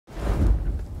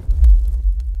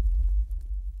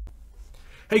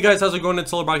Hey guys, how's it going?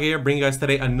 It's Solarbacca here, bringing you guys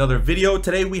today another video.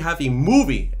 Today we have a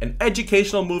movie, an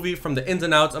educational movie from the ins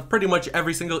and outs of pretty much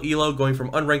every single elo going from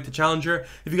unranked to challenger.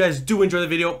 If you guys do enjoy the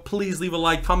video, please leave a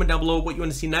like, comment down below what you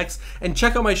want to see next, and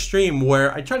check out my stream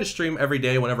where I try to stream every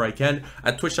day whenever I can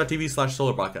at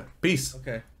twitch.tv/Solarbacca. Peace.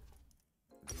 Okay.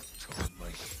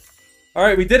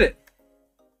 Alright, we did it.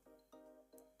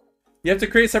 You have to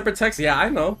create separate text. Yeah, I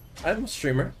know. I'm a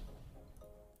streamer.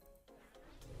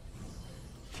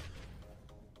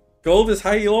 Gold is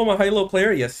high-elo, I'm a high-elo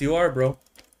player? Yes, you are, bro.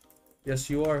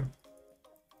 Yes, you are.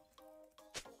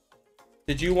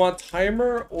 Did you want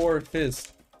timer or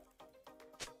fizz?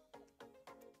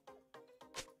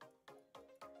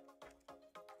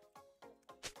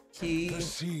 The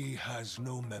sea has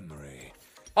no memory.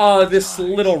 Oh, this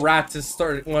little rat is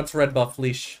wants red buff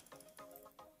leash.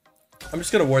 I'm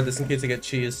just gonna ward this in case I get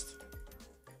cheesed.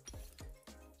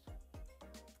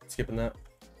 Skipping that.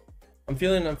 I'm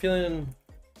feeling...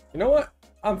 You know what?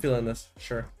 I'm feeling this.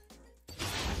 Sure.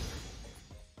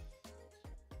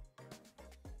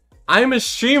 I'm a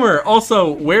streamer.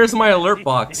 Also, where's my alert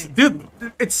box? Dude,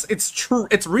 it's true.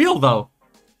 It's real though.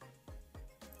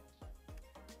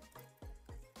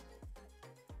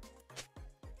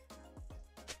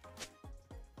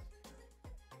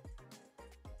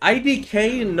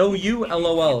 IDK no you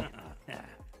LOL.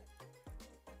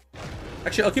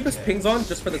 Actually, I'll keep his pings on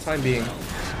just for the time being.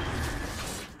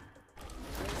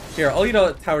 Here, I'll eat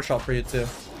a tower shot for you too.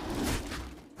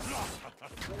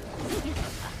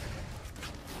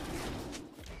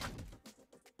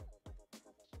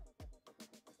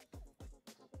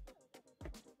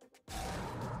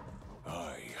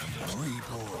 I am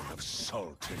reborn of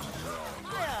salt and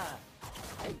ground.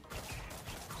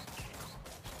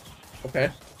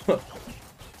 Okay.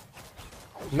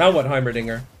 Now what,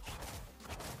 Heimerdinger?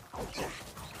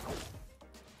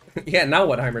 Yeah, now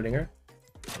what, Heimerdinger?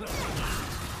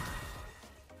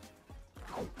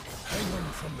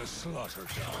 From the slaughter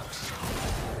dogs.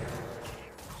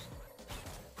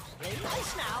 Play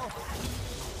nice now.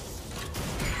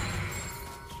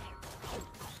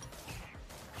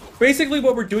 Basically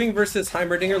what we're doing versus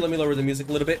Heimerdinger, let me lower the music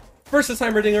a little bit. Versus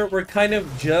Heimerdinger, we're kind of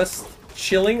just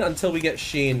chilling until we get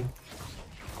Sheen.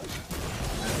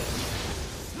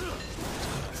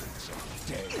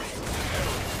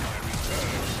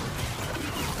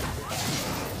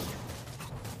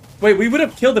 Wait, we would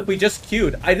have killed if we just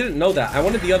queued. I didn't know that. I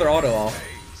wanted the other auto off.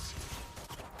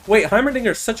 Wait,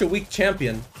 Heimerdinger's such a weak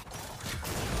champion.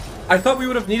 I thought we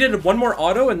would have needed one more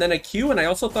auto and then a Q, and I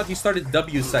also thought he started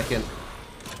W second.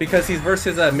 Because he's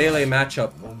versus a melee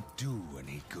matchup. Won't do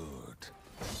any good.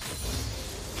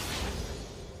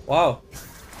 Wow.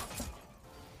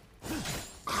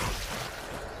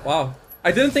 Wow.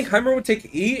 I didn't think Heimer would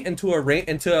take E into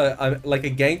like a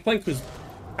Gangplank who's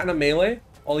kind of melee.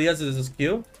 All he has is his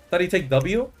Q. Thought he'd take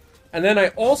W. And then I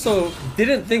also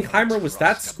didn't think Heimer was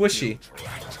that squishy.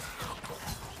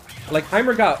 Like,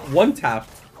 Heimer got one tapped.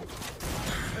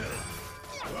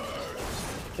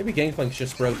 Maybe Gangplank's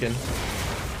just broken.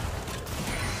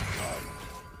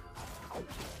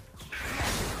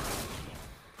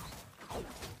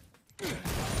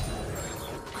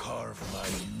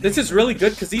 This is really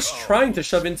good because he's trying to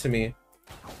shove into me.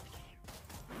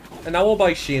 And now we'll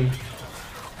buy Sheen.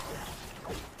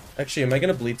 Actually, am I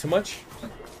gonna bleed too much?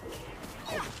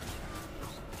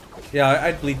 Yeah,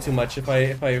 I'd bleed too much if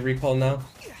I recall now.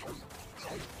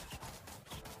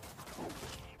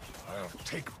 I'll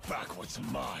take back what's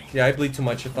mine. Yeah, I bleed too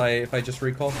much if I just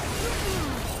recall.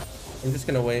 I'm just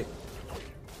gonna wait.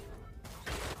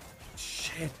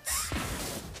 Shit.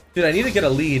 Dude, I need to get a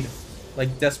lead.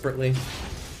 Like, desperately.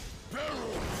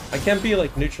 I can't be,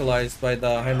 like, neutralized by the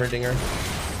Heimerdinger.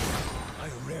 I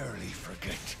rarely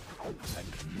forget.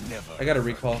 And never I gotta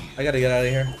recall. I gotta get out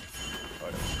of here.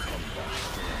 I'll come back.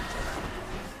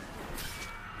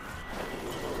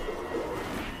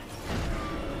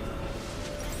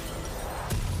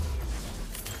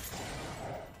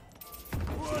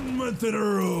 One month in a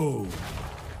row.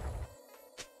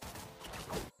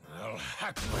 I'll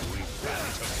hack my way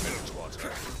back to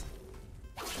Bilgewater.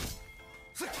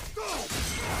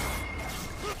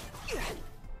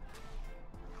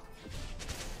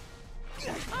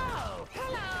 Oh,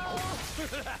 hello.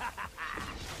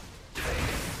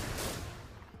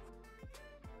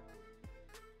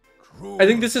 I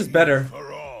think this is better.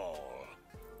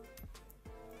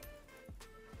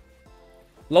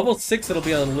 Level 6 it'll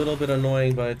be a little bit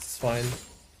annoying, but it's fine.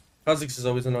 Kha'Zix is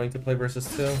always annoying to play versus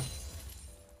too.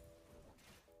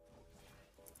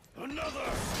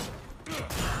 Another.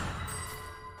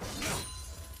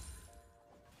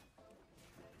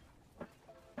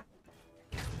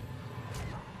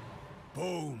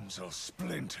 Bones will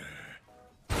splinter.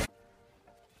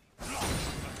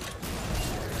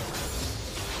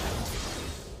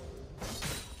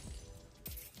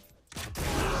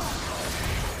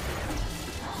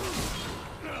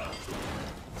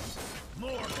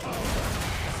 More power.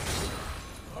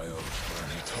 I'll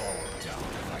burn it all down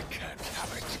if I can't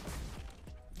have it.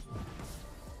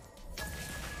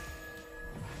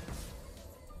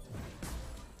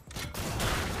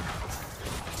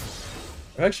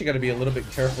 I've actually got to be a little bit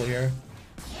careful here.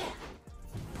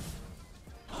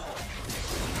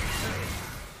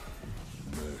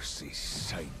 Mercy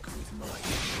sank with my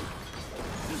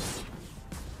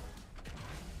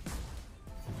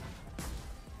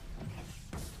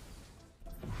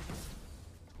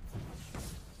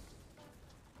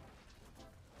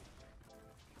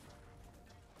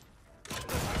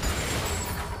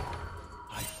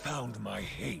I found my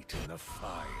hate in the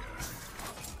fire.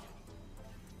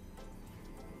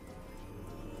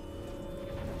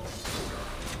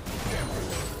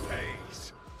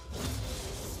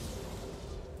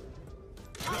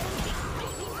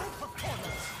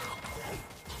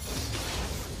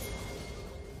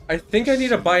 I think I need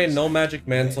to buy a no magic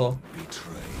mantle.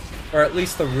 Or at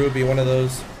least the ruby, one of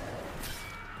those.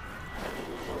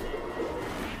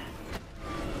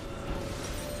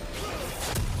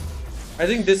 I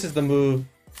think this is the move.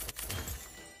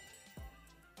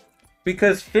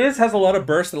 Because Fizz has a lot of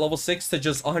burst at level 6 to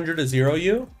just 100 to 0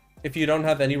 you if you don't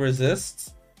have any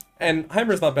resists. And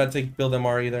Heimer's not bad to build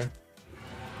MR either.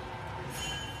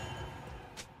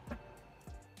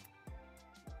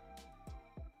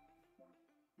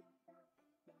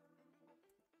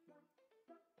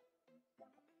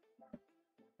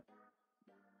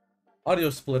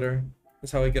 Audio splitter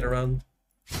is how I get around.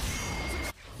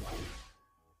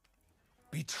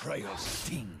 Betrayal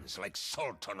stings like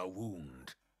salt on a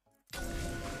wound.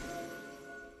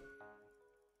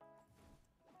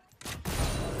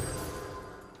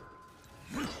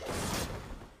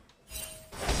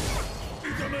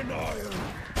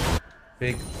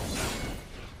 Big.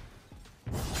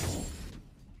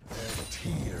 Their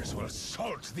tears will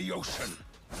salt the ocean.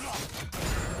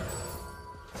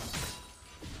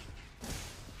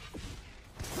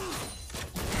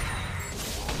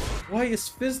 Why is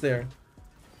Fizz there?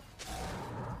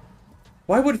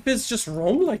 Why would Fizz just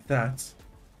roam like that?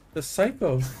 The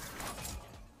psycho.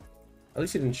 At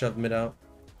least he didn't shove mid out.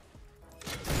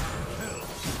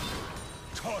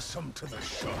 Toss him to the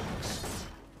sharks.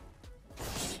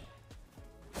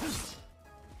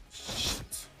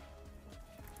 Shit.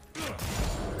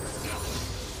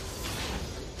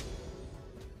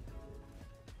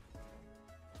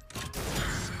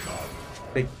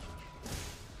 Big.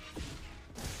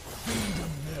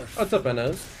 What's up,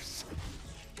 Enos?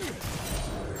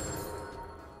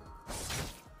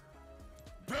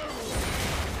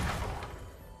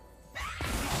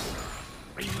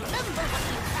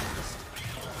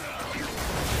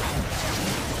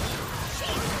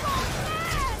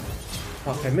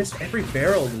 Fuck, I missed every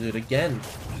barrel, dude, again.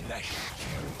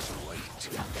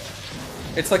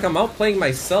 It's like I'm outplaying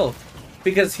myself.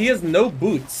 Because he has no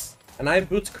boots. And I have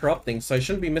boots corrupting, so I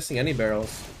shouldn't be missing any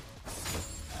barrels.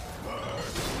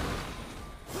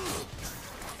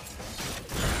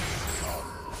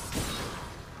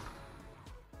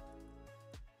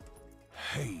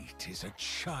 Hate is a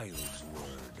child's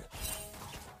word.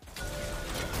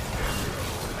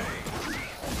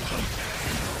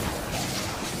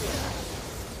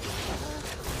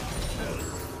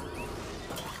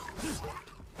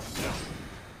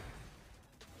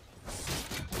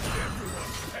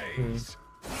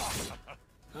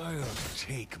 I'll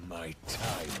take my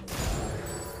time.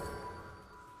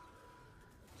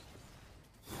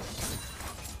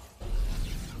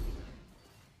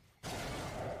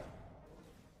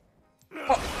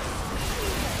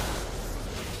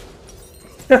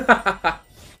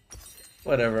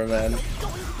 Whatever, man.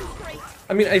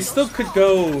 I mean, I still could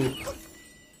go...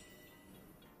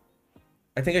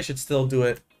 I think I should still do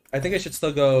it. I think I should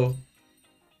still go...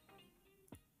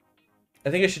 I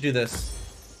think I should do this.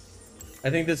 I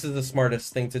think this is the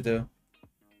smartest thing to do.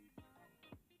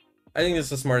 I think this is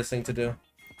the smartest thing to do.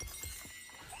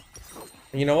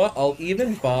 And you know what? I'll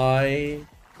even buy...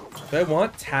 Do I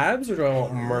want tabs or do I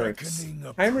want mercs?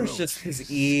 Heimer's just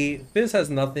his E. Fizz has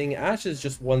nothing. Ashe is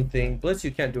just one thing. Blitz,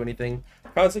 you can't do anything.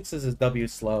 Kha'Zix is his W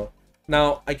slow.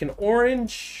 Now, I can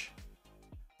orange...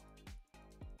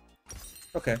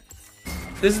 Okay.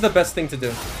 This is the best thing to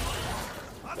do.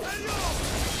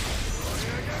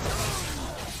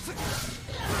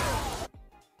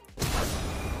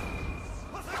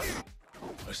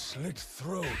 A slit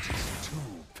throat is too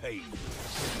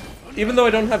painful. Even though I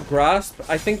don't have Grasp,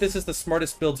 I think this is the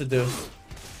smartest build to do.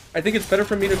 I think it's better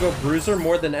for me to go Bruiser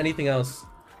more than anything else.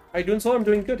 How you doing, Solar? I'm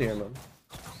doing good here, man.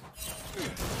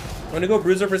 I'm gonna go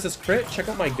Bruiser versus Crit. Check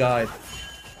out my guide.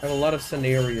 I have a lot of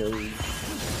scenarios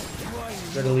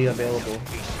readily available.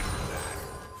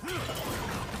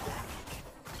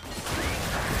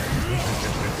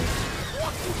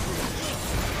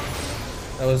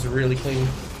 That was really clean.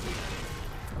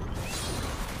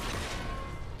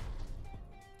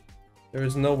 There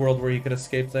is no world where you could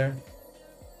escape there.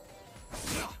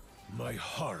 My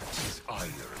heart is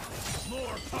iron.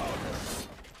 More power.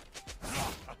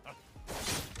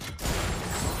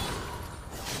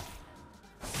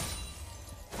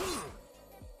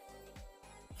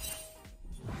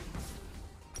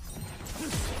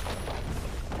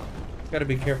 Gotta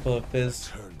be careful of Fizz.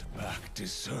 Turned back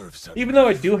deserves a Even though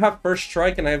I do have First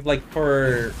Strike and I have like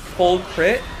for full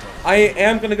crit, I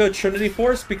am gonna go Trinity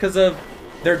Force because of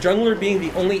their jungler being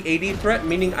the only AD threat,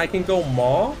 meaning I can go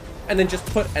Maw and then just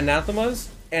put Anathemas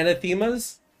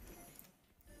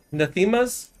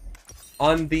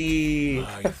on the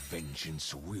My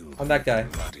vengeance will on that guy. be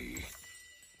bloody.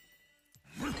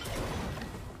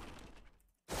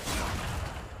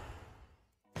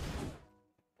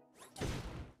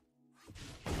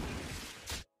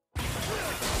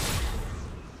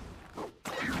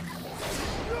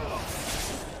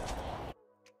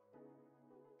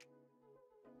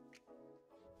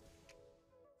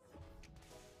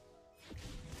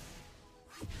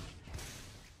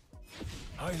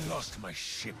 I lost my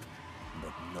ship,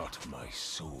 but not my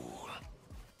soul.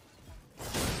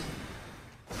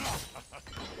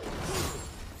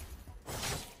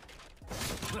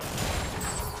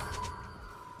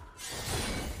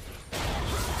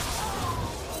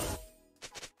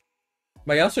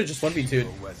 My Yasuo just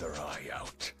 1v2'd. Weather eye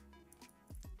out.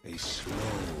 A slow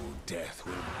death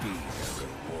will be their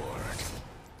reward.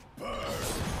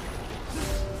 Burn.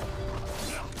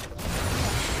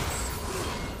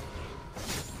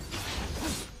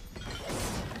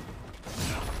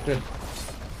 Good.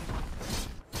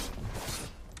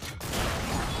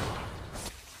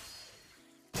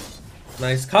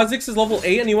 Nice. Kha'Zix is level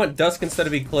 8 and you want Dusk instead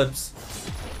of Eclipse.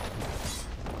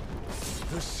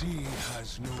 The sea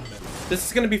has no memory. This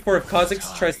is gonna be for if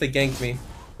Kha'Zix tries to gank me.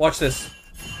 Watch this.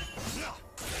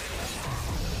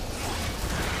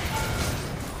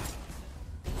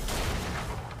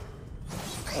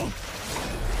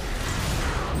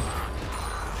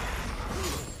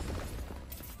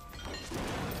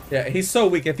 Yeah, he's so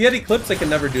weak. If he had Eclipse, I could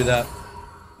never do that.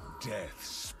 Death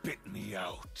spit me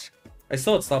out. I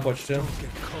still had Stopwatch too.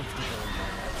 Get comfortable in my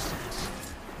absence.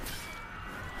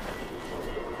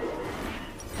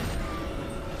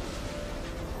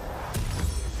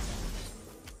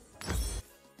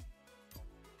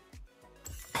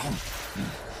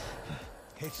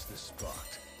 Hits the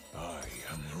spot. I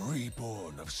am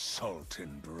reborn of salt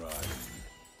and brine.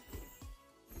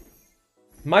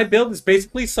 My build is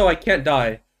basically so I can't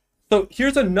die. So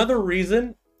here's another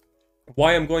reason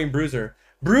why I'm going Bruiser.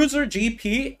 Bruiser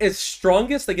GP is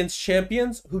strongest against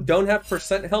champions who don't have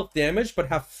percent health damage but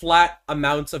have flat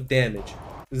amounts of damage.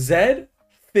 Zed,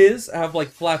 Fizz have like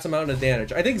flat amount of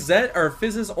damage. I think Zed or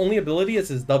Fizz's only ability is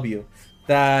his W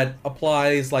that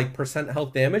applies like percent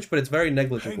health damage, but it's very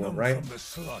negligible, right?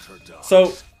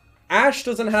 So Ashe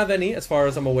doesn't have any as far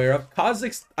as I'm aware of.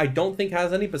 Kha'Zix I don't think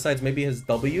has any besides maybe his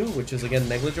W, which is again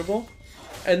negligible.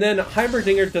 And then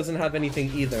Heimerdinger doesn't have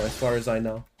anything either as far as I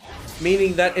know.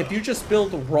 Meaning that if you just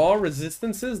build raw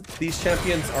resistances, these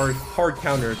champions are hard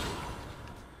countered.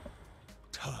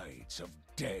 Tides of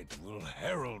dead will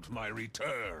herald my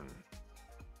return.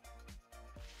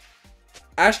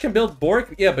 Ashe can build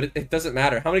Bork, yeah, but it doesn't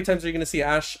matter. How many times are you going to see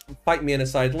Ashe fight me in a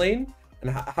side lane? And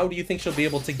how do you think she'll be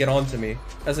able to get onto me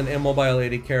as an immobile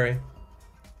AD carry?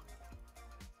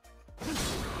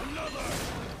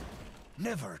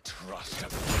 Never trust a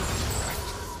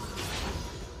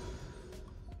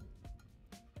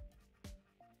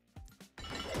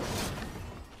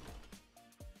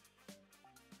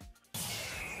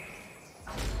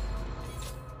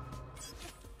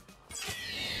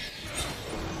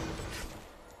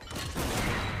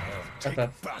Take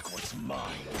back what's mine.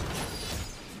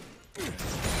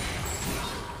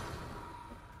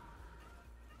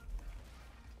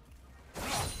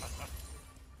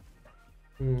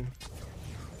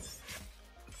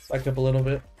 Back up a little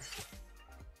bit.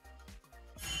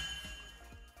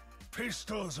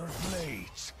 Pistols or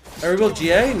blades. Are we build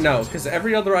GA? No, because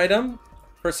every other item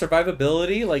for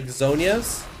survivability, like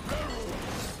Zonia's,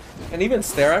 and even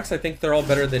Sterak's, I think they're all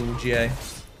better than GA.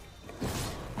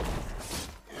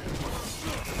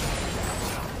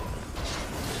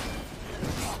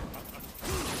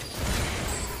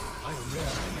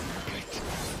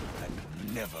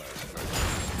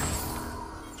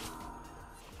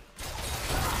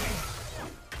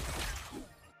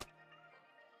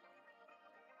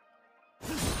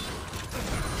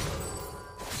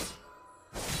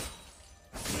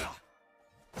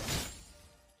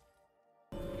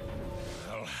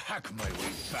 hack my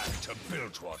way back to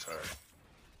Bilgewater.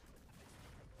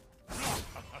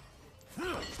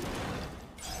 More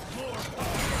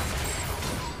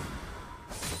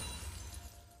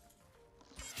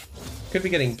Could be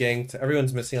getting ganked.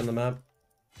 Everyone's missing on the map.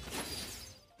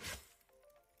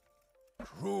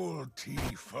 cruelty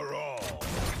for all.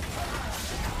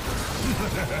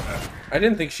 I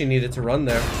didn't think she needed to run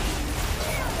there.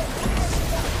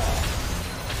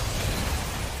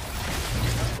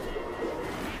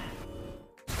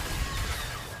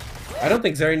 I don't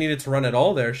think Zeri needed to run at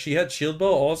all there. She had shield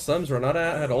bow, all sums,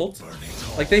 Renata had ult.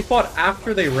 Like, they fought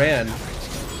after they ran.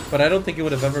 But I don't think it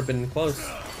would have ever been close.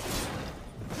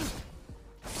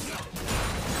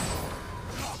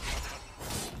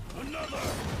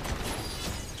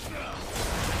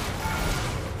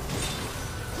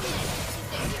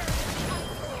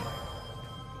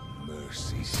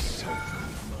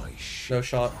 No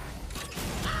shot.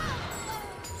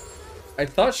 I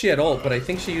thought she had ult, but I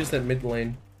think she used that mid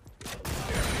lane.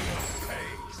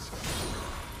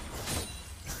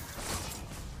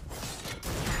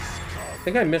 I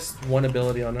think I missed one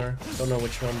ability on her. Don't know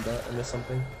which one, but I missed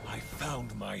something. I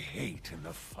found my hate in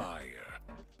the fire.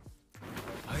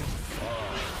 I'm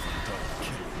far from done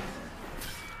killing.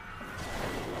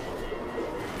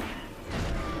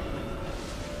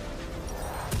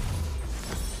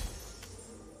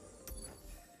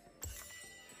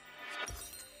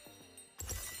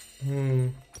 The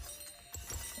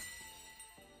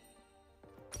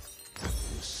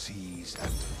seas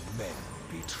and men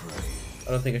betray.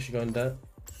 I don't think I should go in debt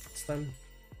this time.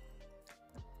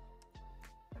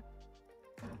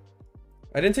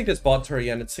 I didn't take this bot turret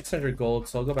yet. It's 600 gold,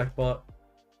 so I'll go back bot.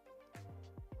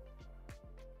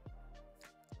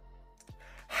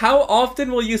 How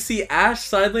often will you see Ashe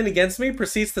sidelane against me?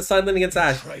 Proceeds to sidelane against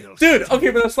Ashe. Dude,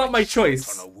 okay, but that's not my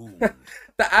choice. The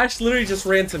Ashe literally just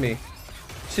ran to me.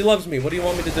 She loves me. What do you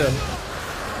want me to do?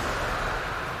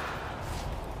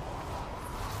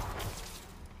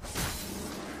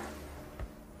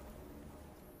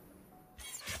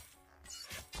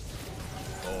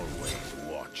 Always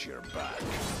watch your back.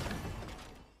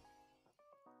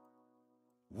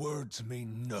 Words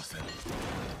mean nothing.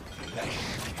 Flesh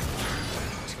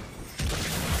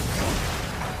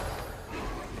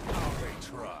how they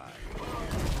try.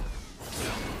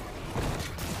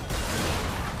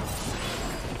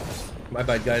 My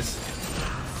bad, guys.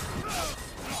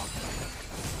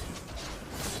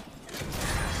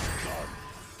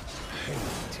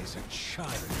 Hate is a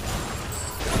child.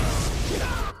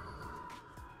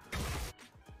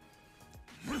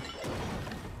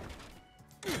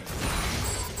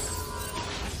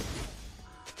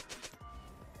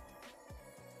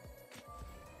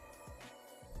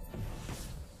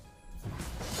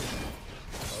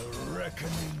 A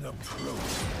reckoning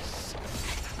approaches.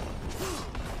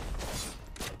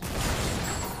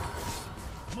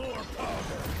 More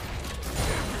powder.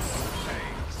 Everyone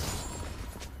pays.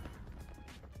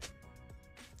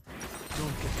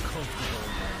 Don't get comfortable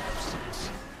in my absence.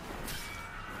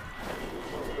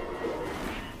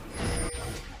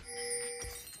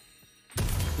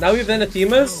 Now we have the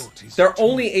Anathemas. Their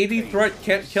only AD threat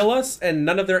can't kill us, and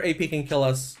none of their AP can kill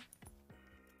us.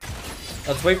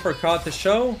 Let's wait for COD to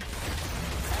show.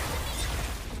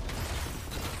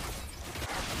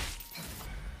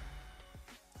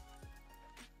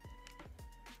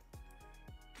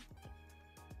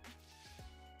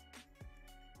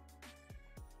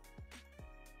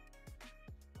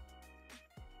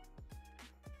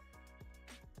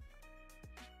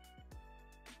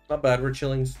 Not bad, we're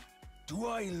chillings. Do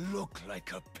I look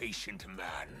like a patient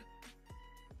man?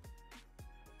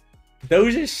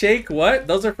 Doja Shake, what?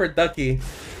 Those are for Ducky.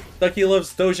 Ducky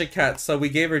loves Doja Cat, so we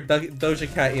gave her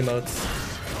Doja Cat emotes.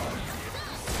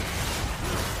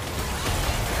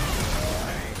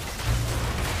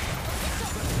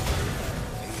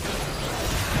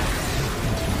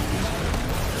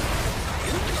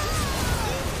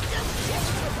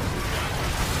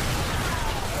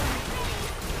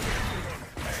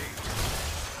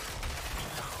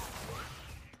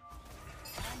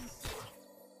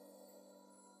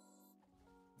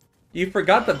 You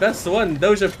forgot the best one,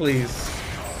 Doja, please.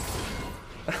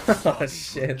 Oh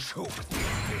shit. Choke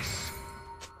this.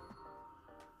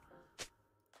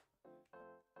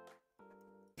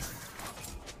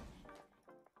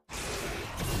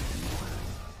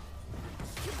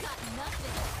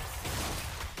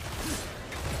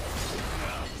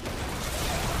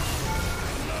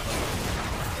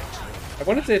 I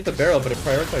wanted to hit the barrel, but it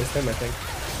prioritized him, I think.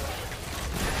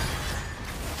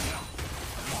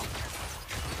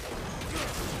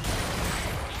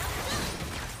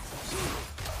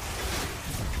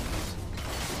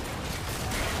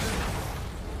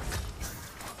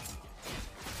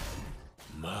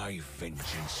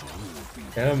 Vengeance will be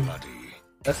Damn. bloody.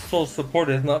 That's full support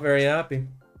is not very happy.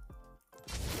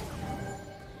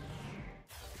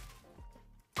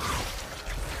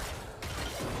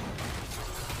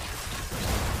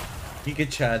 You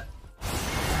get Chad.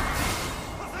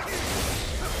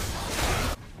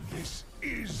 This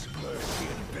is mercy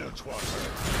in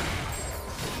Bilgewater.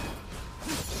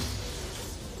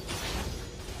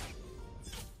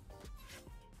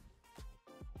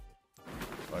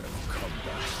 But I've come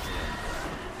back stronger.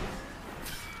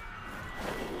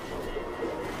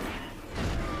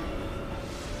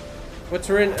 What's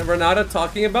Renata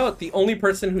talking about? The only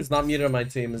person who's not muted on my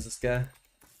team is this guy.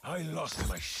 I lost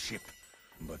my ship,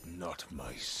 but not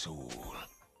my soul.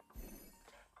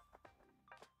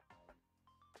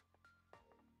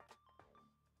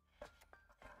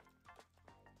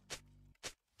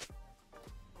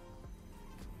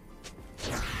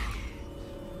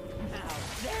 Now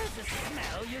there's a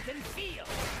smell you can feel.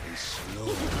 A slow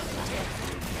death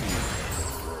will be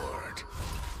the reward.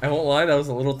 I won't lie, that was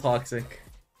a little toxic.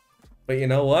 But you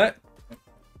know what?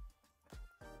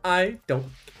 I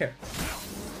don't care.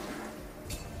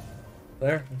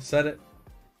 There, I said it.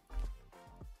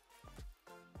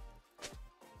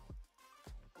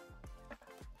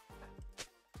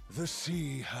 The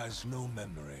sea has no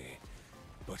memory,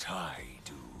 but I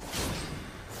do.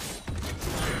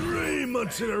 3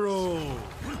 months in a row!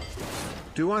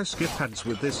 Do I skip ads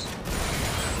with this?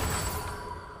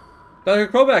 Dr.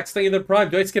 Kovacs, thank you to the Prime.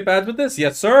 Do I skip ads with this?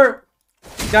 Yes, sir!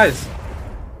 Guys,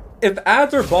 if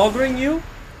ads are bothering you,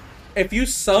 if you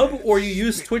sub or you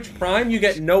use Twitch Prime, you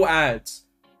get no ads.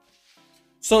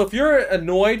 So if you're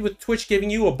annoyed with Twitch giving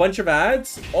you a bunch of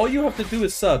ads, all you have to do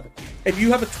is sub. If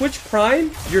you have a Twitch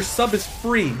Prime, your sub is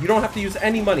free. You don't have to use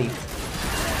any money.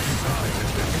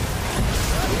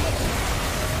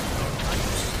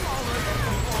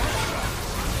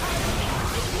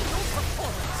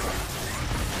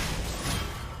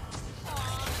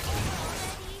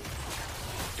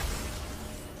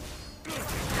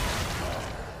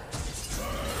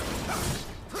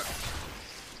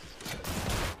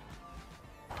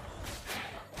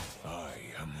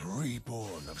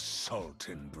 Reborn of salt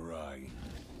and brine.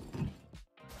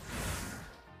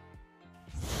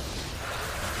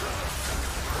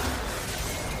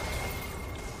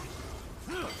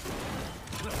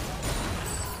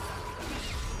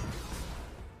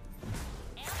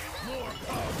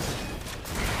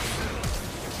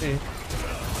 See. I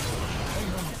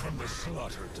am from the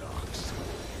slaughter docks.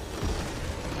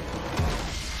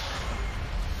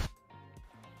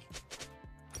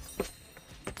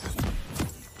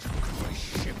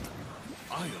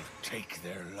 I'll take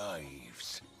their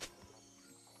lives.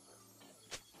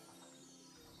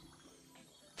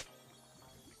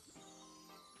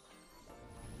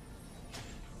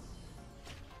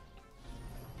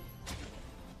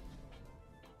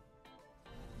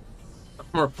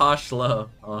 More posh love.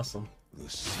 Awesome. The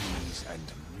seas and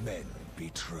men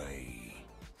betray.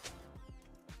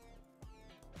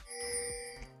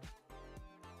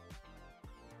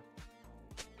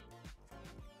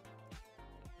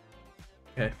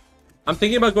 Okay. I'm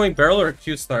thinking about going barrel or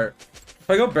Q start. If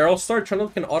I go barrel start, Trundle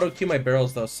can auto Q my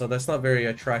barrels though, so that's not very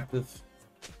attractive.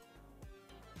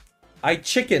 I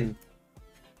chicken.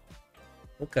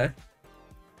 Okay.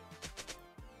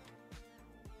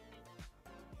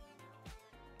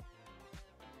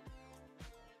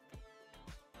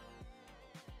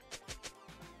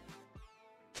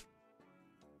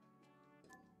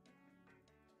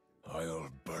 I'll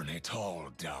burn it all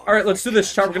down. Alright, let's do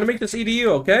this, chat. We're gonna make this EDU,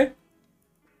 okay?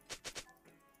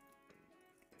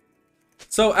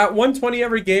 So at 120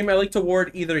 every game, I like to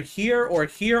ward either here or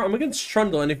here. I'm against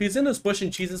Trundle, and if he's in this bush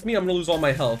and cheeses me, I'm gonna lose all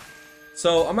my health.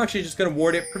 So I'm actually just gonna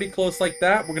ward it pretty close like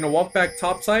that. We're gonna walk back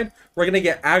topside. We're gonna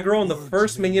get aggro on the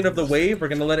first minion of the wave. We're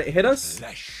gonna let it hit us.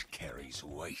 Flesh carries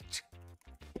weight.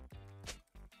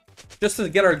 Just to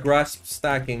get our grasp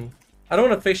stacking. I don't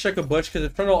want to face check a bush, because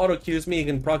if Trundle auto Qs me, he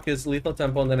can proc his lethal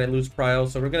tempo, and then I lose prio.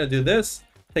 So we're gonna do this.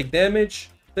 Take damage.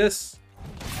 This.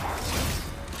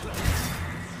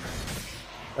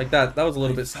 Like that. That was a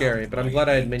little bit scary, but I'm glad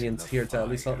I had minions here to at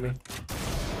least help me.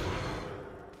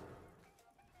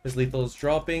 His lethal is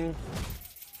dropping.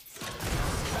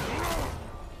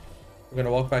 We're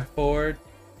gonna walk back forward.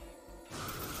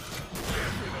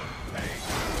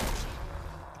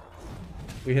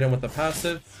 We hit him with the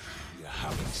passive. You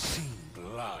haven't seen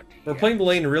blood We're yet. playing the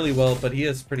lane really well, but he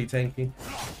is pretty tanky.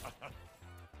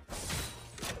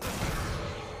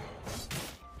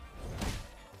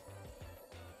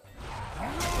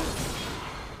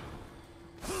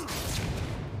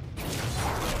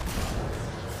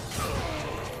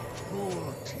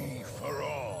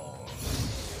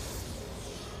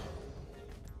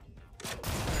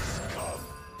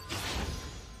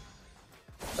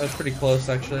 was pretty close,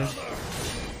 actually.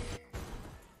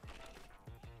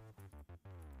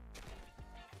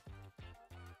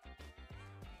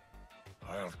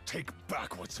 I'll take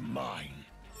back what's mine.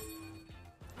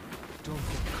 Don't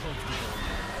get comfortable.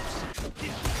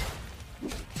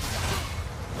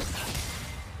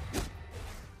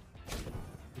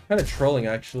 Kind of trolling,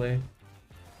 actually.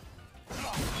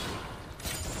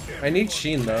 I need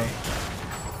Sheen, though.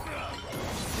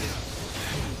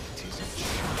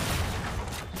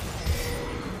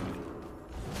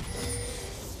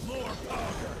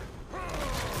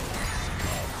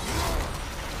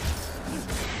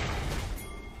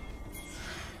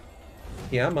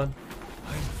 Yeah, man.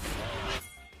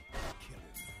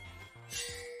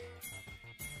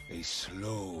 A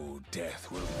slow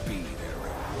death will be their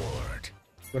reward.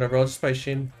 Whatever, I'll just fight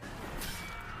Sheen.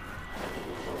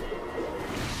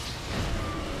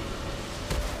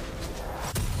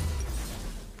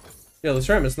 Yo, this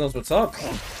Ramus knows what's up.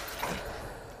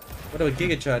 What about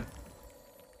Giga Chad?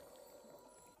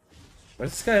 Why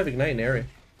does this guy have Ignite and Airy?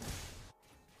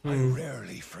 I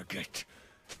rarely forget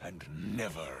and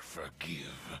never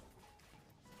forgive.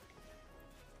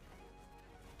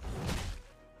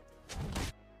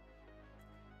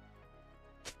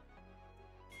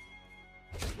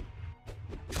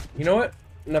 You know what?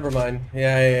 Never mind.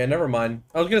 Yeah, never mind.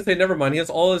 I was gonna say never mind. He has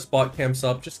all his bot camps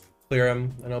up. Just clear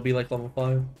him, and I'll be like level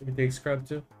 5. We can take scrap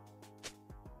too.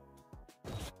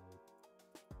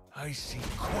 I see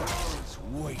corpses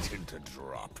waiting to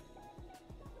drop.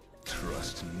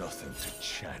 Trust nothing to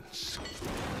chance.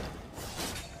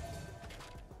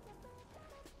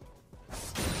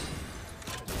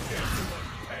 Everyone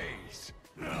pays.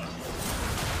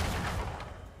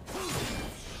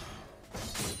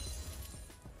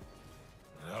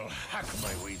 I'll hack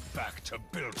my way back to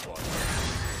Biltwater.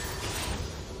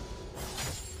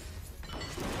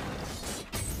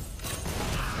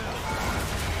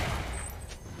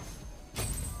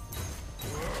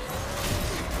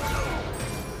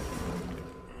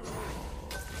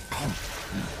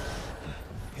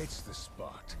 Hits the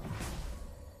spot.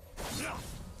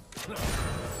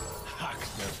 Hack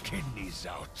their kidneys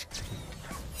out.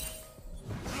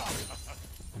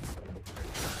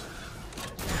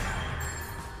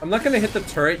 I'm not gonna hit the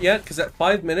turret yet, because at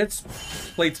 5 minutes,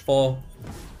 plates fall.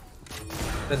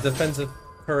 The defensive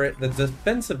turret, the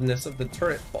defensiveness of the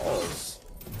turret falls.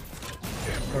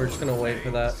 So we're just gonna wait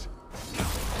for that.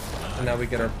 And now we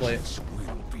get our plate.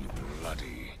 Will be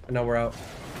bloody. And now we're out.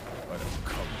 But I'll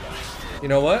come back. You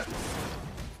know what?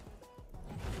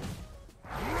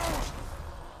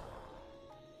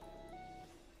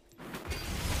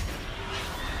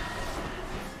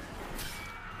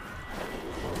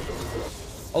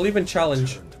 I'll even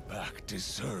challenge. Turned back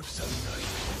deserves a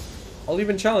knife. I'll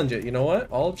even challenge it. You know what?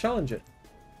 I'll challenge it.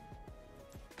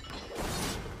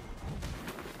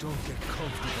 Don't get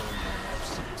comfortable in my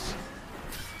absence.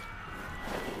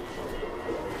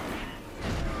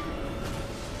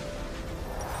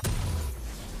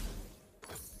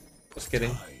 Just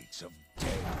kidding. Tides of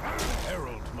death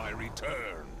herald my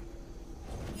return.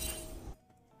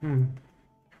 I'm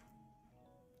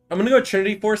gonna go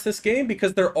Trinity Force this game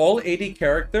because they're all 80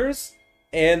 characters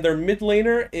and their mid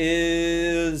laner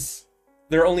is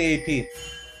they're only AP.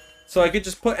 So I could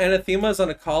just put Anathemas on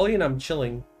Akali and I'm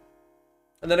chilling.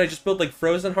 And then I just build like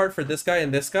Frozen Heart for this guy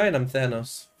and I'm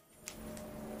Thanos.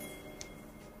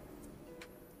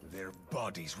 Their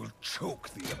bodies will choke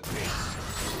the abyss.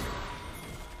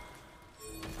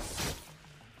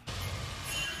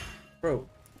 Bro.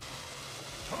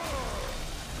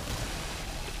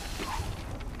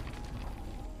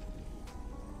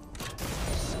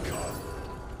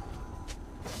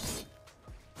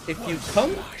 If you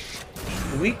come,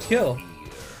 we kill.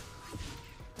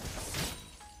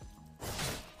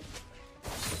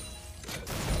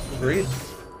 Agreed.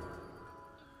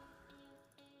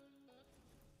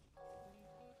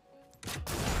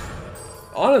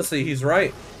 Honestly, he's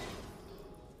right.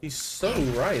 He's so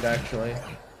right, actually.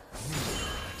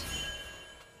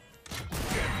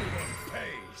 Everyone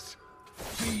pays.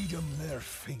 Feed them their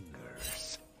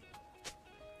fingers.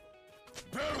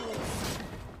 Barrel.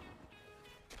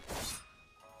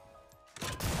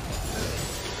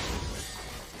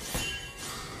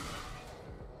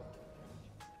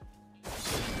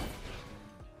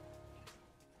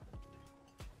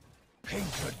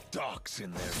 Paint the docks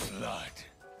in their blood.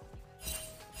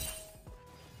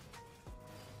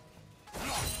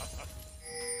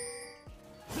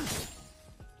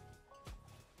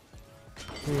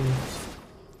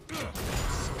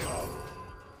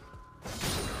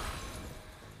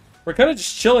 We're kind of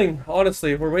just chilling,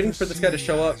 honestly. We're waiting for this guy to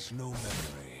show up. No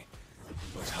memory,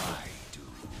 but I do.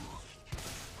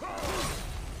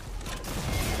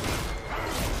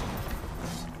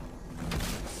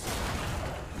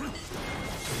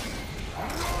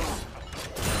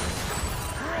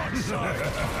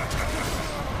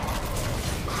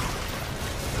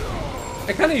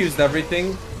 I kind of used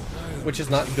everything, which is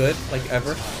not good, like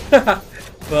ever.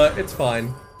 But it's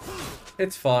fine.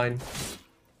 It's fine.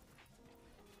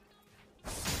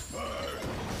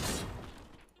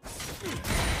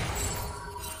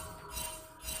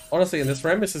 Honestly, and this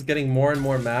Ramus is getting more and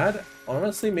more mad.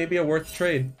 Honestly, maybe a worth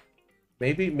trade.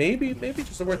 Maybe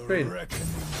just a worth trade.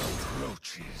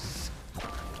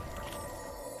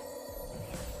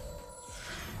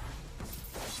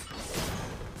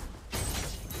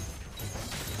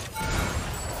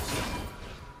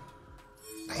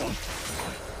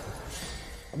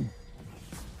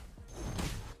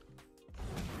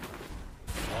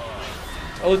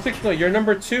 Oh, let's take, no, you're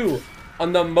number 2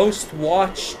 on the most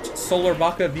watched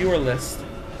Solarbacca viewer list.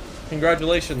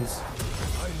 Congratulations.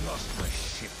 I lost my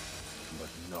ship, but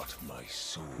not my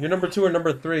soul. You're number 2 or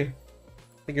number 3? I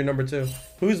think you're number 2.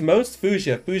 Who's most?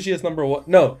 Fuchsia. Fuchsia is number 1.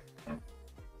 No.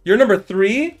 You're number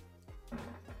 3?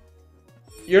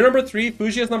 You're number 3.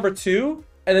 Fuchsia is number 2.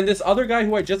 And then this other guy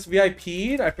who I just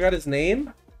VIP'd, I forgot his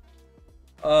name,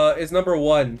 is number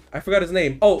 1. I forgot his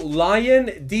name. Oh,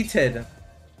 Lion Deted.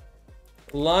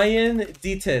 Lion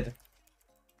Deted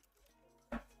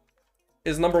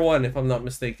is number 1, if I'm not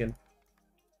mistaken.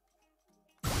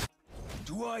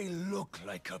 Do I look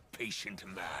like a patient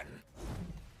man?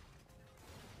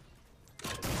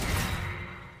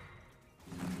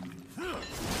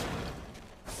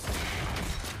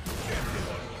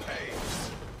 Everyone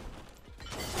pays.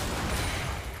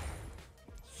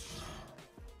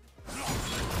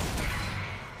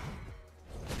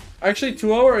 Actually,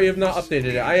 2-0 or you have not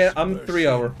updated it? I'm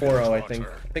 3-0 or 4-0, I think.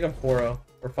 I think I'm 4-0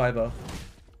 or 5-0.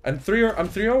 I'm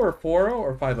 3-0 or 4-0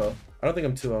 or 5-0. I don't think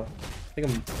I'm 2-0. I think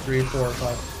I'm 3, 4, or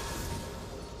 5.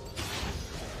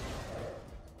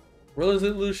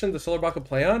 Resolution, the Solarbacca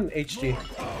play on HD.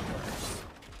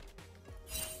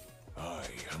 I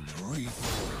am reaper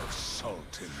of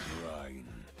salt and brine.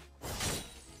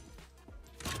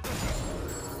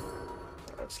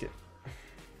 Let's get.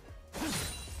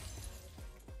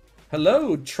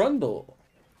 Hello, Trundle.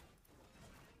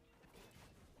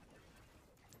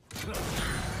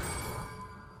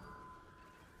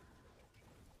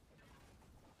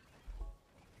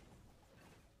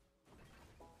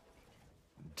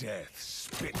 Death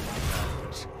spit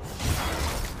out.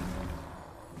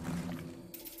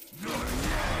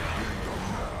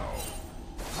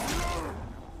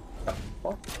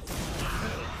 Oh.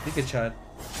 Pika Chad.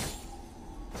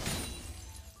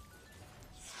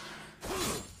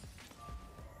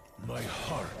 My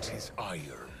heart is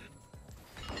iron.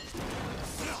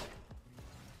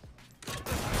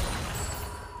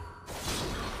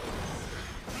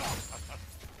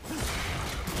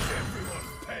 Everyone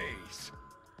pays.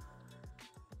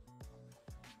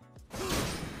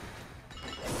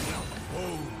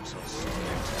 Bones are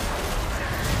split.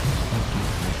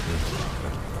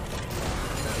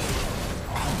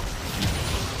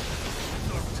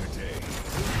 Not today.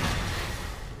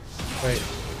 Wait.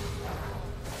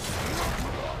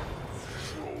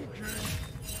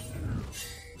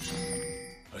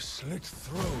 A slit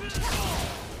throat.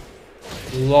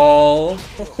 LOL.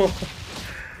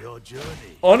 Your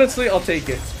journey. Honestly, I'll take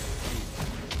it.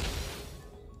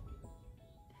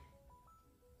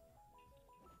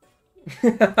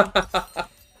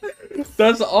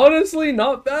 That's honestly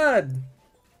not bad.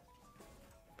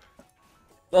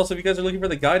 Also, if you guys are looking for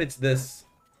the guide, it's this.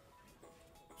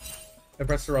 I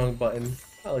pressed the wrong button.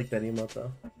 I like that emote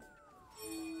though.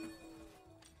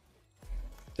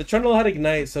 The Trundle had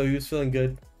Ignite, so he was feeling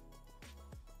good.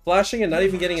 Flashing and not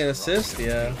even getting an assist?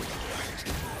 Yeah.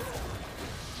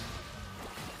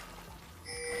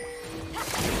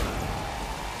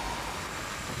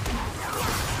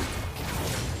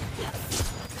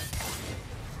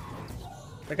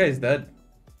 That guy's dead.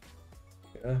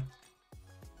 Yeah.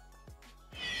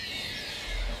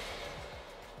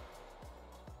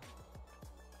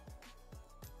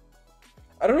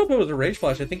 I don't know if it was a rage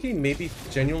flash. I think he maybe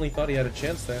genuinely thought he had a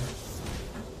chance there.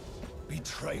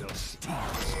 Betrayal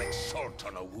stings like salt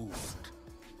on a wound.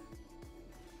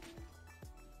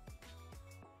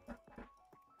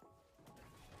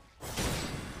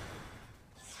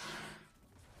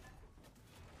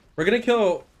 We're gonna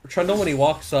kill Trundle when he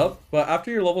walks up, but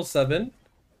after you're level 7,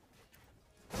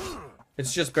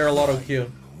 it's just barrel auto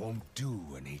Q. Won't do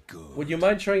any good. Would you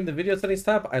mind showing the video settings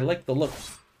tab? I like the look.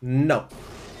 No.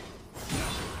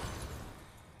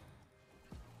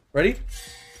 Ready?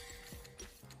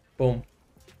 Boom.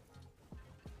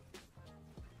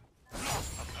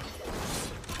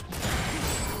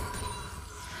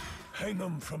 Hang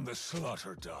them from the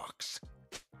slaughter docks.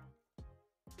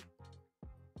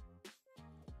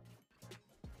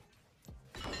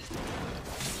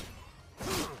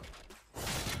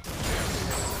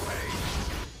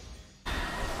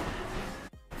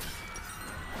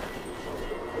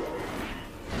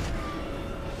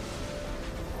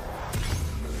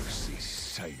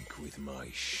 my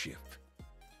ship.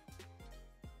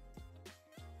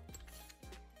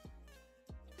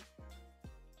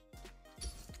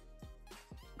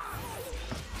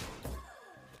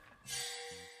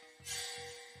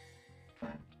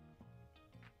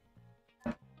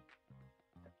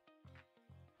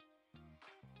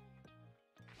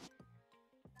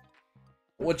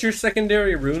 What's your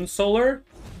secondary rune, Solar?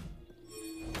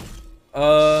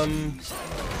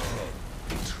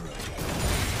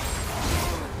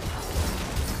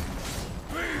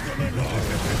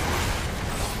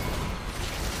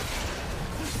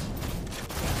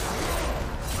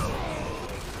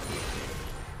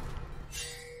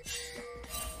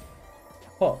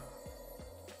 Huh.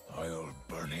 I'll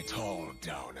burn it all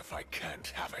down if I can't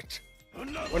have it.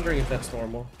 Wondering if that's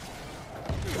normal.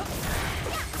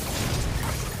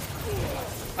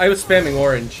 I was spamming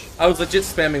orange. I was legit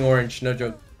spamming orange, no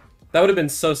joke. That would have been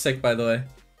so sick, by the way.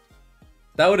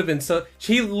 That would have been so...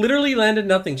 She literally landed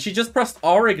nothing. She just pressed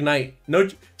R ignite. No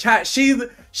chat,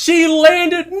 she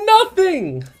landed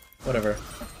nothing! Whatever.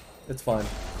 It's fine.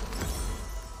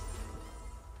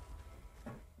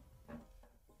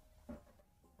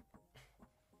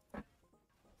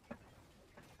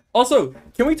 Also,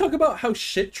 can we talk about how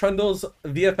shit Trundle's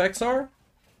VFX are?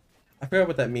 I forgot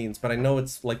what that means, but I know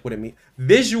it's like what it means.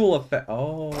 Visual effect.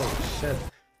 Oh, shit.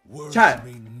 Words Chat.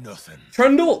 mean nothing.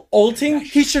 Trundle ulting,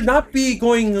 he should not be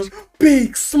going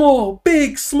big, small,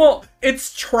 big, small.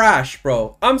 It's trash,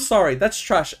 bro. I'm sorry, that's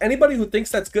trash. Anybody who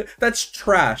thinks that's good, that's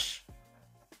trash.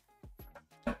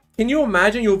 Can you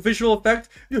imagine your visual effect?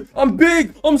 I'm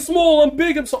big, I'm small, I'm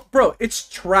big, I'm small. Bro, it's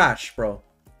trash, bro.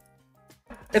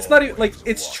 It's not even, like,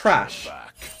 it's trash.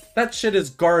 That shit is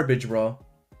garbage, bro.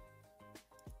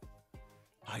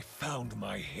 I found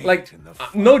my hate Like, in the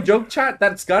no joke, chat,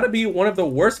 that's gotta be one of the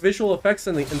worst visual effects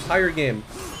in the entire game.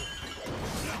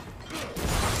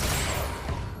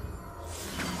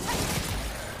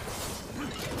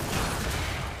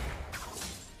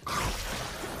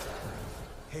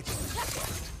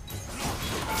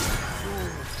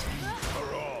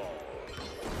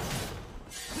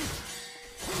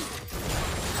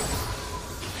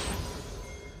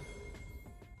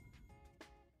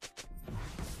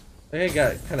 I think I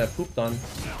got kind of pooped on. I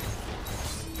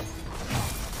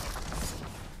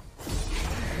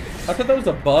thought that was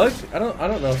a bug. I don't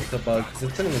know if it's a bug because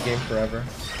it's been in the game forever.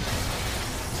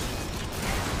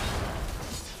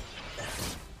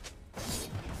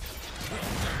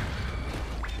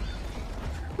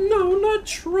 No, not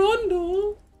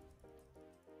Trundle.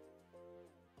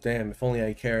 Damn, if only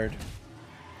I cared.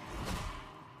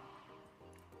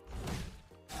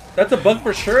 That's a bug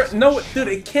for sure? No, dude,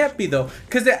 it can't be though.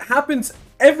 Because it happens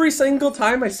every single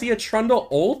time I see a Trundle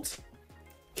ult.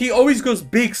 He always goes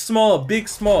big, small, big,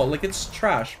 small. Like, it's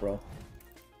trash, bro.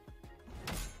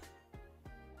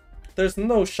 There's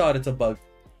no shot it's a bug.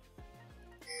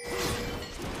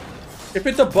 If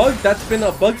it's a bug, that's been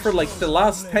a bug for like the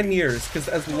last 10 years. Because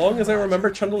as long as I remember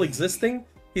Trundle existing,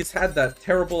 he's had that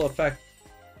terrible effect.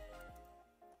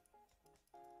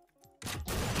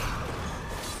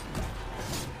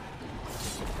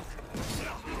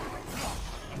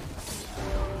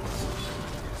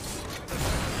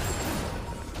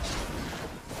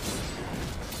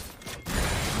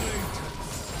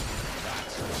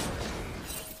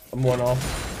 I'm one off.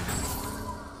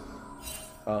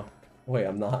 Oh, wait,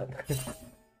 I'm not.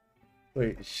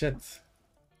 Wait, shit.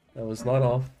 That was not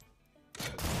off.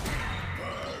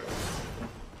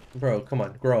 Bro, come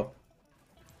on, grow up.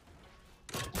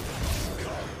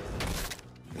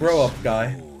 Grow up,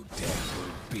 guy.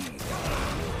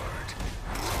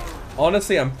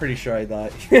 Honestly, I'm pretty sure I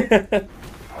died.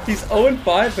 He's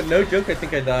 0-5, but no joke, I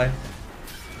think I die.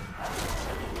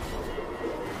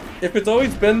 If it's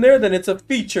always been there, then it's a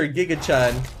feature,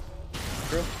 Giga-chan.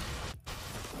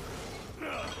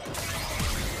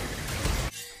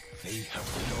 They have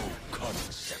no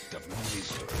concept of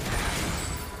misery.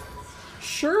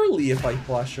 Surely if I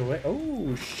flash away.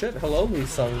 Oh shit, hello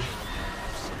Lee-sung.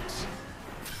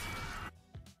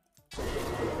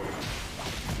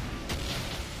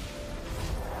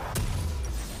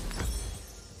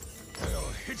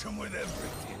 I'll hit him with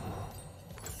everything.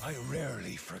 I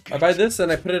rarely forget. I buy this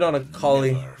and I put it on a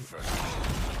collie.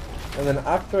 And then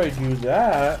after I do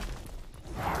that...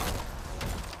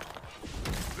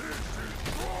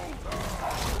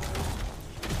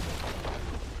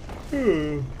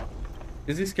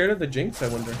 Is he scared of the Jinx, I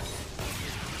wonder?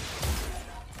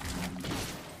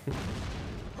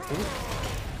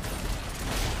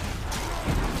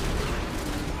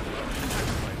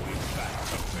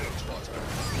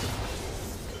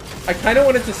 I kind of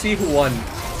wanted to see who won.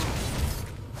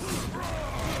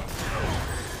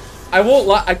 I won't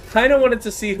lie. I kind of wanted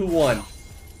to see who won.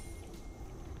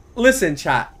 Listen,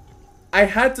 chat. I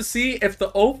had to see if the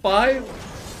 05...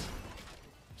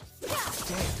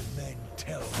 Dead men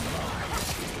tell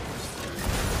lies.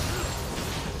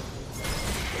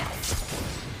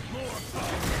 More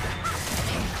power.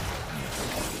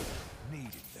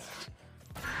 Needed that.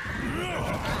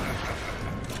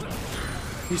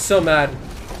 He's so mad.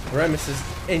 Remus is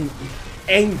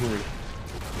angry.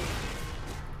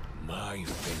 My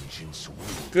vengeance will.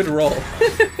 Good roll.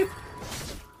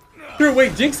 True,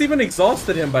 wait, Jinx even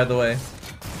exhausted him, by the way.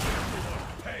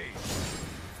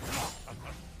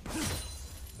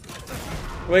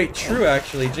 Wait, true,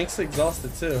 actually. Jinx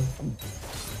exhausted, too.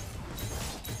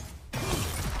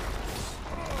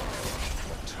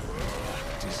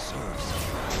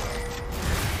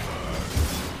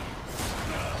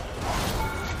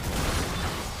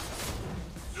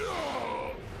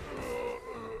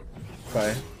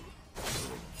 Bye.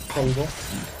 Congo.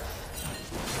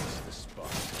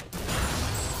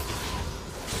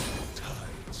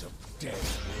 Tides of death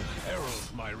will herald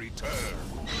my return.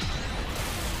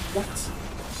 What?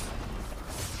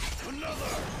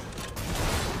 Another.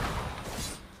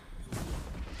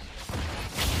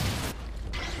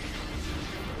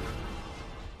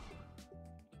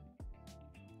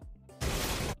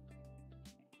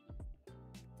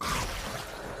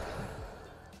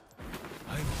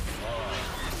 I'm far.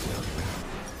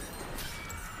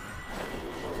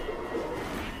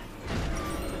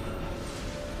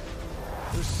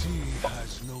 The sea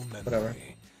has no memory. Whatever.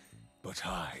 But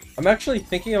I. I'm actually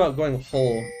thinking about going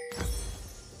whole.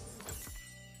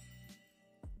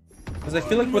 Because I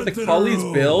feel like with the Collie's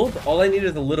build, all I need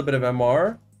is a little bit of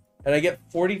MR. And I get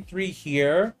 43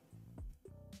 here.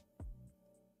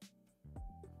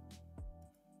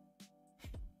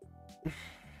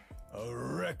 A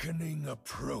reckoning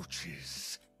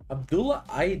approaches. Abdullah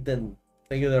Aiden.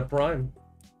 Thank you for the prime.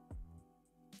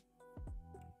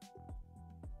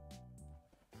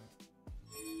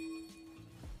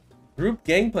 Group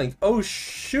Gangplank. Oh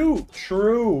shoot,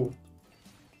 true.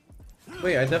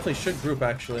 Wait, I definitely should group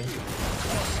actually.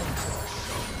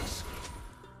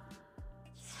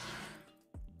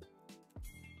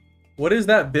 What is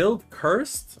that build?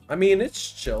 Cursed? I mean,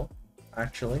 it's chill,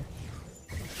 actually.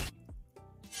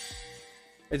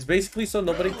 It's basically so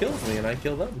nobody kills me and I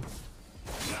kill them.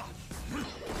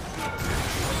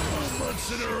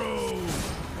 Months in a row.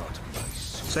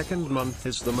 Second month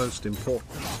is the most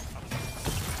important.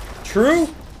 True.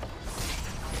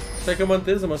 Second month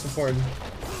is the most important.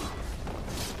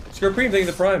 Supreme, thank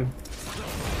you the prime.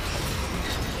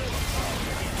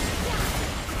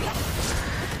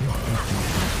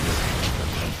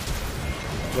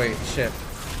 Wait, shit.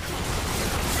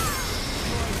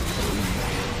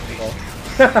 Oh.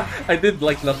 I did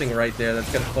like nothing right there.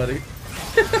 That's kind of funny.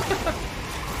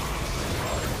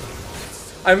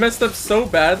 I messed up so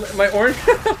bad. My orange.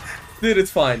 Dude, it's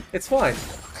fine. It's fine.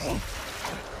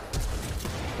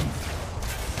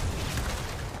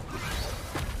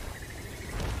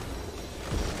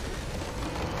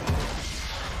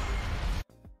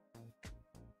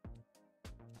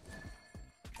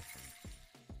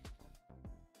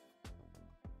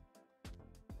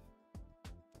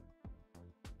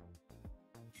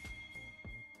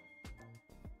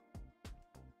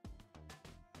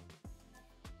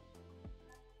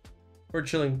 We're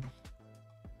chilling.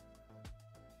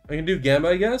 I can do Gamba,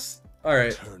 I guess?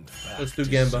 Alright. Let's do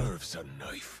Gamba.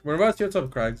 What about you? What's up,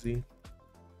 Kragsy?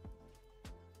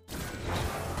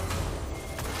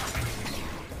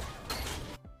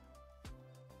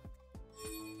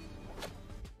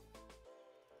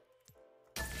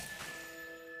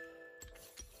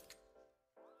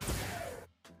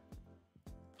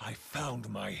 I found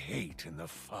my hate in the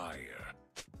fire.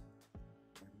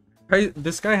 Hey,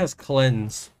 this guy has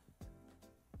cleanse.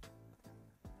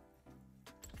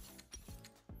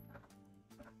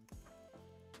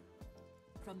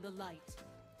 From the light.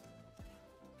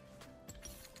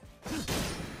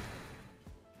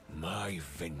 My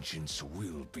vengeance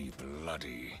will be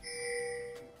bloody.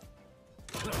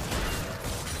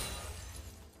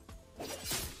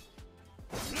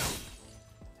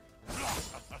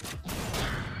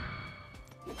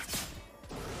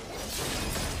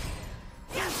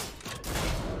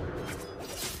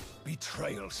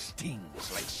 Betrayal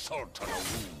stings like salt on a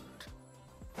wound.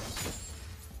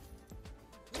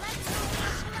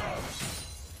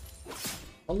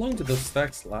 How long did those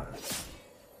stacks last?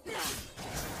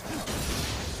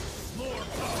 More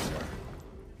power.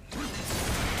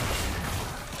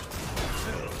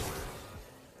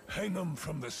 Hang them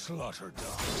from the slaughter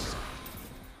dogs.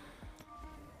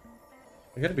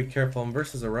 I gotta be careful. I'm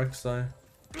versus a Rek'Sai.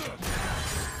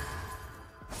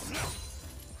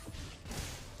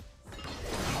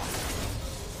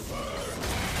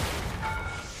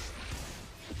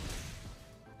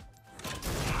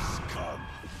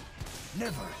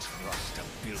 Never trust a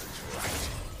built right.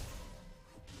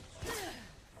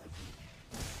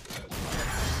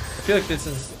 I feel like this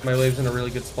is my wave's in a really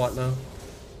good spot now.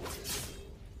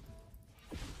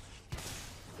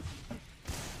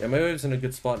 Yeah, my wave's in a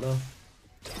good spot now.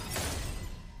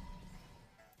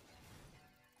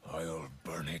 I'll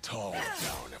burn it all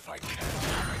down if I can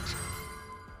have it.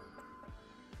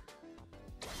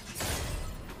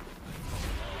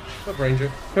 What's up,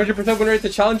 Ranger? 200% win rate to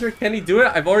Challenger. Can he do it?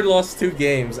 I've already lost 2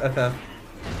 games, FF.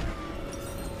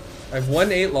 I've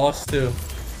won 8, lost 2.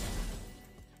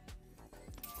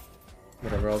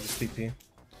 Whatever, I'll just TP.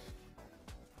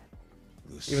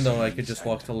 Even though I could just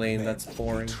walk to lane, that's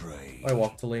boring. I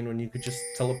walk to lane when you could just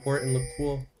teleport and look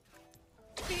cool.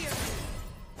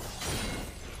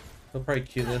 He'll probably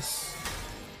Q this.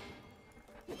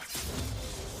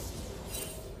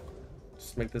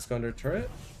 Just make this go under turret.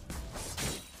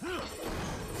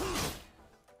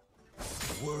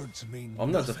 Words mean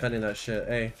I'm not nothing. defending that shit,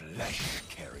 hey. Flesh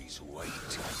carries weight.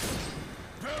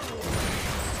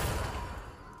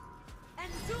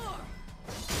 Endure.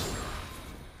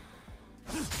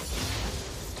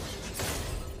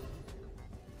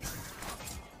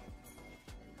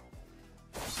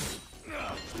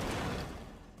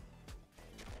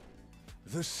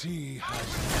 The sea has,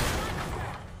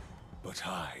 but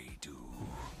I do.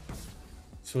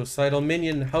 Suicidal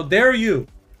minion, how dare you!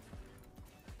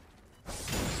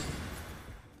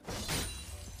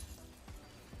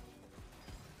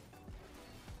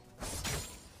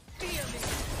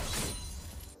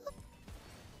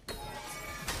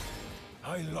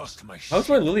 I lost my How's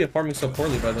my Lilia farming so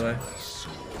poorly, by the way?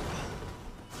 soul.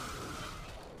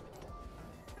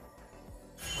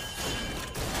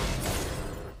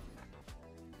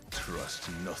 Trust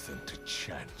nothing to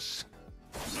chance.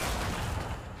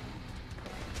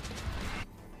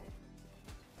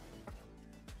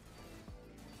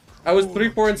 I was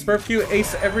 3-4 in Smurf Q,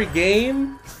 ace every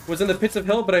game, was in the pits of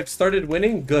hell, but I've started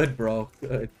winning. Good, bro.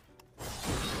 Good.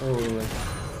 Holy.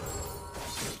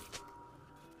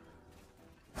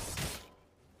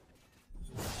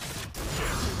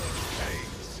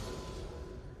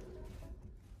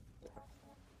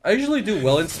 I usually do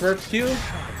well in Smurf Q.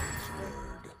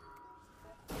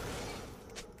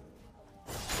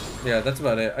 Yeah, that's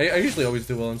about it. I usually always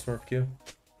do well in Smurf Q.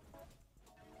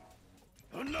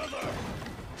 Another.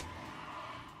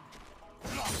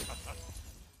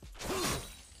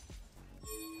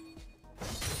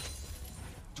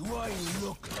 Do I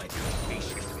look like a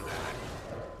patient man?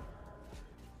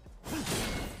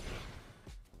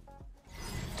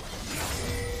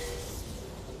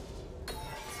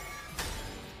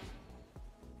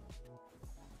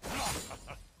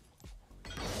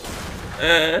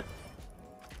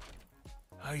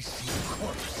 I see a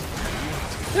corpse.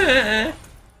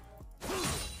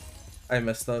 I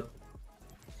messed up.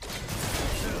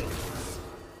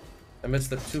 I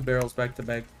missed up 2 barrels back to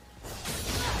back.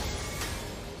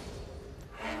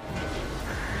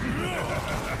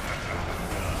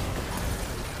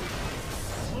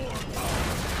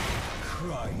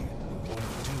 Crying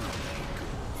won't do me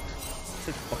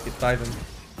Just fucking dive him.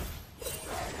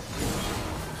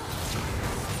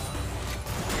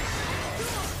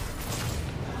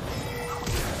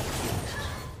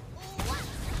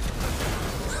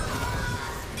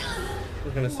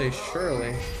 I was gonna say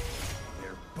surely.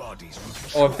 Their bodies will be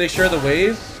Oh, if they share the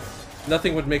wave,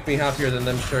 nothing would make me happier than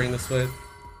them sharing this wave.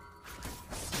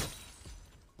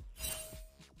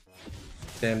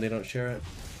 Damn, they don't share it.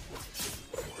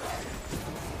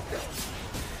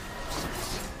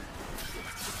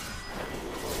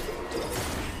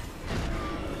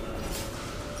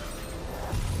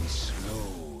 a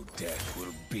slow death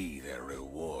will be their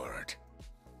reward.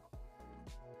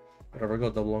 Whatever, go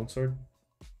double longsword.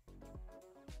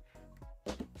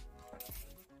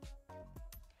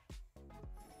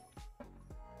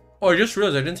 Oh, I just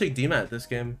realized I didn't take DMAT this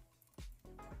game.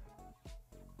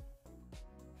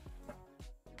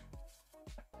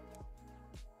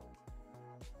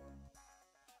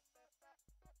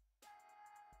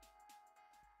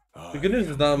 The good news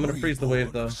is that I'm gonna freeze the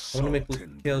wave though. I'm gonna make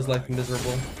Kale's life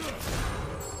miserable.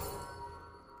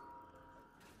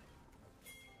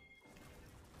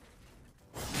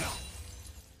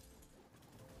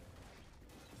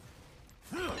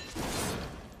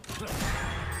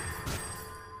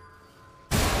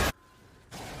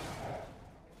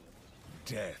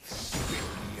 Death spit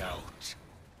me out.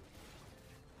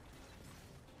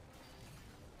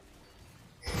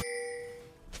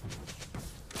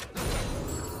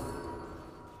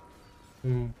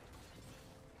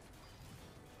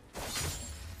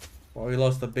 Well, we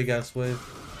lost a big ass wave.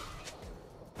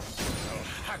 I'll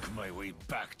hack my way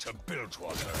back to to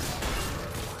Bilgewater.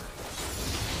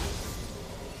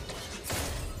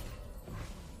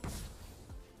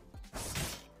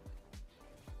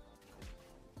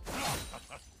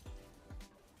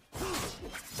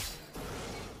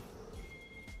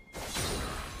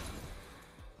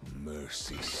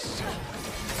 Mercy sent.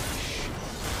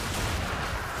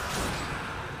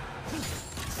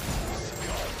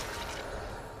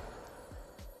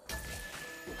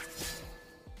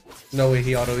 No way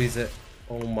he auto-eats it.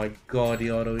 Oh my god,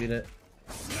 he auto-eat it.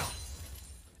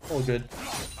 Oh good.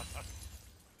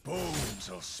 Bones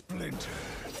will splinter.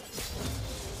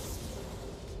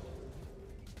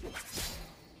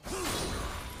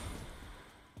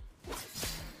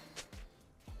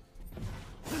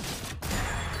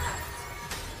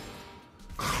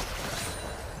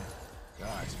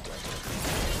 That's better.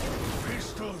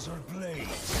 Pistols or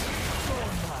blades,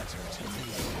 don't matter to me.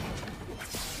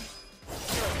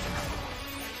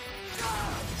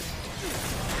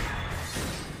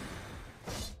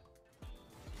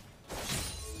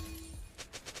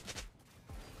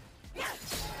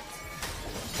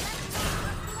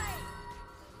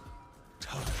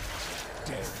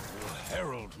 Death will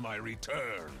herald my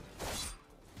return.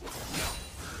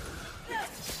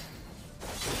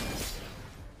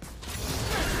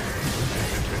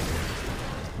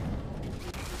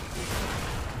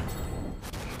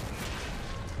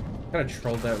 Kind of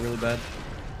trolled that really bad.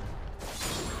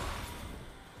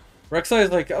 Rek'Sai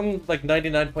is like, I'm like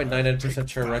 99.99%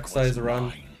 sure Rek'Sai is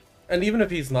around. And even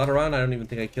if he's not around, I don't even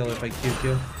think I kill if I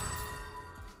QQ.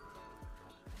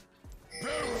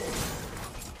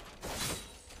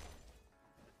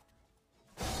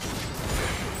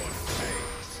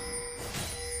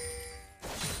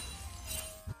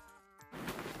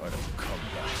 I don't come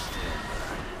back stronger.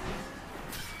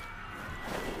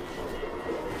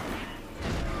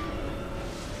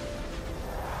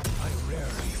 I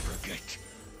rarely forget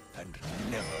and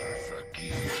never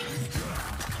forgive.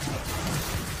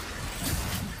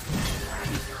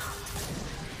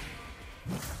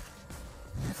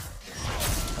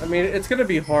 I mean, it's gonna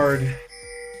be hard.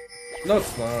 No,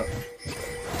 it's not.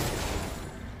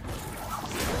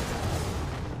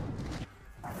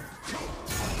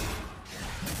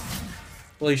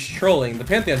 Well, he's trolling. The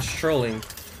Pantheon's trolling.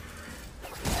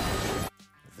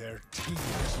 Their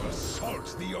tears will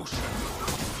salt the ocean.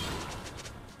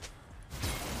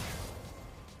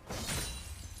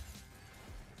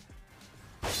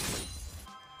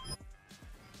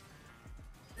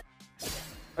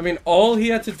 I mean, all he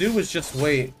had to do was just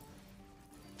wait.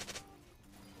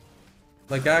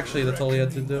 Like, actually, that's all he had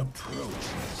to do.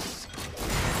 Approaches.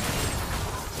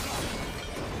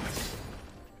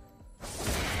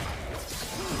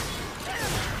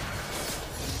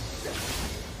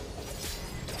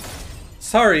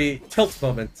 Sorry, tilt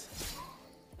moment.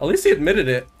 At least he admitted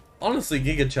it. Honestly,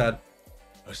 Giga Chad.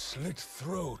 A slit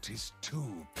throat is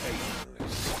too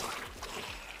painless.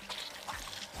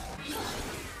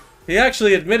 He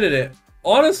actually admitted it.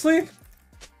 Honestly,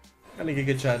 kind of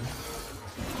Giga Chad.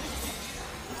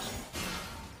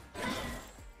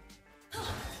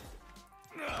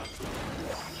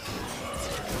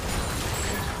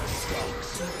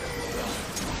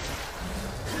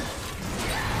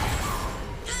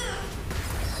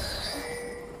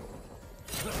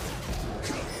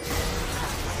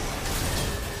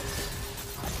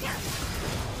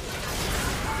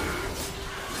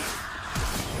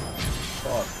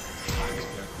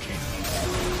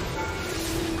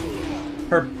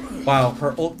 Wow,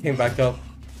 her ult came back up.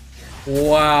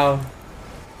 Wow.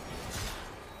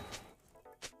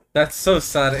 That's so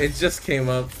sad. It just came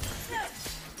up.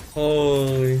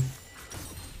 Holy.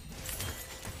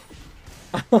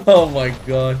 Oh my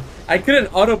god. I couldn't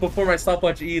auto before my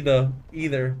stopwatch either.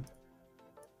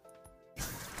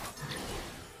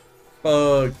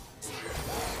 Fuck.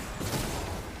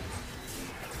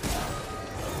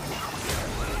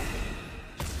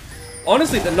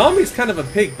 Honestly, the Nami's kind of a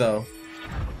pig though.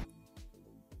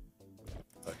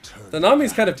 The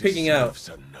Nami's kind of pigging out.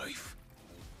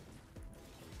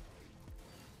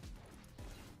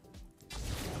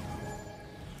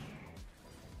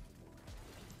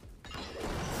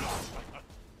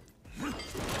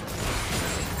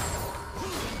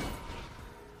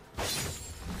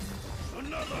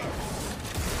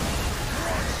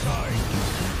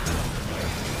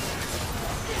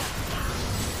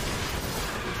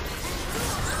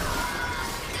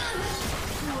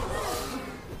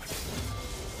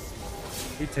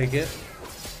 We take it.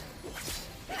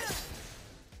 My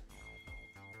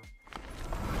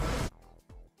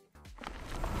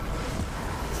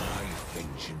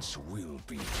vengeance will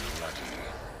be bloody.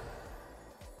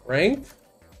 Ranked?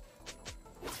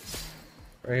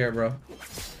 Right here, bro.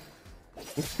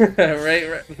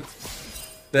 right.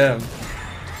 Damn.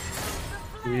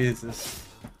 Jesus.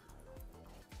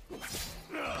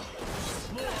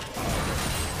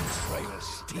 Trail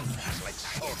steam has like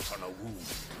salt on a wound.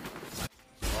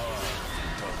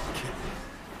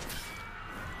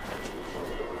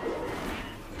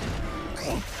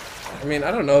 I mean,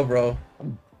 I don't know, bro.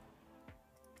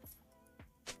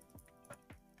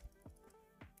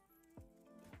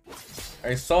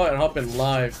 I saw it happen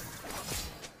live.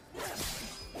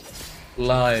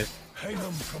 Live. Hang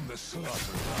them from the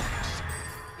slaughterhouse.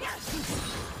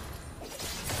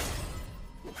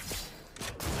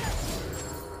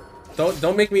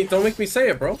 Don't make me say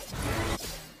it, bro.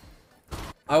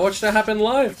 I watched that happen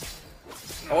live.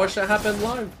 I watched that happen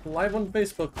live on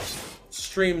Facebook.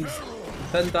 Streamed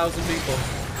 10,000 people.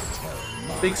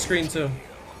 Big screen too.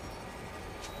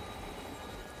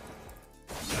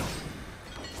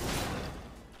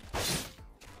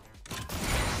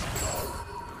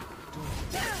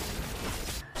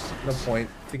 No point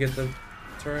to get the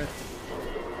turret.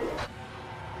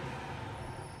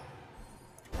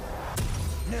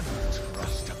 Never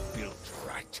trust a built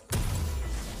rat.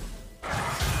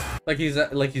 Like he's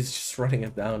just running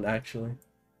it down actually.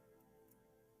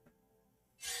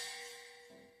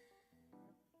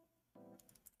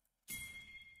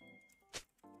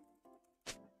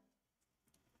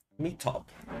 Meat top.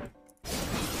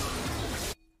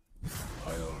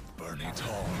 I'll burn it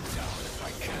all down if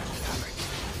I can't have it.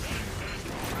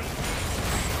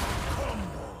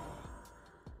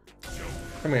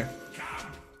 Come here.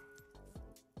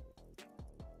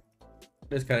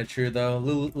 It's kind of true though.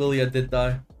 Lilia did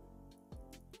die.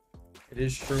 It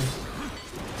is true.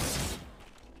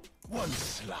 One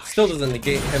slash. Still doesn't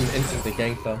negate him instantly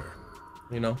gank though.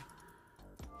 You know.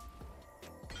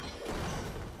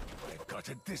 I've got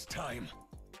it this time.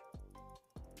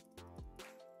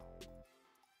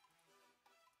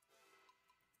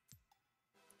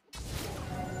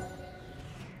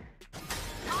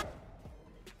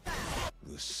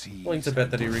 The sea. Willing to bet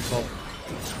that he recalled.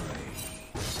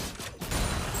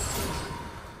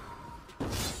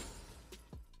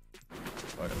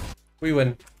 We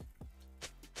win.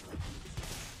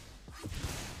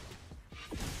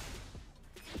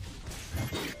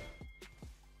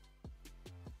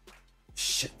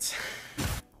 Shit.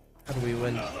 How do we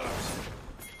win?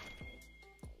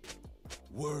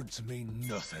 Words mean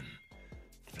nothing.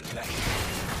 Flesh.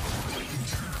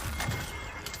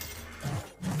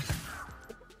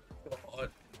 God.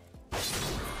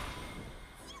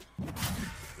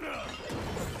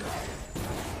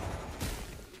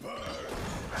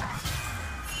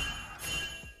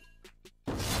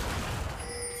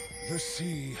 The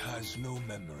sea has no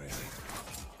memory,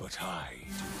 but I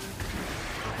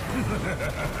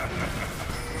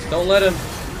do. Don't let him.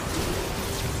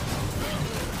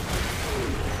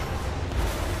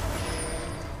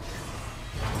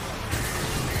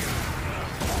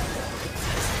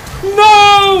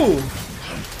 No!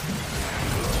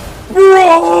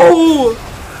 Bro!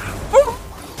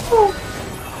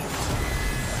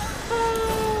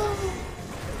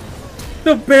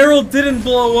 The barrel didn't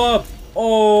blow up.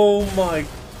 Oh my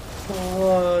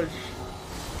gosh.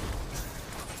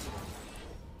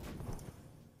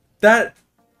 That...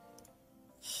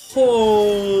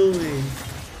 Holy...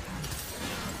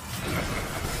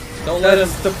 Don't let him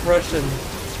depression.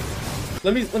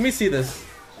 Let me see this.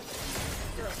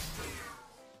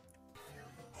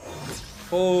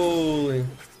 Holy.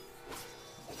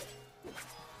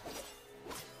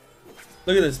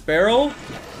 Look at this barrel.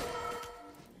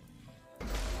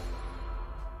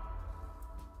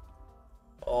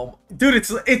 Oh, dude,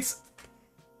 it's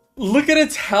look at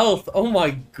its health. Oh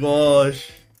my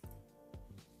gosh.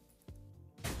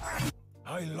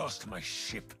 I lost my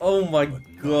ship. Oh my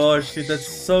gosh, dude, that's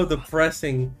so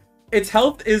depressing. Its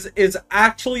health is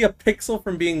actually a pixel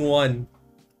from being 1.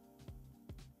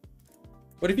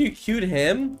 What if you queued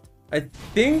him? I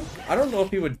don't know if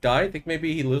he would die. I think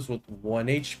maybe he lives with 1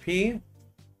 HP.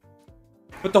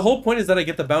 But the whole point is that I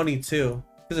get the bounty too.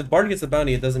 Because if Bard gets the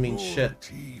bounty, it doesn't mean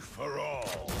shit.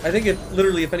 I think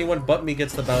literally if anyone but me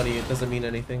gets the bounty, it doesn't mean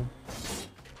anything.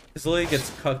 Because Lily gets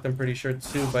cucked, I'm pretty sure,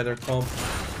 too, by their comp.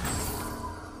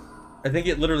 I think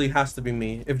it literally has to be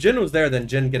me. If Jin was there, then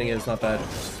Jin getting it is not bad.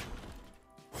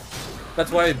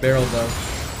 That's why I barreled though.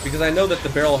 Because I know that the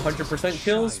barrel 100%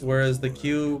 kills, whereas the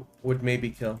Q would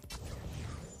maybe kill.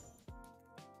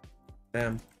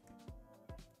 Damn.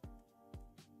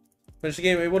 Finish the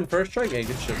game, we won first try? Yeah,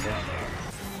 good shit, bro.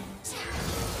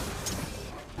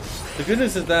 The good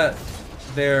news is that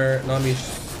they're Nami's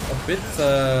a bit,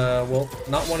 well,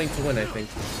 not wanting to win, I think.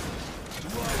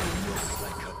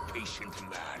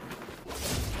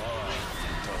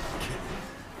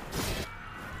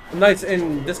 Nice,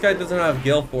 and this guy doesn't have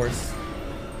Gale Force.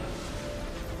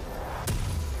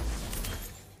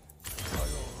 I'll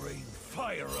rain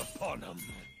fire upon him.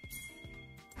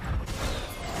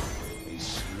 A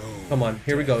slow Come on,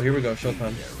 here we go,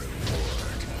 showtime.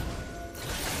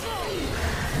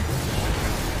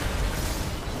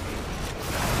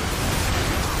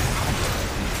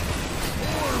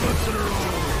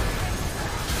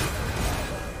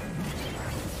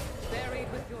 Buried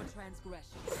with your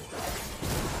transgressions.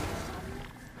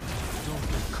 Don't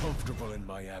get comfortable in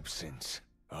my absence.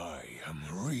 I am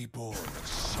reborn of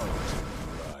salt and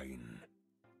brine.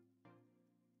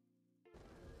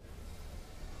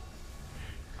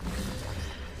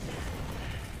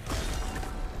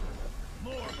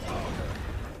 More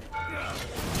powder.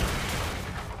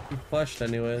 He flashed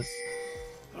anyways.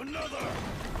 Another.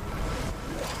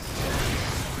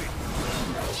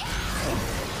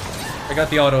 I got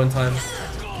the auto in time.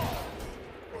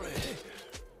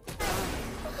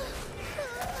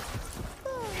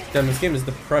 Damn, this game is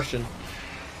depression.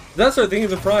 That's our thing of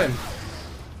the prime.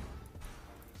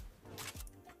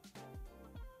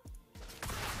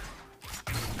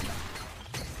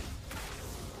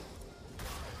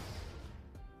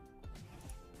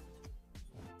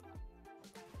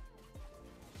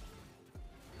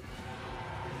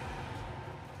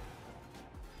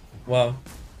 Wow.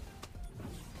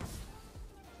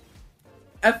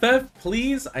 FF,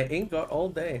 please. I ain't got all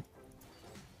day.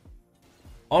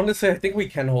 Honestly, I think we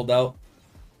can hold out.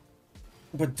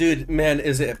 But dude, man,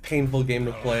 is it a painful game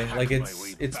to play. Like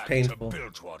it's painful.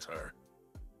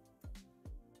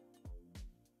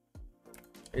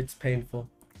 It's painful.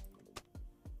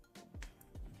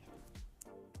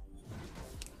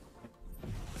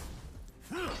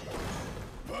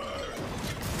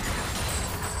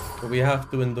 But we have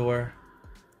to endure.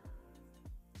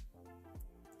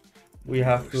 We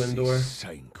have to endure.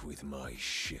 Sank with my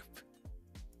ship.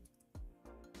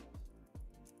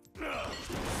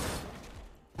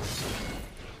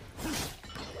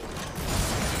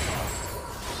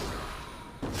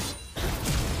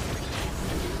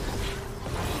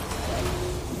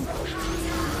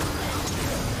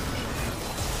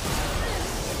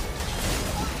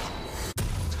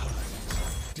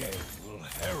 Death will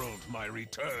herald my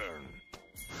return.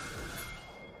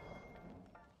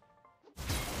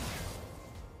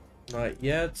 Not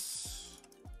yet.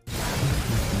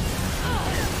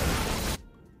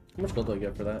 How much gold do I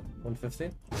get for that?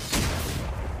 150?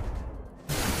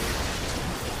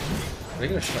 Are they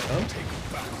gonna shut down?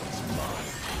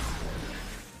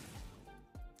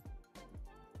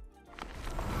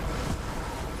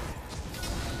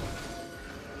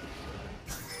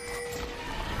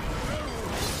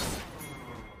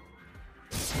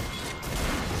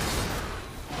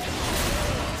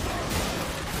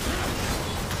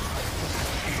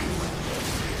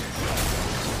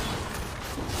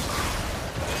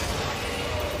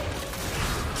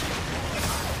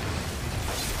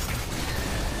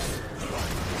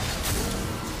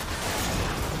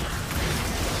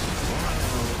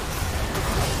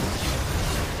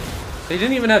 They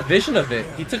didn't even have vision of it.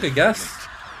 He took a guess.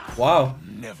 Wow.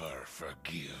 Never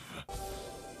forgive.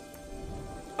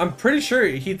 I'm pretty sure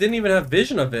he didn't even have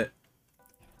vision of it.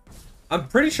 I'm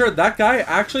pretty sure that guy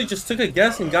actually just took a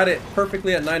guess and got it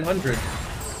perfectly at 900.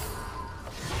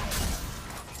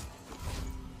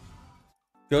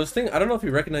 Ghosting? I don't know if he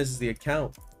recognizes the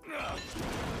account.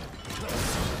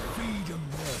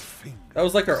 That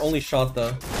was like our only shot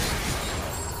though.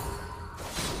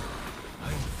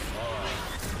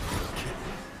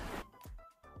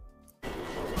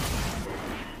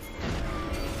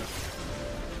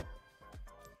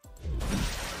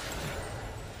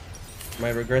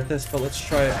 Might regret this, but let's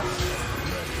try it.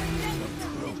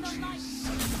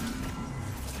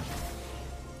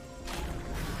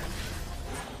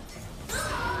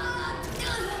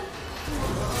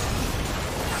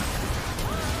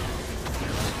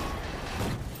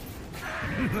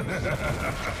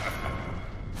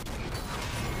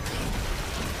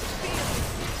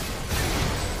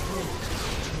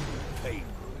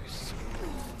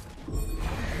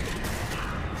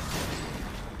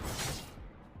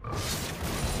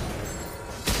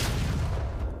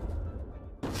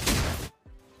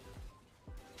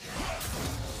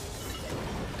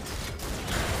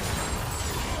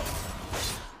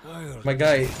 My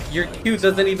guy, your Q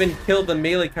doesn't even kill the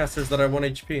melee casters that are 1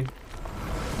 HP.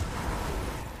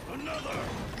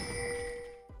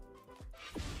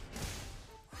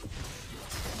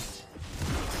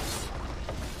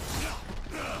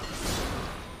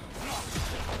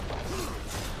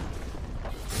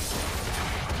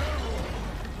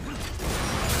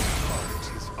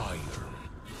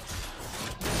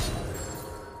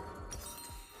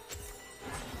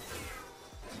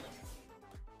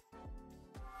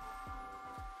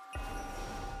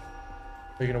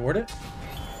 Are you gonna ward it?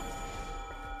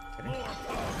 Okay.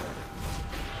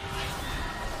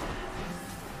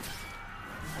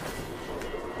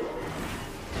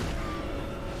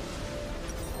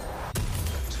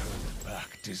 Turned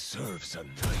back deserves a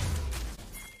knife.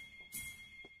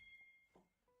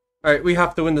 Alright, we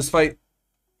have to win this fight.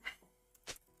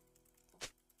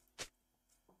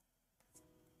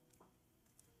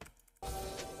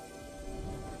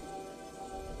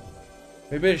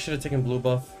 Maybe I should have taken blue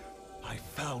buff. I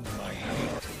found my hate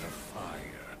in the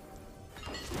fire.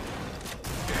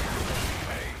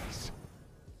 Pays.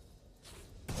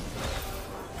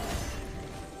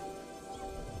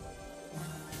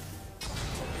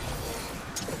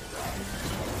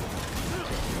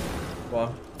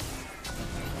 Wow.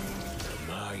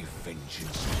 My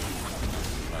vengeance will be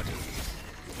bloody.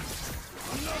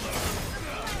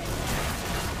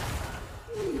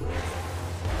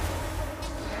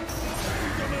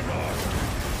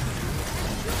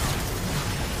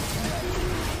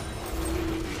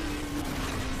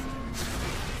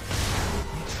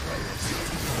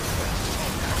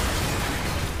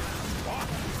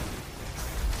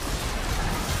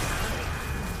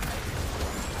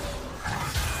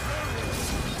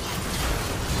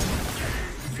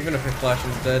 Even if her flash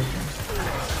is dead.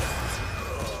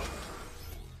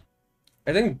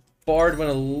 I think Bard went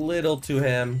a little too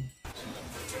ham.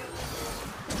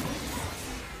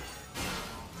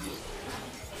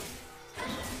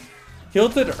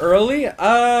 Killed it early?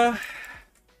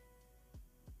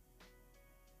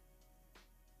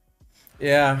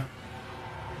 Yeah.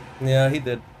 Yeah, he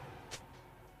did.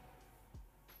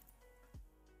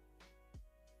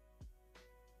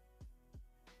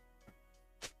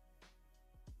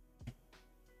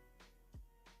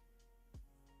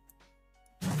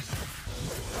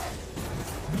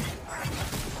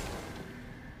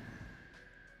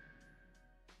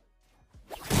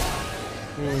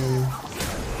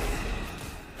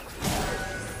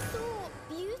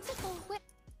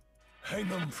 Hang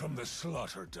them from the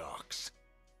slaughter docks.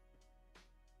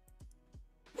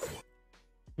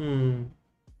 Isn't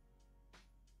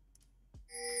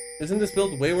this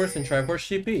build way worse than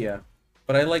Triforce GP? Yeah.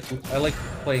 But I like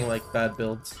playing like bad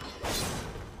builds.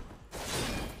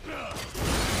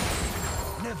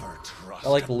 Never trust I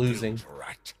like a losing. guild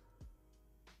rat.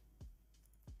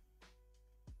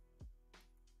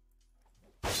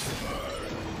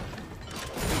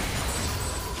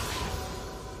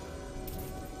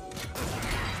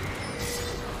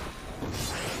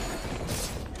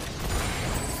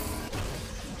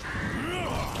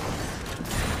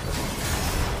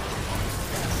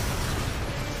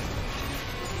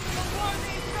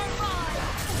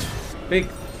 Big,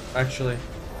 actually.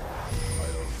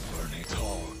 I'll burn it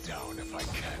all down if I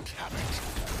can't have it.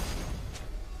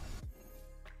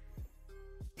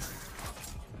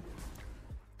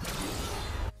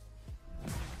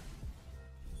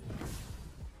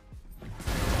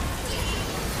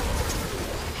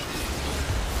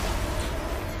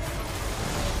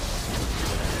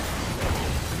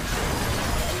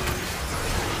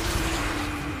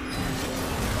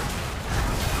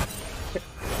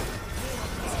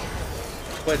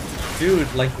 But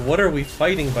dude, like, what are we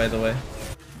fighting, by the way?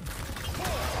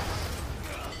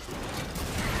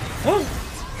 Oh!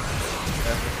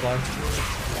 That's the flash.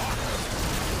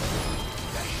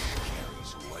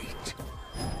 Carries weight.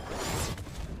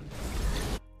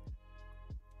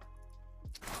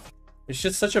 It's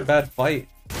just such a bad fight.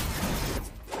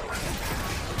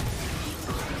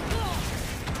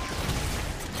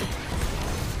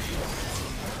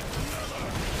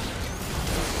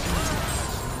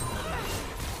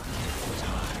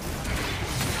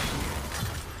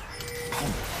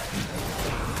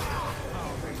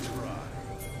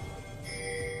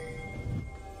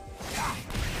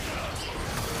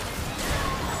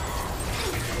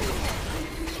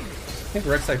 I think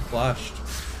Rek'Sai flashed.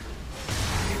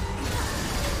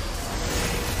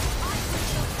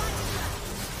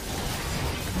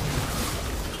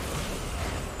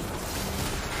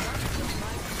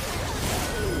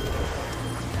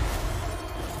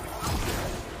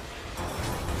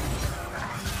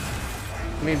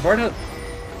 I mean,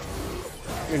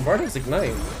 Bard has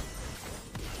Ignite.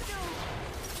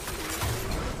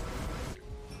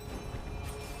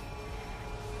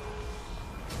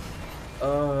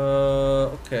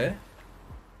 Okay.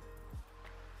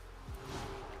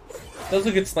 That was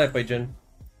a good snipe by Jin.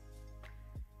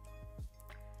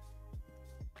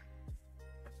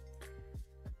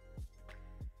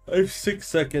 I have 6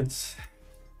 seconds.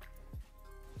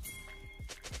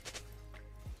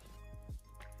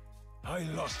 I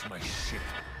lost my ship.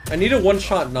 I need a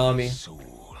one-shot Nami,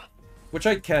 Soul. which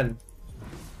I can.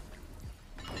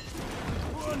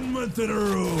 month in a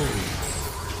row.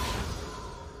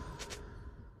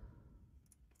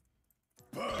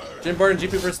 Jin Bard and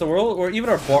GP versus the world, or even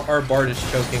our Bard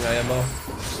is choking IMO.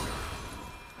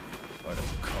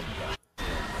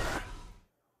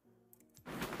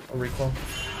 I'll recall.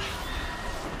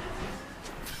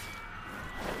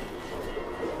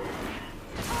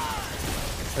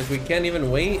 Like we can't even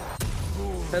wait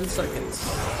 10 seconds.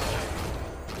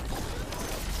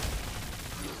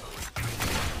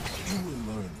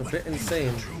 It's a bit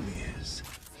insane.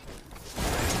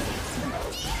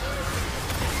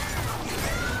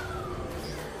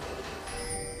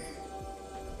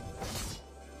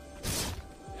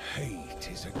 Hate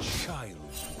is a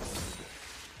child's word.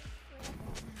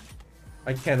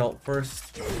 I can't ult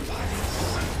first.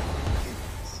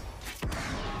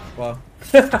 Wow.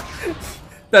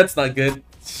 That's not good.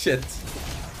 Shit. Do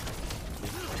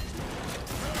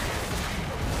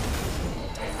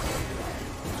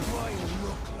I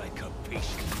look like a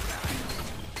patient man?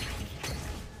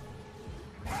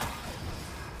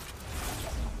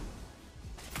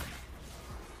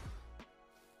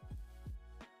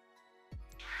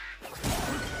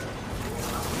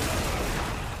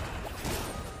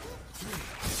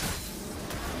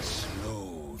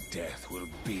 Slow death will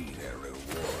be their reward.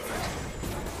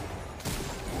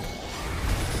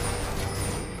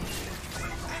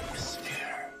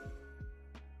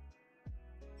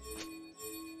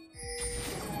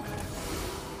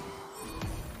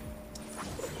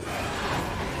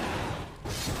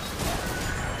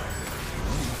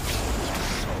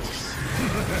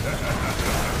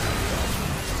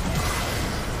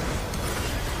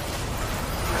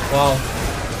 Wow.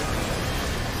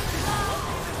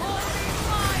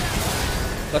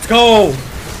 Let's go!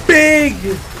 Big!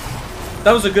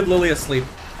 That was a good Lily asleep.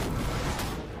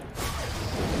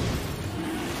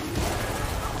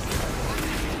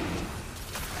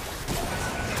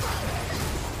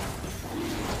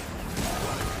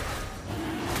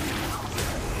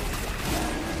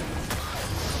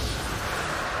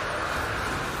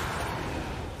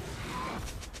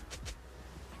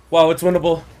 Wow, it's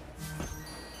winnable.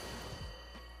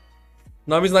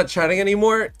 Nami's not chatting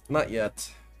anymore? Not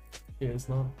yet. He is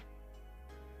not.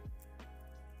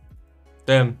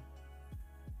 Damn.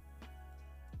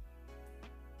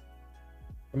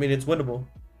 I mean, it's winnable.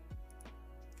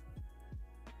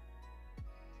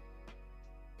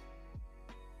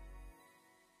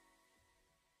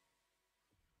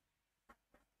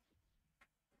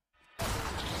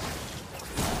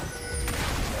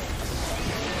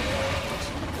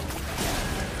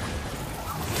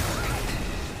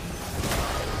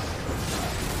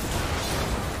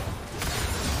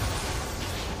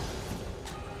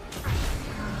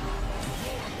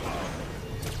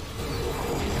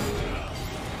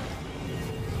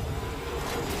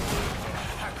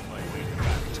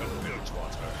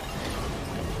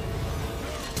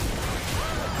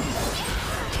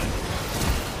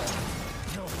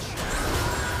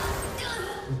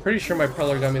 Pretty sure my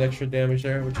Preller got me the extra damage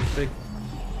there, which is big.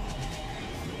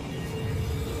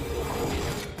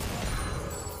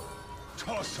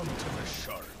 Toss them to the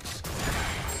sharks.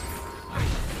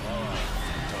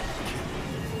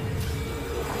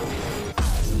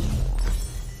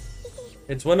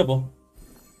 It's winnable.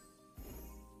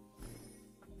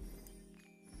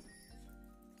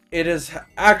 It is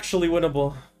actually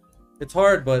winnable. It's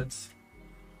hard, but...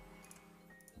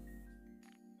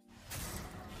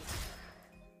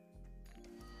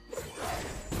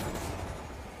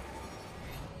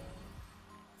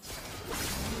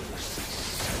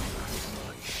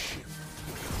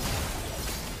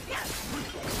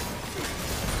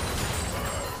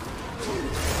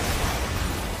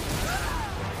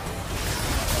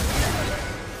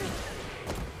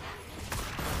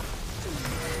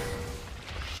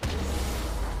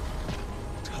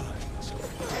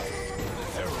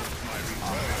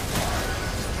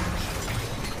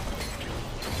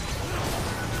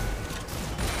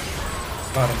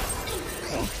 Got him.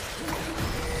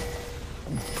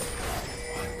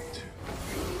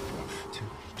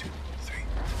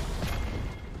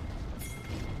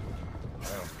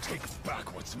 I'll take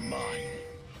back what's mine.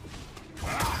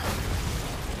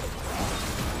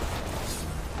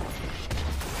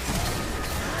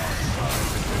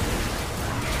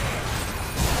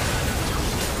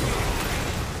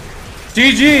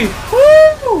 GG!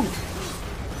 Woo!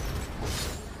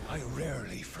 I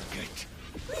rarely forget.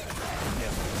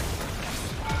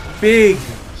 Big!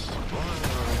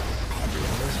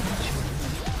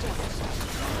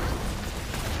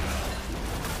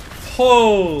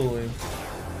 Holy!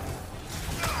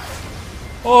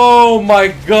 Oh my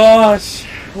gosh!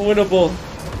 Winnable!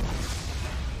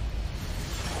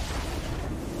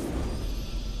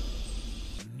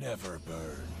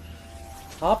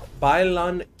 Top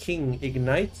Bylon King,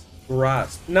 Ignite,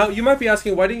 Grasp. Now, you might be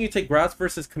asking, why didn't you take Grasp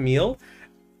versus Camille?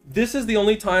 This is the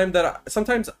only time that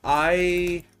sometimes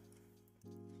I...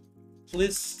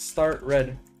 Please start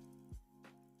red.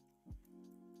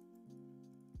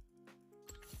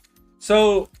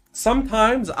 So,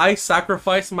 sometimes I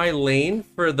sacrifice my lane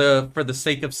for the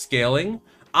sake of scaling.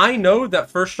 I know that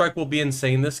first strike will be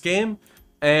insane this game.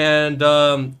 And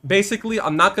basically,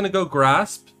 I'm not going to go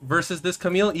Grasp versus this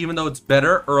Camille, even though it's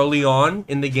better early on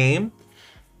in the game,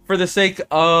 for the sake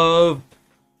of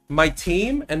my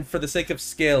team and for the sake of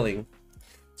scaling.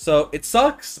 So it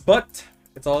sucks, but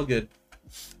it's all good.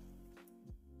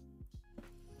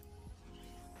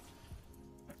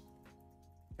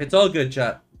 It's all good,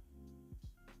 chat.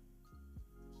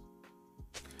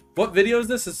 What video is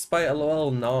this? It's by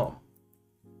LOL Nom.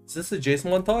 Is this a Jace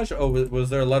montage? Oh, was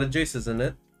there a lot of Jaces in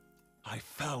it? I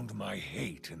found my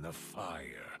hate in the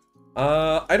fire.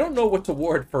 I don't know what to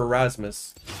ward for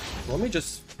Erasmus. Let me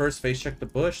just first face check the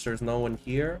bush. There's no one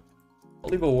here. I'll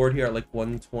leave a ward here at like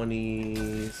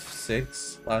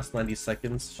 126. Last 90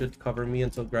 seconds should cover me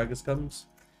until Gragas comes.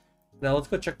 Now let's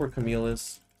go check where Camille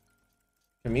is.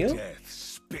 Camille?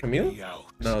 Camille?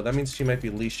 No, that means she might be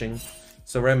leashing.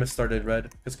 So Ramus started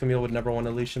red, because Camille would never want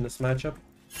to leash in this matchup.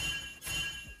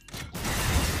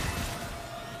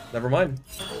 Never mind.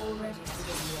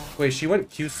 Wait, she went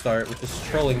Q start, which is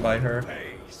trolling by her.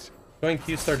 Going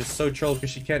Q start is so troll because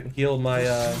she can't heal my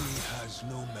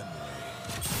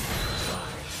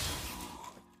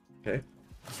Okay.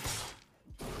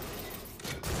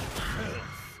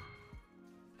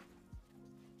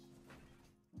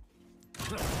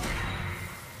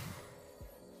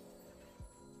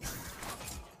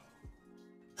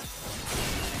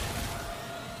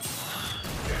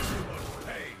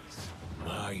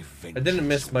 I didn't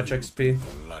miss much XP.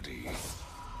 Bloody.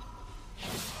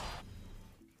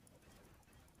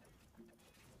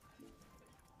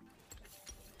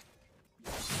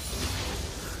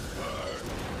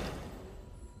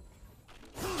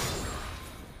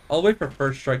 I'll wait for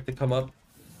first strike to come up.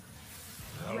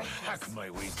 I'll hack my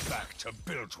way back to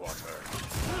Bilgewater.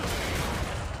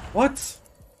 What?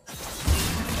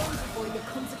 Avoid the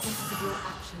consequences of your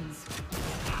actions.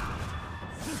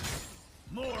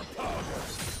 More powder.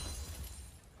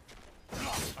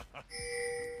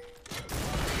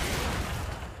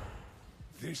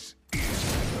 This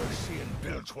is mercy in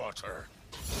Bilgewater.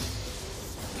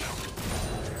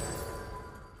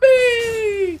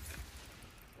 Beep!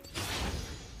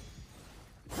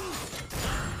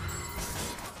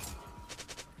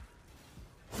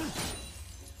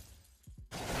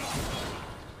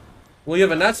 Well, you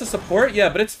have a Nasa support? Yeah,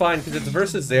 but it's fine because it's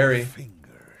versus Zeri.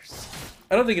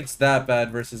 I don't think it's that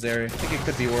bad versus Zeri. I think it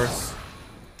could be worse.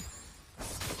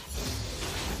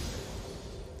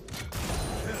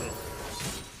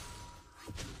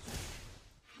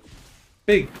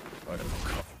 Big.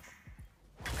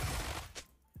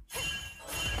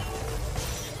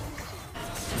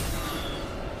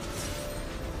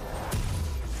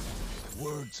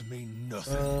 Words mean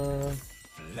nothing.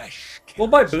 Flesh. We'll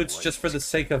buy boots just for the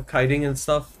sake of kiting and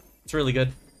stuff. It's really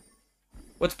good.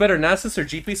 What's better, Nasus or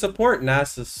GP support?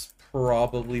 Nasus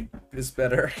probably is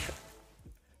better.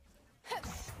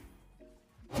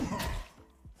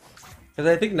 Because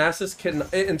I think Nasus can,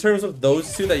 in terms of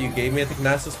those two that you gave me, I think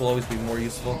Nasus will always be more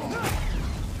useful.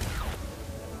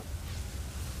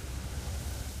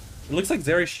 It looks like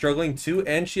Zeri's struggling too,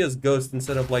 and she has Ghost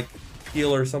instead of like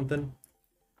heal or something.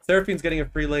 Seraphine's getting a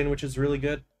free lane, which is really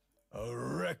good. A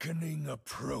reckoning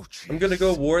approaches. I'm gonna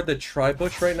go ward the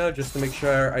tri-bush right now just to make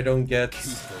sure I don't get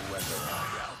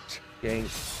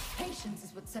ganked. Patience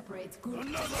is what separates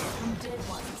good from dead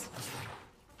ones.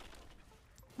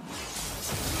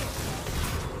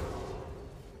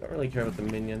 Don't really care about the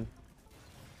minion.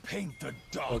 Paint the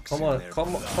Oh, dogs come on,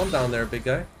 calm down there, big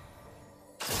guy.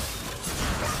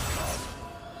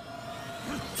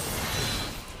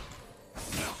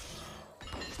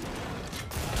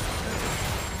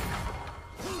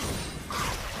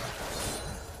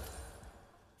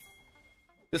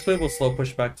 This wave will slow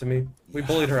push back to me. We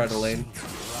bullied her out of lane.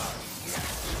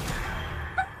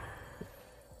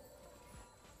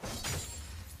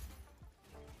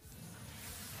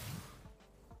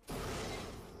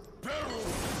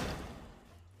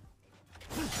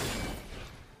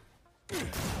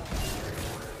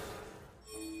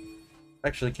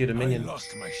 Actually, cute a minion. I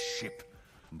lost my ship,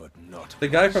 but not The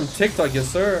guy from TikTok, yes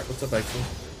sir. What's up, actually?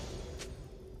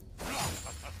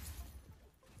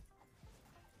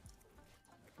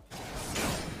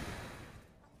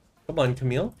 Come on,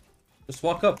 Camille. Just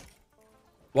walk up.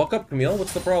 Walk up, Camille.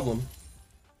 What's the problem?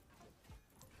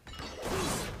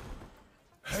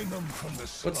 Hang them from the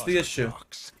What's the issue?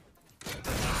 box.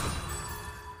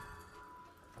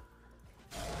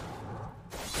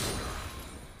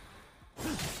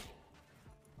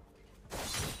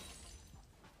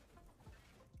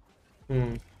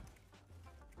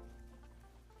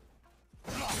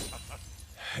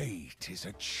 Hate is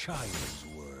a child's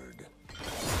word.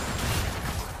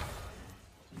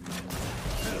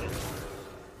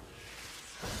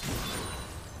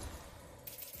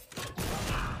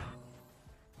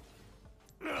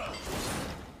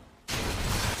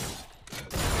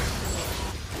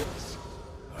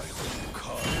 I will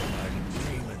call and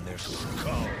dream in their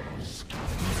skulls.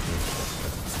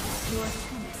 Your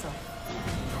pencil.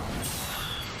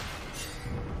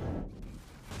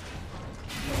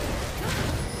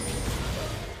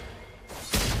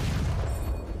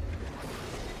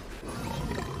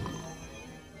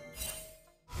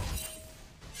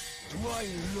 Do I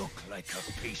look like a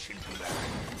patient man?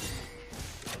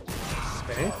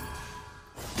 Okay.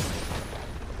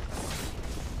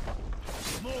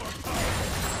 More power.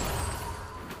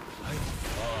 I'm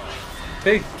far.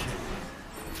 Big.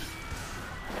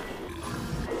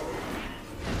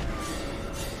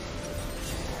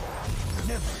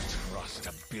 Never trust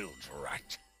a build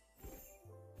rat.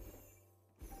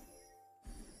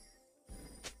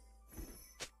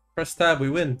 Press tab, we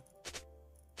win.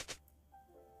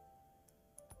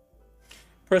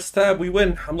 Press tab, we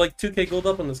win. I'm like 2k gold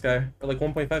up on this guy. Or like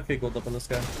 1.5k gold up on this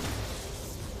guy.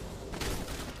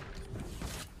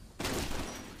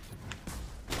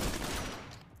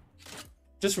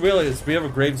 Just realized we have a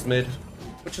Graves mid,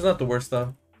 which is not the worst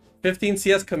though. 15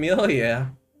 CS Camille, yeah.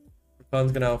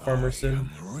 Rakan's gonna out farm her soon.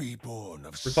 Reborn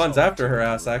of Rakan's after her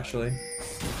ass actually.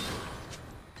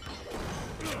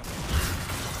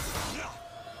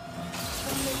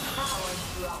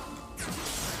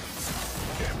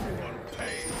 Everyone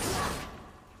pays.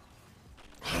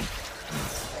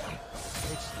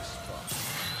 It's the spot.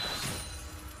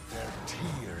 Their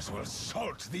tears will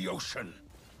salt the ocean.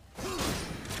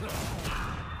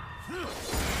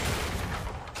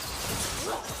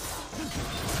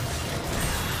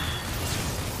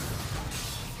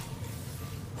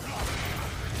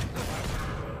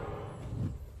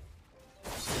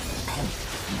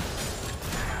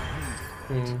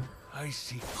 I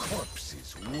see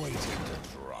corpses waiting to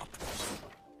drop.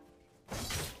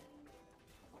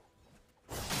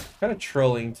 Kind of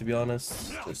trolling, to be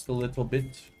honest. Just a little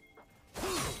bit.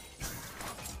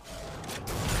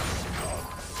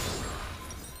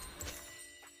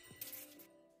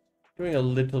 Doing a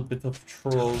little bit of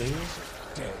trolling.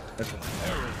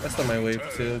 That's not my wave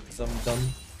too, because I'm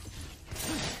dumb.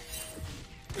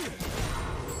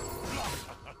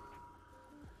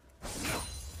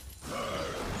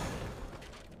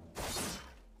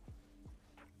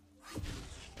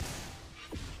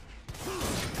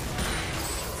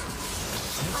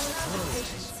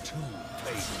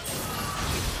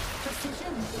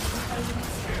 Precision is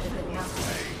unexpected now.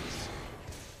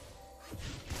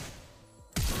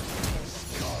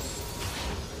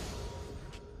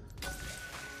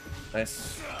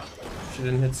 Nice. She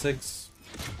didn't hit 6.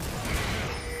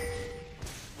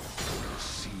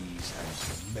 Seas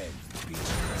and men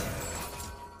betray.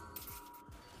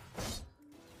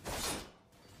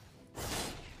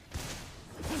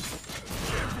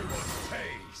 Everyone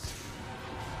pays.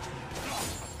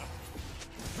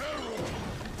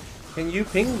 Can you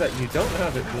ping that you don't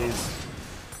have it, please?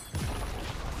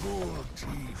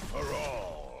 Cruelty for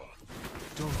all.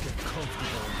 Don't get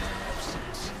comfortable in my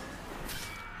absence.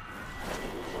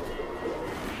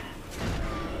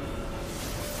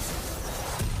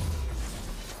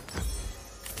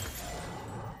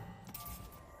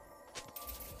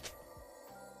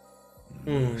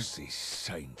 Mercy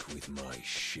sank with my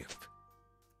ship.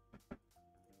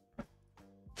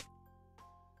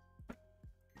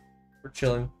 We're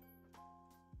chilling.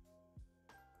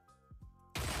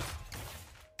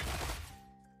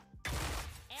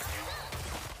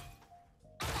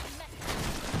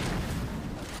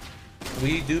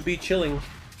 We do be chilling.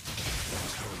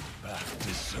 Back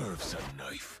deserves a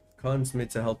knife. Khan's mid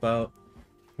to help out.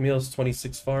 Camille's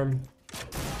 26 farm.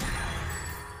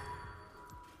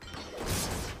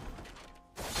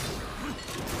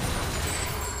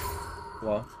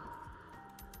 Wow.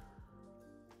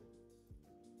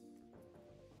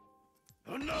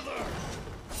 Another!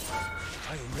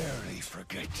 I rarely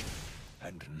forget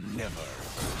and never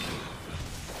forgive.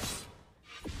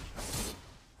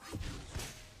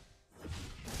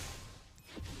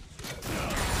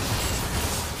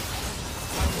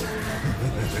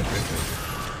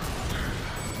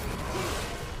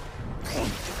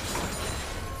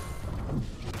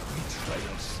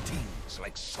 Betrayal stings like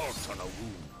like salt on a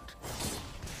wound.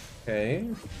 Okay.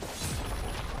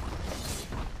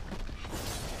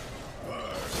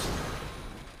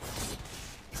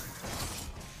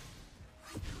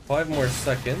 Five more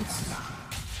seconds.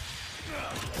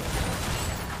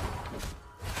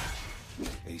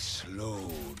 A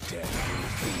slow death will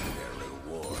be their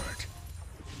reward.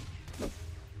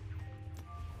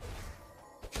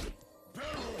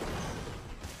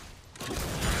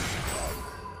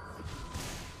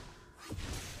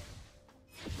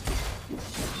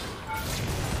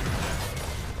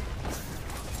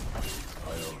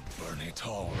 I'll burn it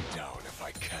all down if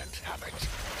I can't have it.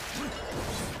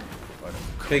 But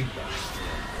Big. Where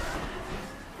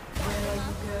are you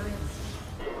going?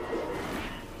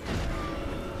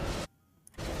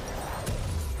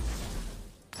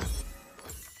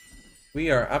 We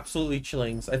are absolutely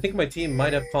chillings. I think my team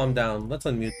might have calmed down. Let's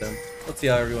unmute them. Let's see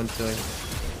how everyone's doing.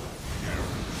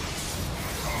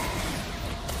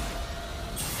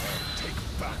 take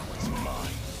back what's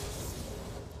mine.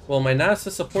 Well, my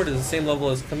NASA support is the same level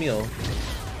as Camille.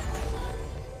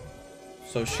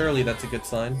 So surely that's a good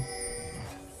sign.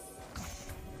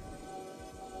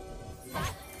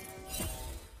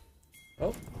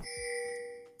 Oh.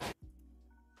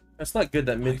 That's not good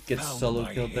that mid gets solo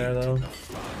killed there, though.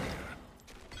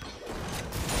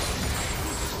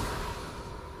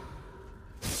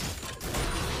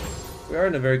 We are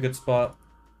in a very good spot.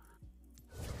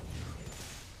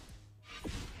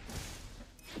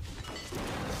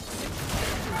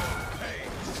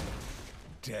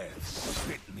 Death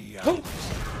spit me out. Oh.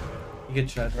 You get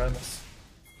Chad Ramus.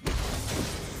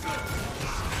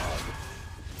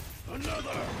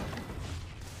 Another.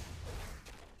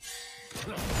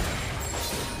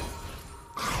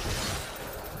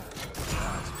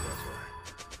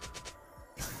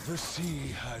 The sea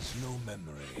has no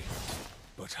memory,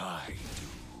 but I do.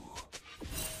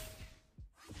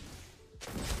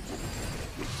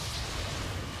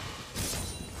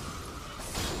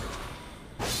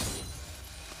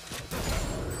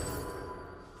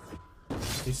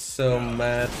 He's so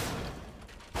mad.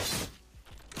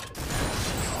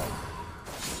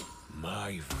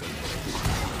 My vengeance.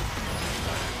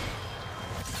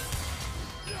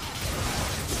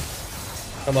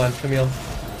 Come on, Camille.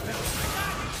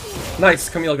 Nice,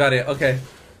 Camille got it. Okay.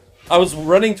 I was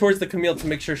running towards the Camille to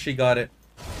make sure she got it.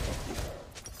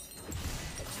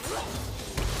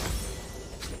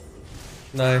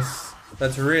 Nice.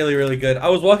 That's really, really good. I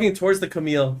was walking towards the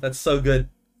Camille. That's so good.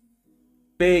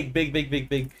 Big, big, big, big,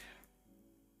 big.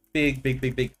 Big, big,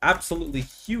 big, big. Absolutely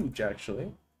huge,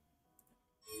 actually.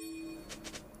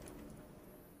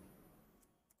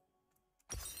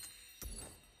 I'm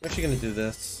actually gonna do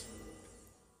this.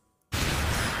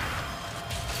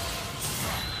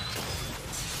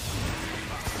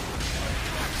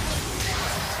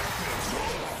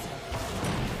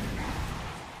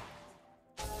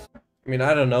 I mean,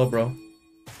 I don't know, bro.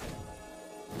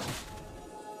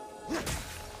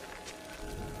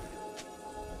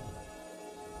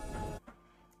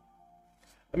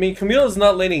 I mean, Camille's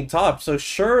not laning top, so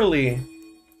surely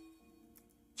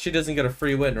she doesn't get a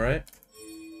free win, right?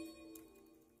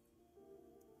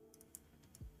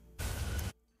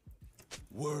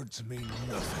 Words mean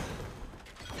nothing.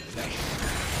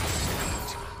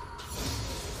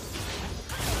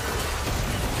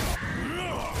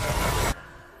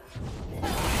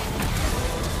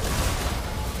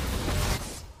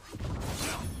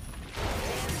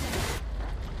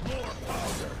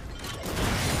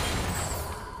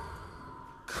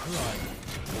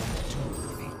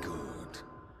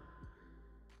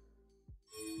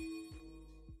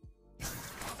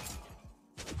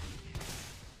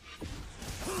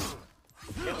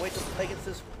 Can't wait to play against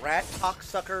this rat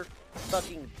cocksucker,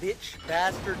 fucking bitch,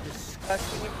 bastard,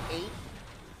 disgusting ape,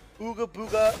 ooga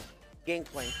booga,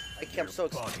 Gangplank. I'm so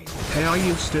excited. Hey, are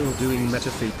you still doing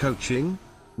Metafee coaching?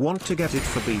 Want to get it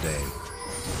for B-Day?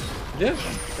 Yeah,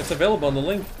 it's available on the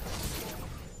link.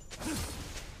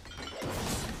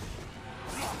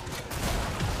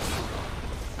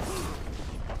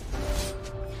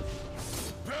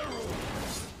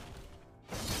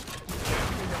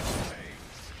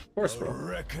 Of course, bro.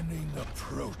 Reckoning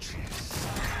approaches.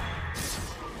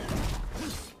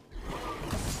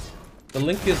 The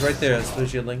link is right there.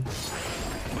 There's your link.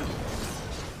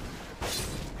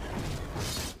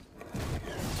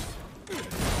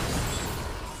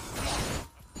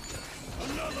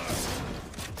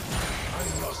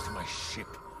 I lost my ship,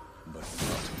 but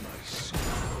not my soul.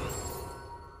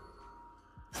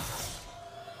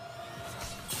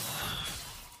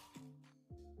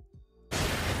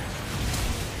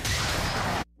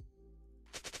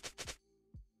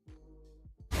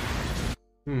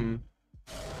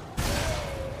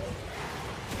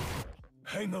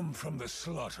 Hang them from the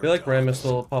slaughter. I feel like Ramus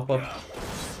will pop up.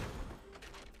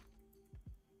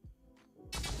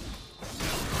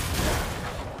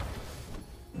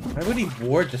 Why would he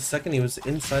ward the second he was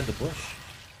inside the bush?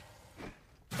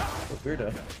 What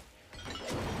weirdo.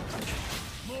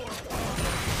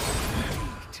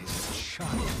 It is a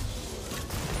child.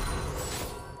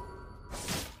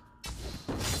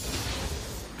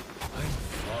 I'm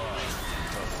far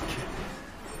from killing.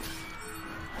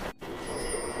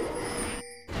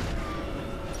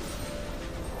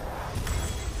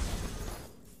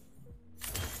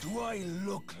 Do I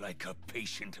look like a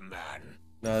patient man?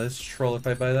 No, this is troll if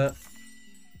I buy that.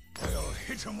 I'll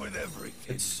hit him with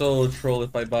everything. It's so troll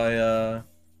if I buy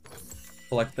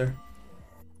collector.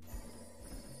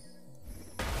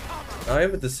 Now I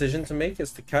have a decision to make,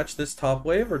 is to catch this top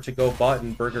wave or to go bot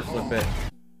and burger flip it.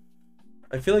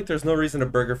 I feel like there's no reason to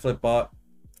burger flip bot.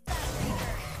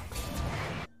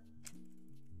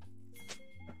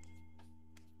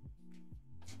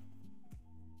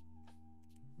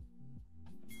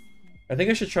 I think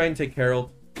I should try and take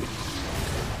Herald.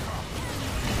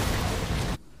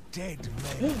 Dead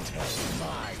men tell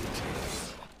my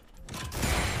tale.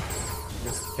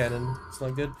 Missed the cannon. It's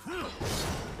not good.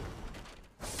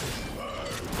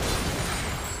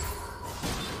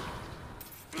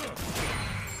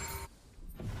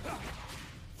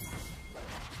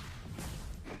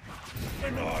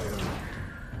 An iron.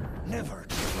 Never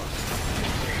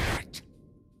trust.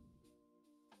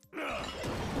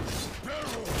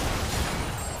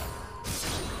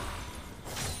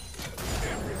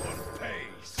 Everyone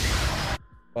pays.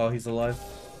 Wow, he's alive.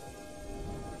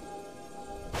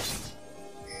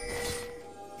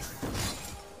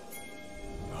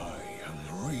 I am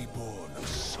the reborn of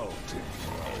salted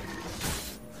Rome.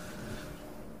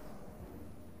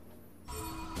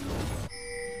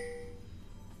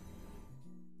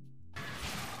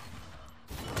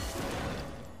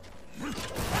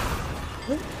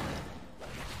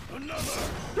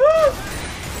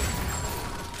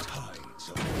 Tides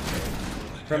of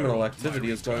Criminal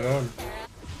activity is going on.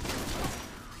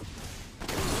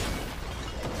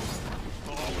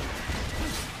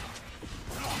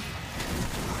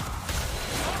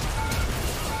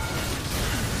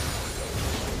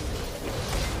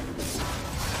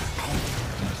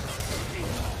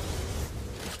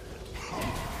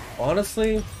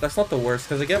 Honestly, that's not the worst,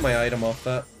 because I get my item off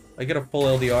that. I get a full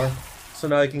LDR, so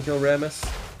now I can kill Ramus.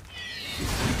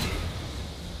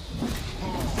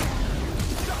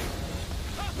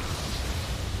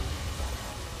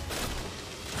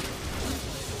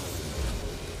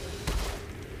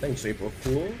 Thanks, April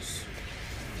Fools.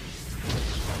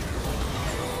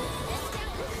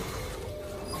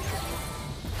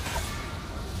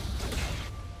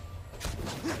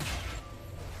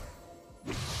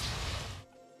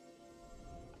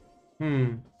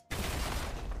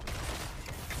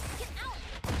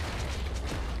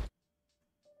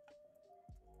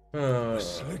 A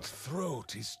slit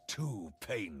throat is too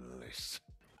painless.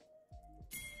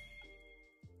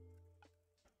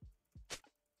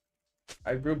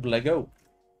 I group Lego.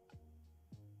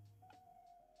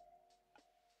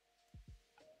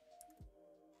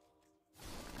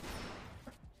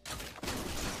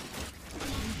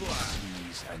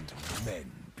 Seas and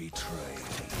men betray.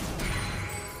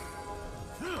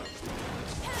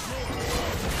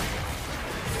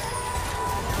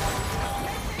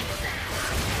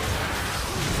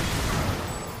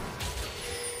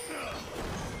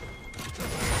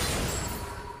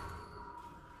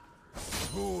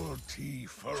 Cruelty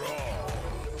for all.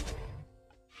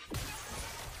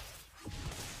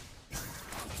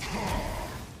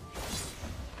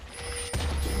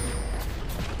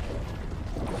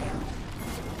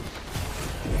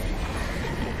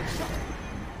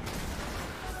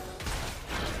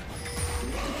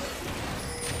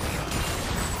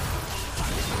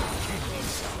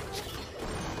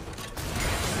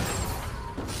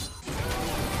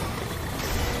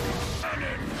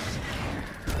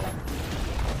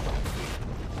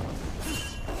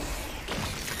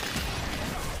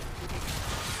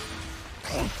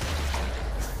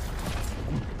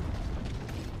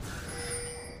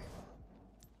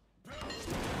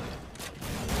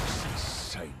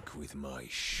 Sank with my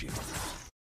ship.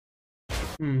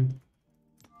 Okay.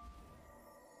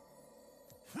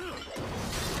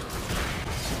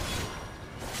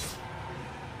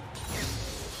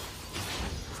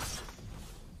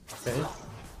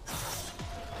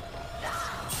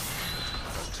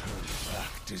 Turn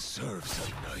back deserves a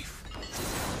knife.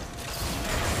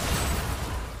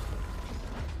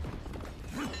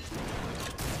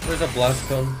 Where's a blast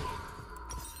cone?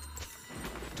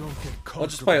 Don't get I'll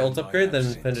just buy ult comfortable in my upgrade, then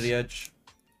absence. Infinity Edge.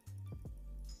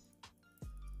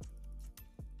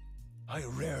 I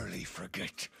rarely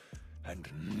forget and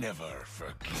never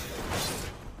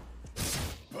forgive.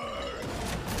 Burn!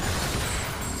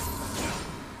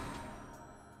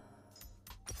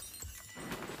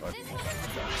 But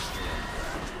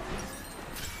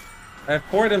I have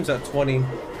 4 items at 20.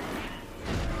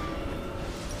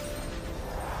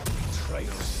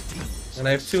 betrayal stings And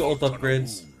I have 2 ult on a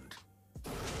upgrades. wound.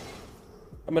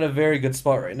 I'm in a very good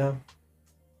spot right now.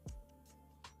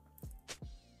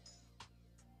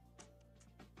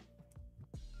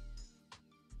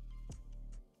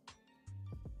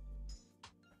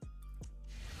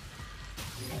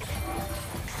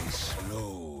 A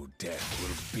slow death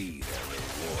will be their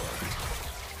reward.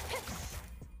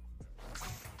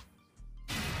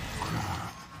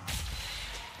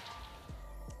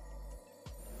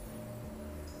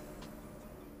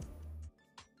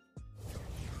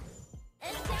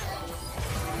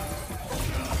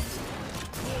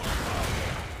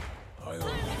 I'll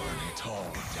burn it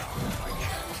all down if I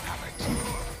can't have it.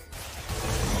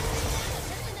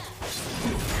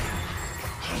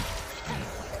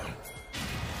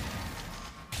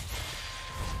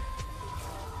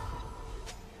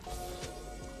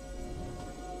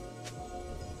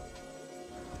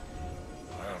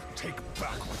 I'll take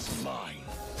back what's mine.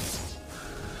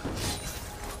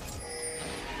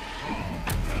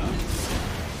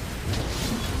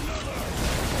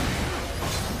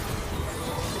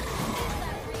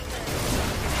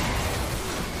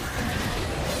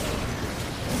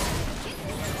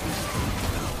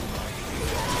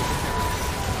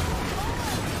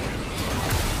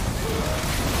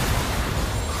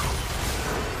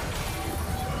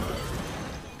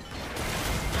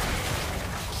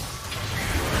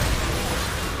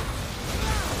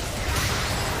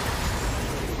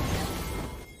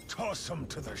 Toss them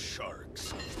to the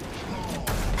sharks.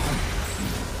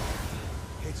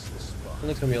 Hits the spot. I'm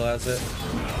gonna come heal as it.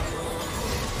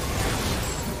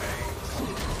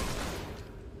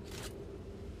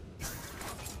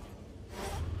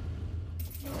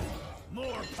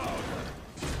 More powder.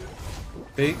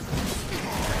 Big.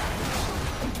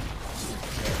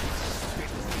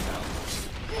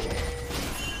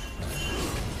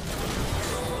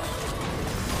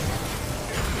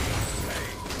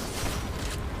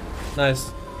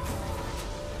 Nice.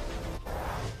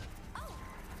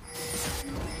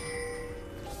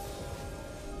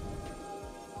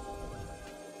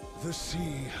 The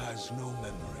sea has no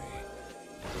memory.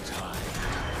 Time.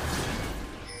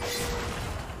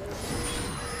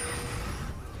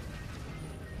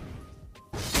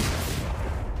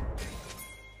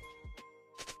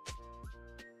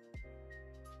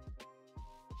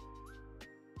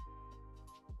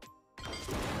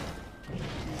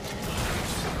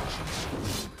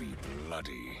 Will be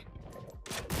bloody.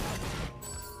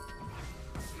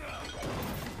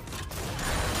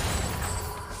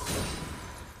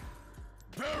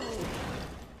 Barrel!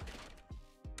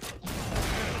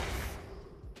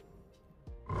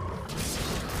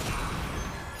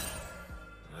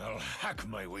 I'll hack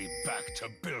my way back to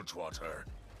Bilgewater.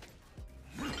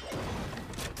 Burn.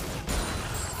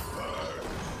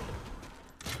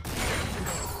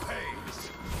 Pays.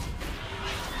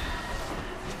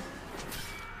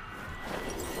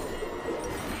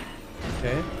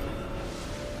 Okay.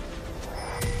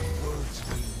 Words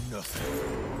mean nothing.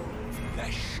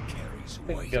 Flesh carries I think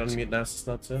I weight. got unmute Nasus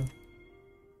now too.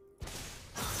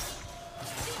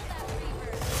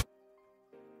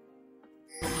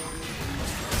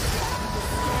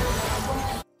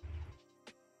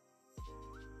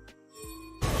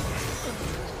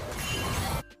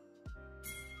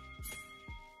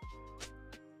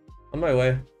 On my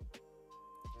way.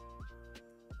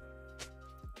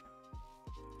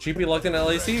 GP locked in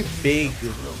LAC? Big.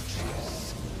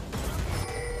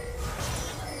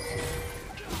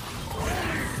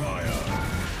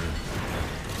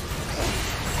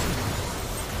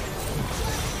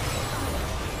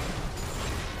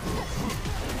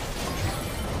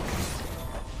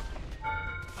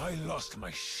 I lost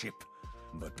my ship,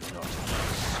 but not my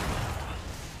soul.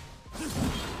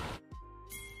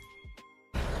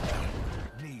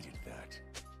 Needed that.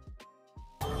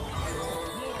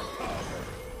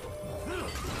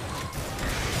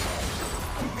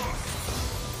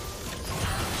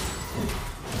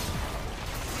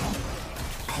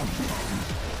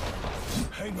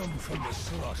 Hang them from the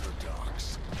slaughter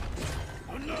docks.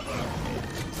 Another!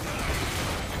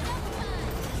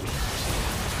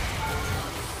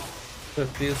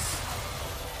 Put this.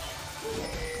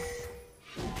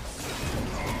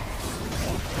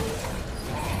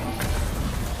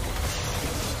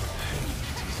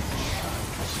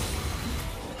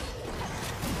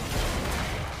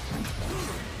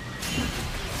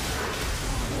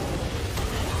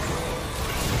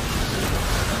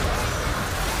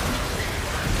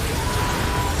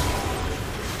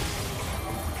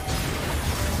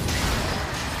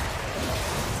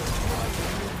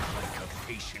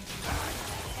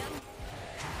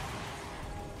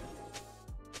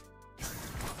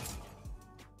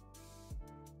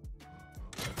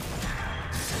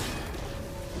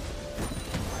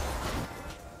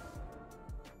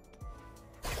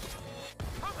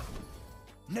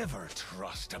 Never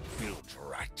trust a bilge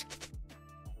rat.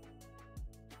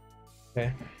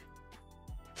 Okay.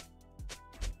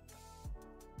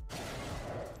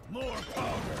 More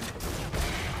powder.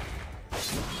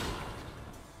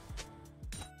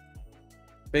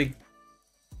 Big.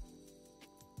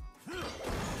 Reborn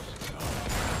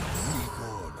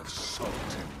of salt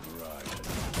and brine.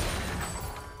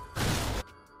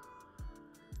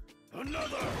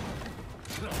 Another.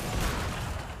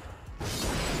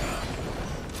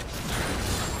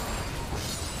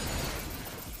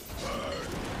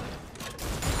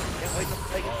 Can't wait to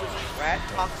play against this rat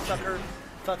cocksucker,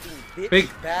 fucking bitch, Big.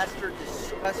 bastard,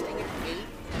 disgusting, hate,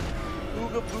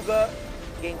 ooga booga,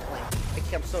 Gangplank.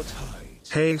 I'm so tired.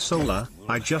 Hey Solar,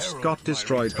 I just got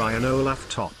destroyed by an Olaf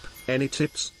top. Any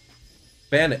tips?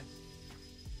 Ban it.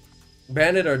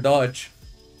 Ban it or dodge.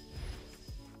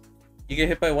 You get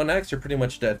hit by 1x, you're pretty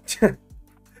much dead.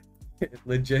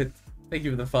 Legit. Thank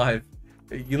you for the 5.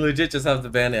 You legit just have to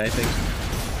ban it, I think.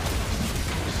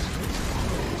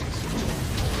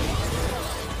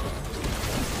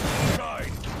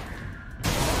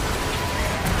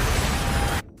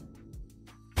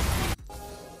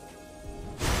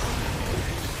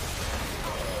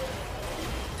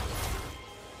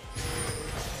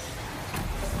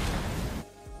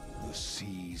 The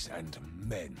seas and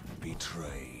men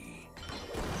betray.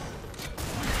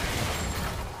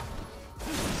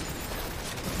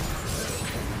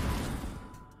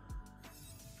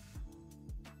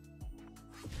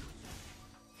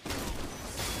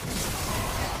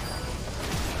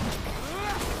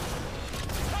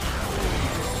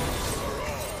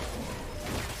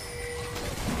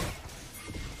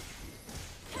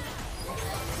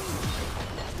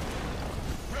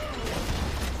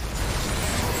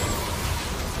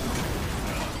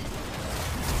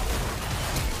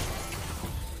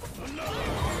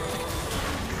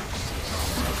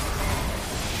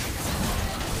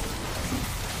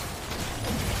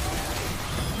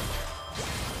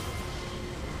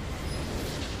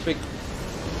 Big.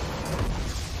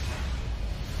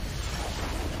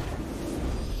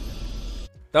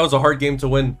 That was a hard game to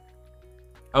win.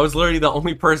 I was literally the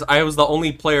only person. I was the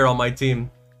only player on my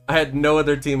team. I had no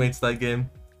other teammates that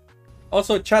game.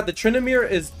 Also, chat, the Trinomir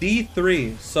is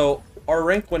D3, so our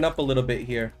rank went up a little bit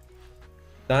here.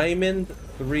 Diamond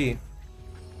 3.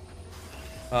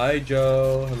 Hi,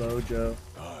 Joe. Hello, Joe.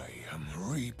 I am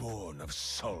reborn of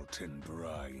salt and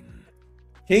brine.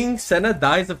 King Senna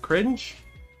dies of cringe?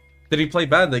 Did he play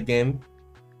bad that game?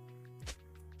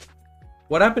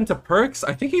 What happened to Perks?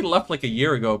 I think he left like a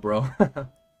year ago, bro.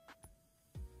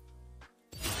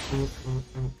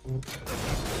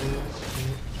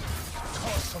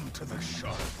 Toss them to the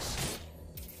sharks.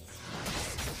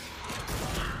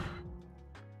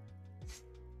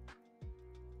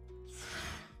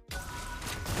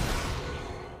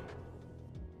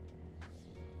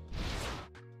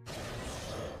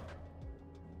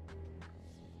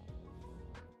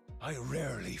 I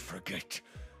rarely forget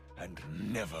and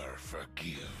never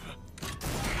forgive.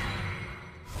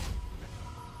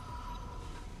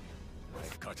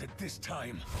 I've got it this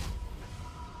time.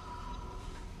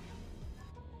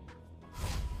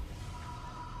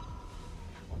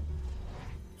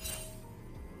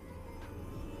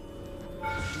 Do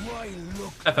I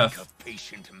look FF. like a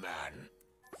patient man?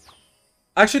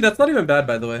 Actually, that's not even bad,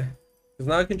 by the way. Because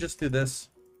now I can just do this.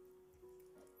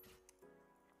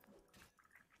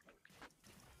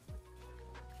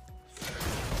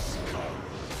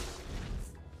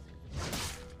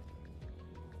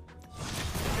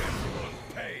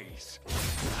 Pays. I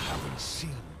haven't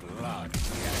seen blood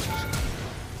yet.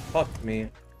 Fuck me.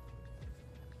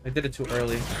 I did it too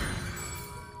early.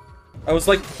 I was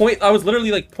like I was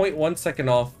literally like 0.1 second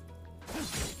off.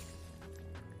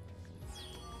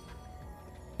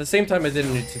 At the same time, I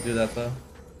didn't need to do that though.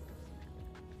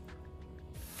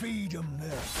 Feed them their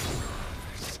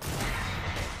fingers.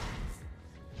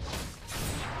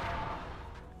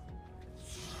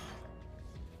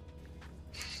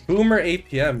 Boomer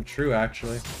APM, true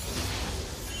actually.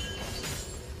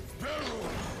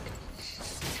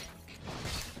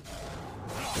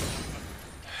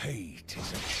 Hate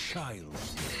is a child word.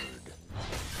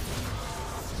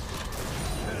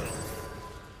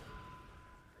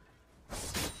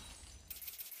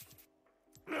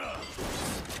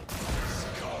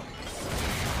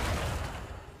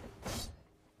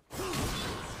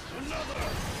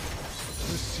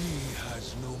 The sea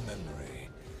has no memory,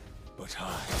 but I.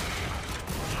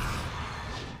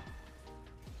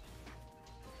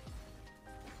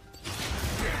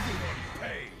 Everyone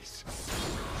pays.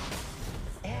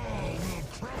 All will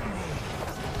crumble.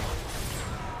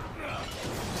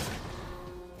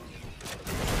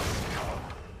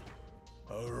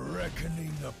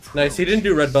 Nice, he didn't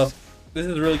do red buff. This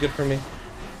is really good for me.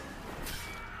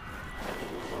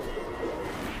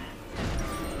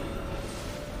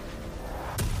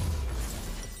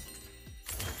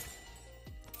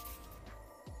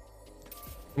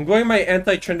 I'm going my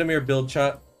anti-Tryndamere build,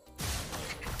 chat.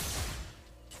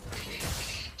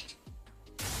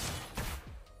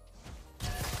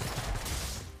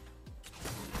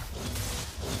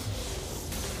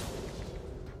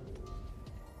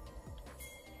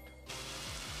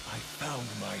 I found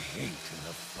my hate in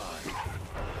the fire.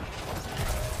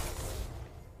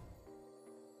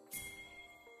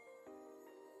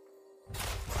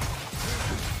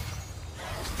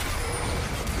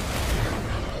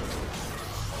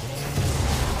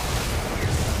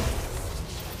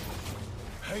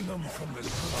 Hang them from the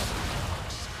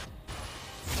slaughterhouse.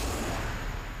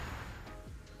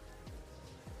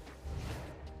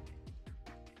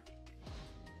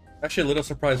 Actually, a little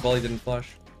surprised Volley didn't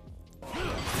flash.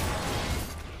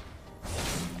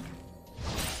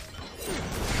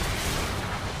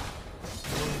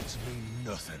 Words mean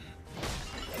nothing.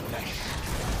 Wait.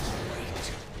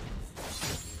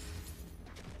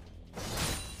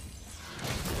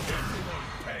 Everyone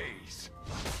pays.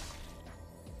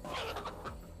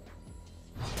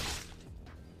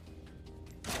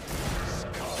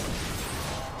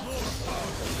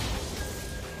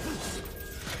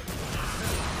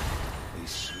 A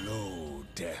slow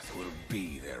death will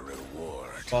be their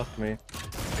reward. Fuck me.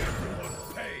 Everyone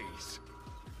pays.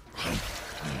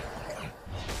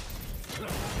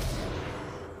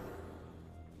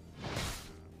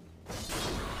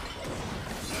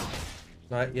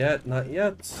 Not yet, not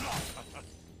yet.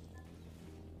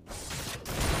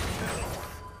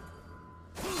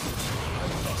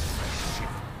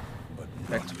 But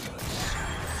not much.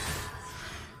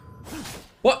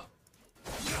 What?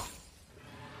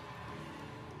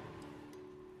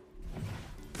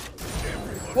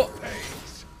 What?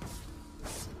 Pays.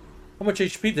 How much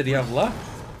HP did he have left?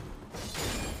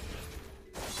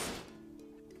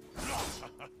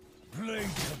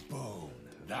 Blade to bone.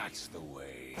 That's the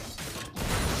way.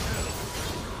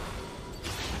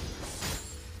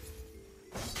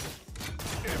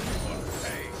 Everyone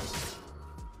pays.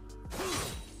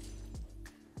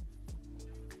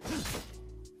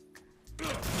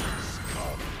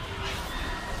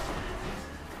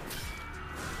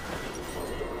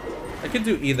 I could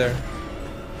do either.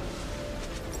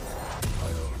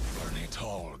 I'll burn it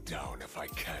all down if I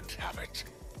can't have it.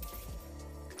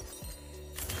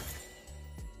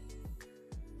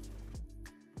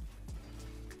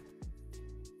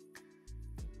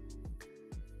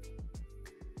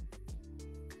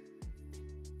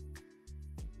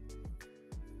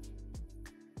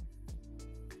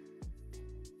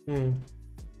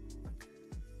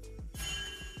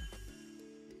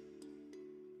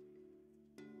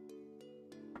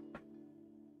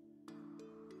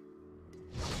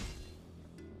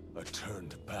 A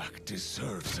turned back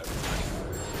deserves a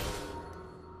knife.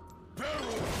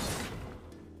 Barrel!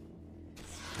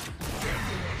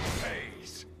 Everyone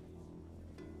pays.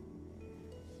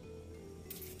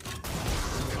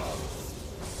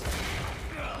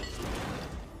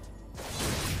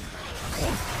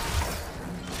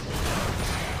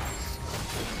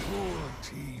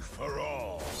 Cruelty for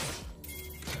all.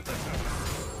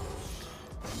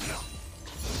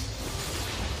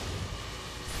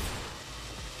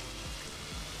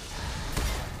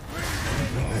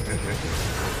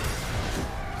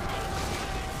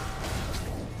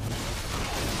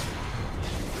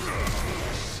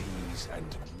 Seas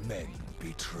and men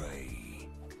betray.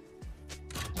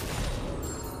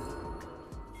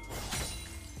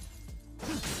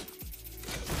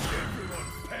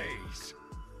 Everyone pays.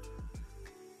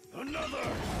 Another.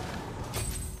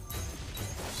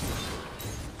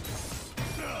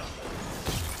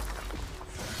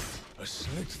 A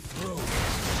slit throat.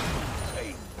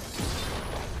 Pain.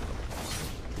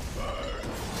 Burn.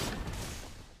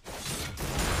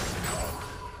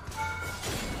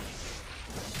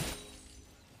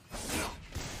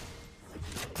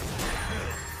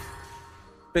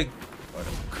 Big. Let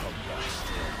him come back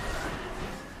stronger.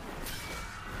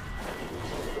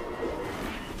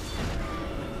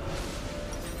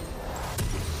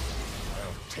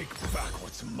 I'll take back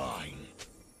what's mine.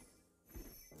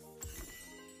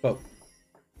 Oh.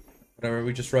 Whatever,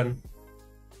 we just run.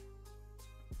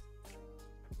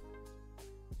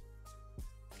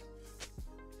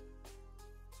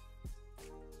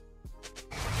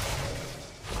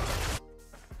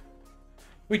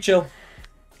 We chill.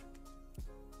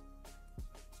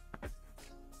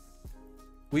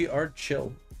 We are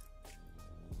chill.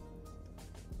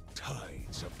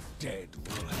 Tides of dead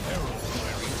will herald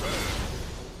my return.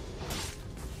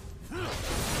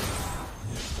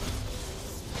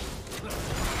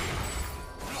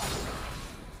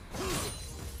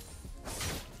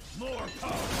 More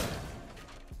power.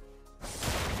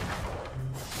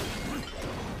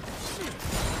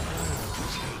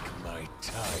 Take my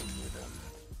time with them.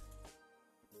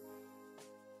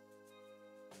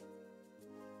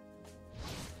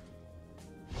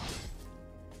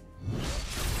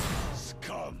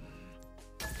 Scum.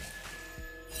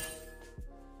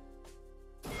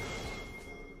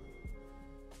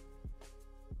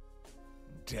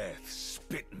 Death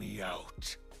spit me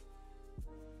out.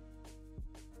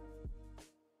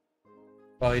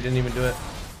 Oh, he didn't even do it.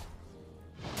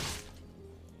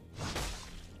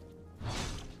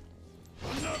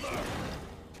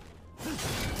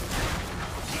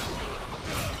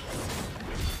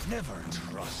 Never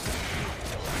trust.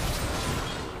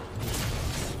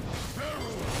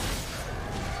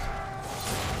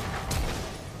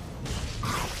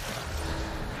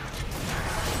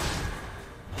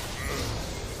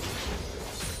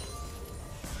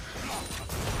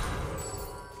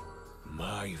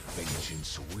 My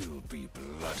vengeance will be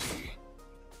bloody.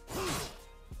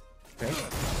 Okay.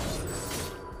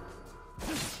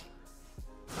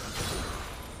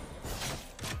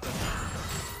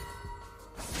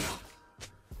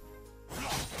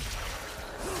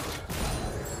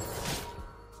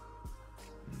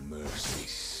 Mercy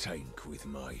sank with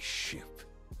my ship.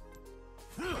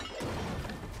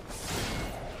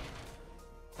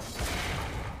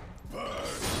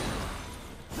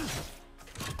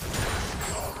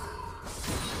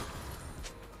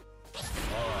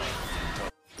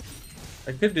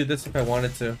 I could do this if I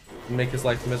wanted to and make his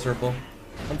life miserable.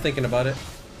 I'm thinking about it.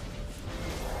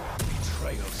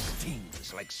 Betrayal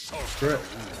stings like salt. Screw it.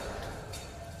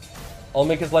 I'll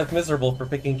make his life miserable for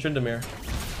picking Tryndamere.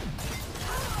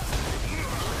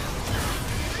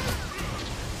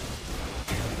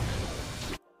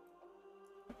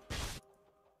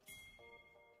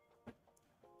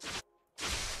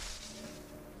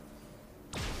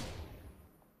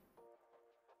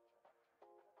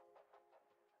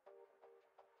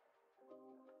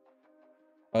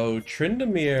 Oh,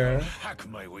 Tryndamere. Hack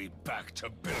my way back to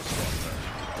Bilgewater.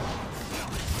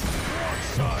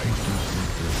 Broadside.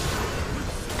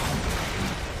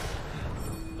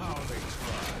 How they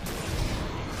try.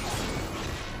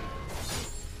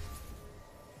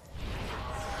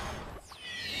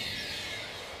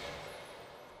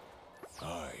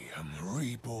 I am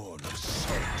reborn of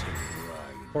salt and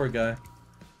brine. Poor guy.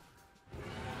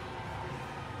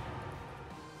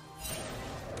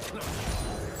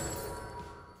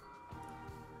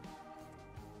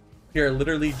 Here,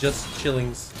 literally just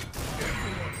chillings.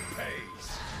 Everyone pays.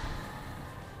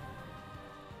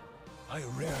 I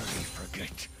rarely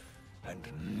forget and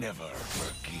never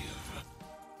forgive.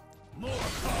 More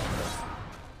power.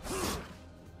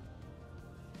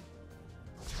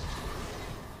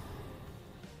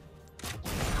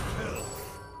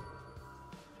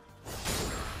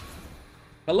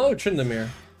 Hello, Tryndamere.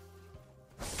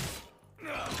 Do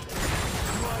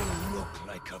I look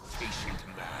like a patient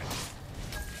man?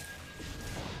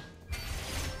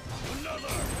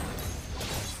 Another.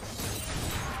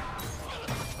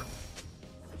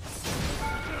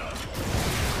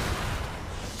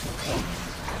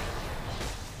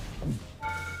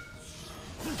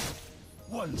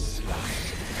 One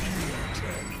slash.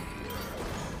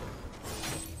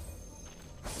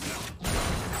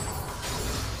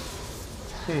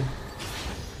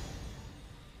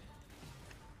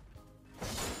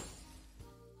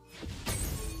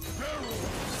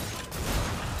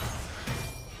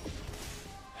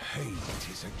 Hate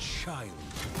is a child.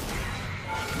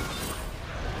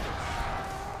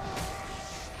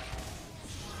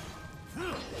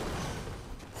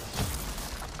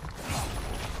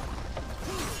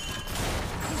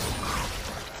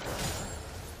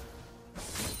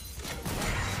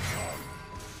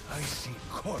 I see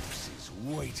corpses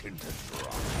waiting to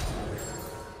drop.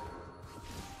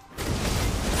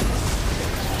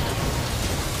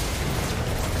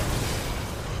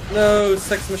 No,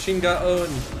 Sex Machine got owned.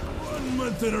 1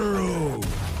 month in a row.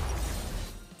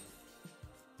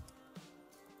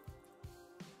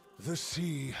 The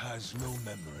sea has no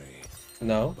memory.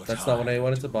 No, that's not what I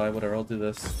wanted to buy. Whatever, I'll do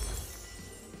this.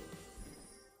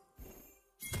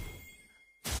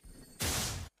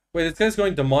 Wait, this guy's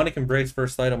going Demonic Embrace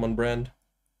first item on brand.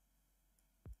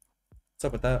 What's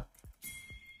up with that?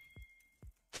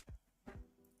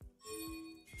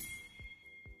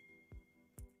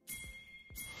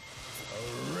 A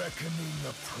reckoning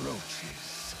approaches.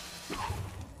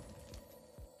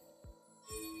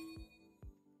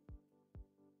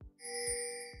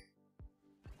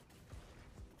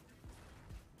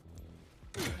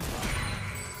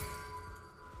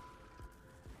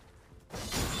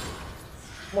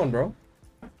 Come on, bro.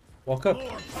 Walk up. More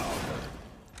power.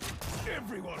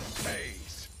 Everyone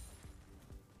pays.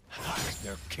 Hack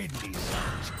their kidneys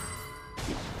out.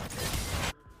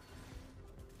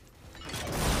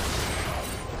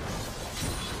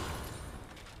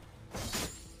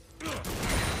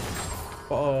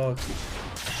 Fuck.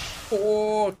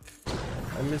 Fuck.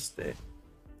 I missed it.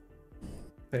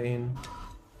 Pain.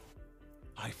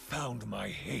 I found my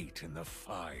hate in the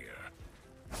fire.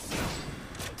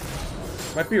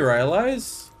 Might be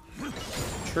Rylai's?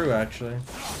 True, actually.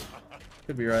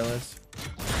 Could be Rylai's.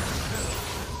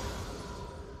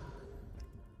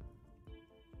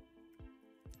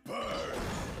 No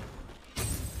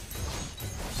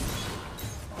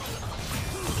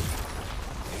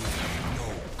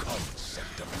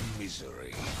concept of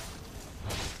misery.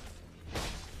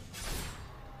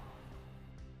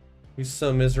 He's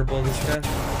so miserable, this guy.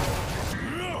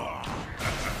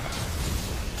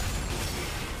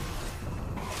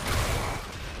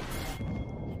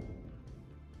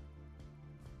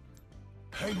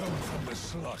 Hang on from the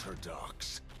slaughter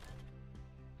docks.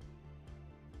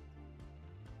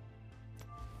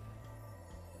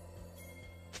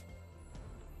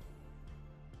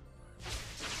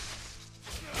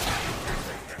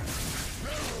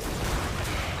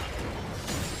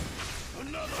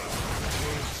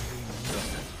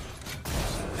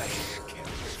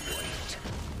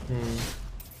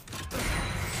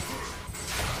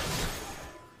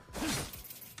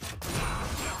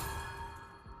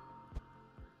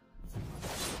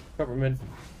 Government.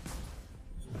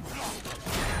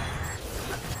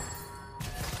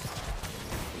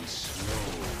 A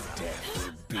slow death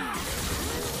will be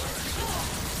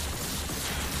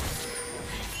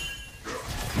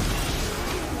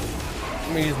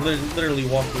I mean, he's literally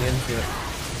walking into it.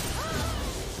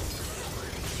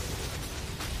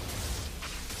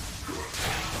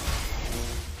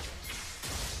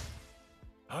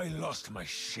 I lost my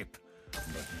ship,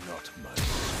 but not my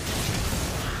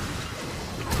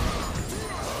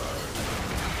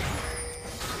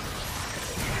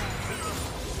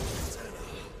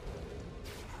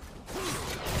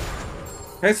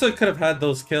I still could have had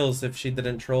those kills if she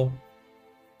didn't troll.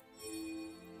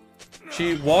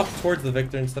 She walked towards the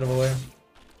victor instead of away.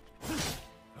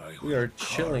 We are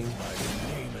chilling. my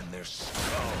name in their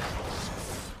skulls.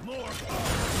 More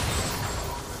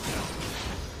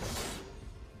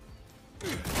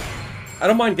I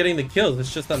don't mind getting the kills,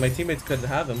 it's just that my teammates couldn't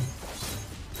have him.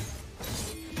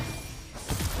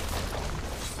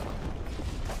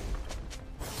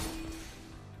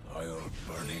 I'll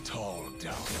burn it all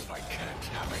down if I can't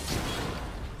have it.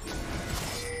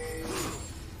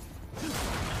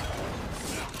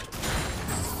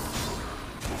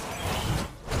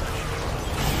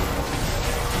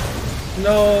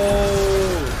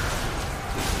 No.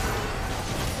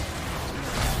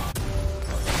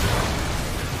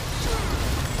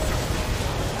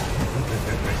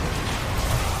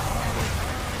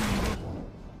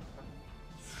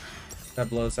 That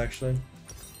blows, actually.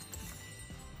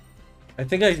 I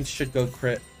think I should go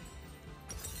crit.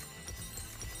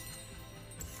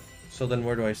 So then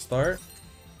where do I start?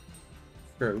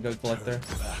 Sure, we go collector.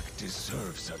 Back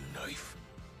deserves a knife.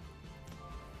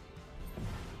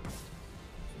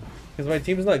 Because my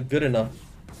team's not good enough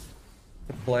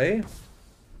to play.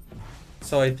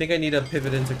 So I think I need to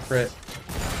pivot into crit.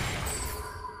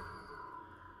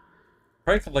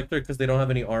 Probably collector because they don't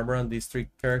have any armor on these three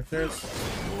characters.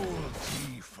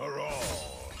 Cruelty for all.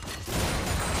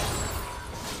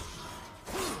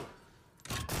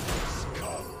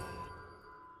 Scum.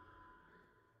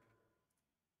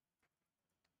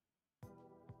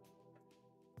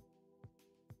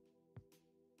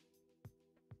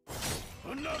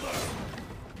 Another.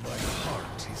 My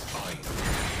heart is iron.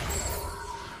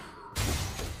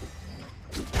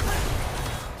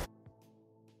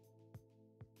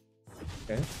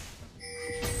 Okay.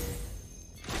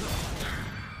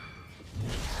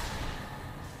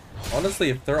 Honestly,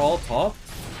 if they're all top,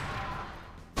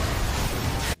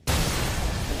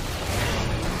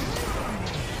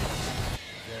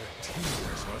 Their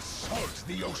tears will salt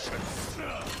the ocean.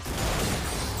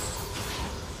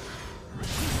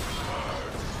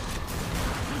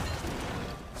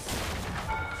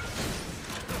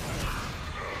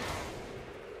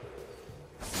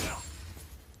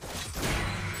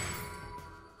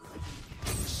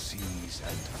 Seize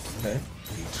and okay.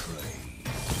 betray.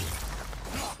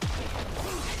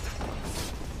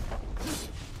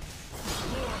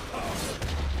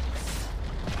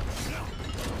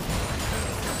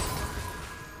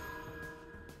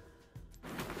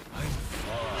 I'm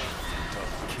far from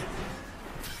done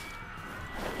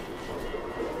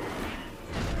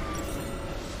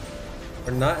killing.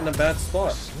 We're not in a bad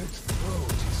spot. Slit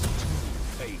throat is too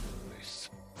painless.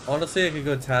 Honestly, I could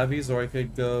go tabbies or I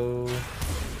could go...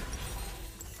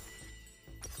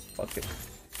 Fuck it.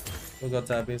 We'll go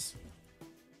tabbies.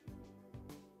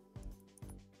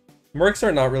 Mercs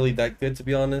are not really that good, to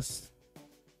be honest.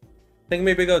 I think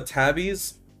maybe I go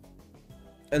tabbies.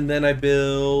 And then I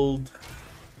build...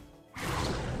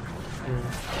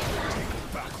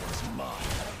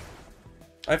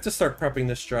 I have to start prepping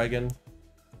this dragon.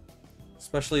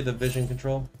 Especially the vision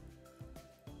control.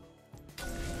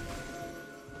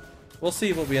 We'll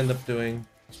see what we end up doing.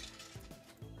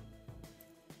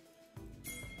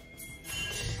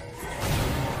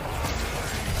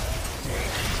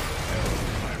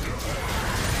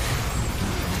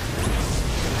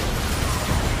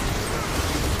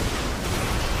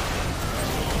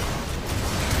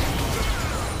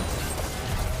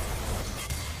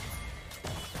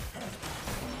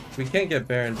 We can't get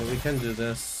Baron, but we can do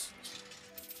this.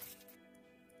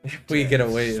 If we get a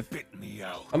wave.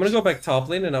 I'm gonna go back top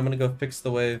lane and I'm gonna go fix the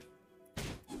wave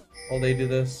while they do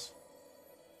this.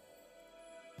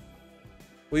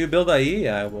 Will you build IE?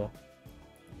 Yeah, I will.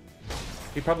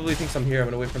 He probably thinks I'm here. I'm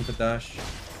gonna wait for him to dash.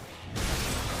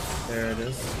 There it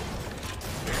is.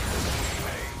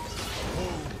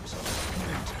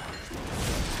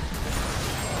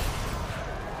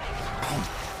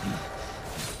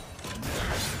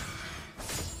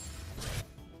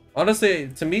 Honestly,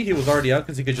 to me, he was already out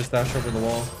because he could just dash over the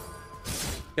wall.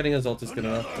 Getting his ult is good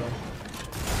enough,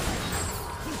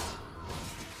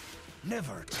 though.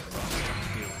 Never trust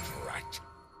a build rat.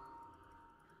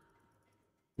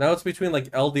 Now it's between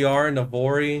like LDR and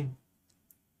Navori.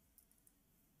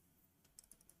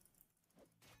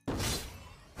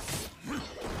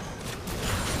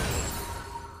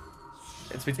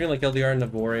 It's between like LDR and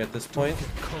Navori at this point.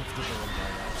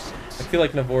 I feel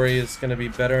like Navori is gonna be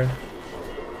better.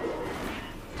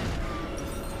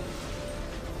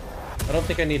 I don't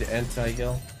think I need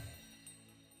anti-heal.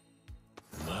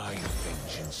 My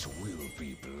vengeance will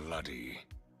be bloody.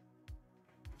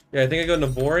 Yeah, I think I go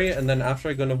Navori, and then after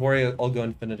I go Navori, I'll go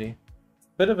Infinity.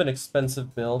 Bit of an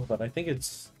expensive build, but I think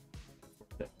it's...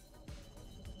 I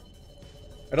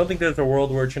don't think there's a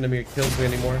world where Trinamir kills me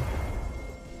anymore.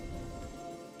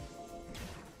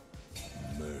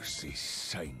 Mercy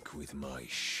sank with my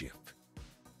ship.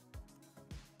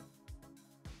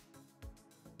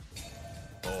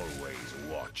 Always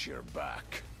watch your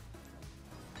back.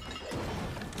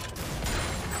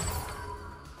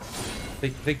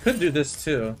 They could do this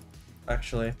too,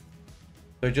 actually.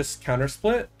 They're just counter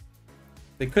split.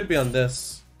 They could be on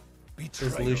this.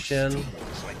 There's Lucian.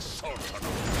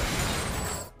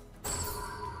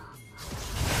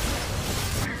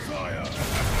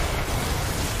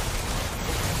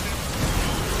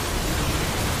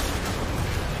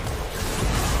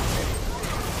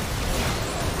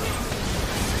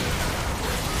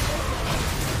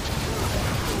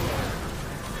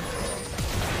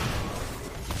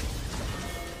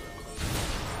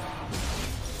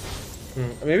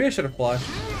 Maybe I should have flashed.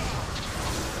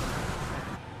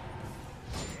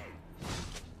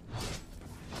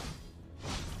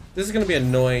 This is gonna be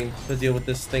annoying to deal with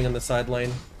this thing on the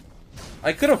sideline.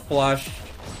 I could have flashed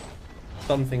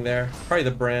something there. Probably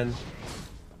the brand.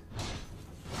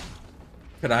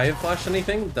 Could I have flashed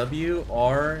anything? W,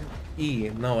 R,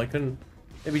 E. No, I couldn't.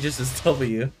 Maybe just as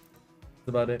W. That's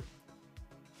about it.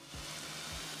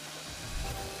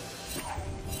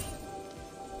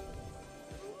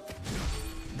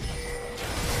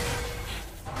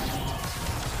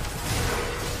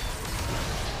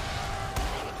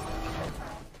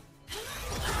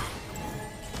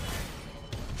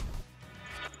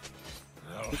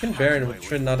 We can Baron with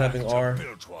Trin not having R.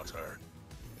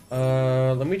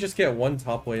 Let me just get one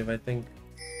top wave, I think.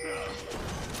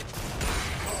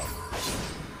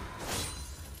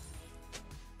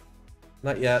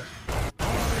 Not yet. We're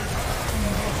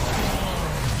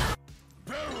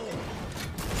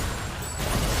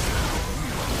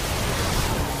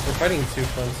fighting two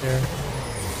fronts here,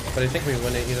 but I think we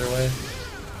win it either way.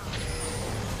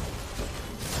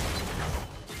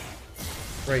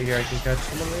 Right here, I can catch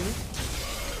someone maybe.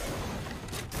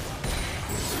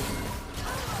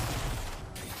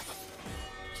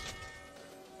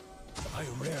 I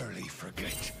rarely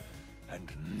forget and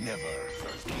never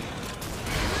forgive.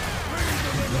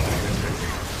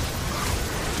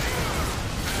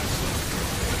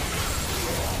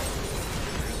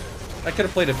 I could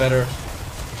have played it better.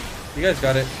 You guys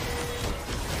got it.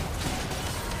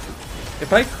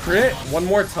 If I crit one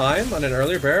more time on an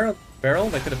earlier barrel,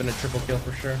 that could have been a triple kill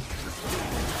for sure.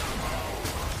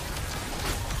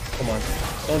 Come on.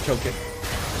 Don't choke it.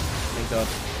 Thank God.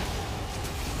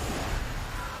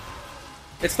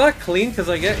 It's not clean because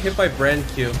I get hit by brand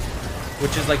Q,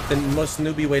 which is like the most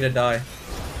newbie way to die.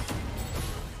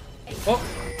 Oh!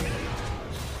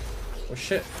 Oh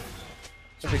shit.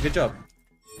 Okay, good job.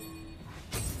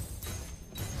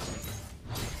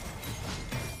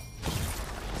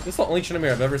 This is the only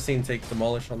Tryndamere I've ever seen take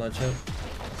Demolish on that shit.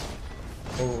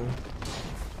 Oh.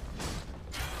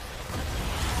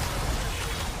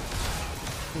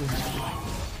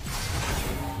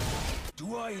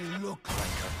 Do I look like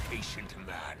a patient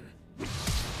man?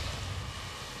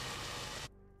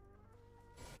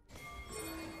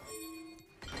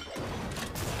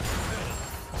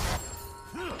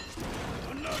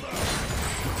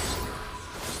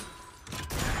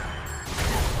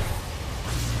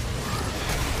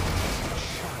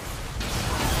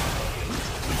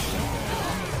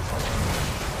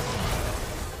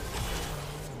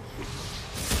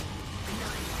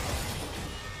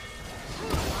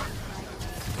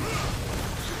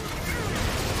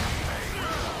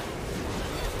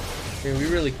 I mean, we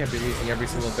really can't be losing every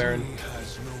single Baron.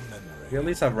 We at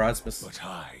least have Rasmus. But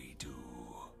I do.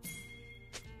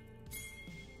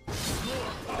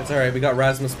 It's alright, we got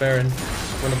Rasmus Baron.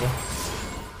 Winnable.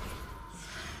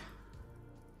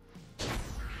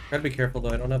 Gotta be careful though,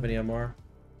 I don't have any MR.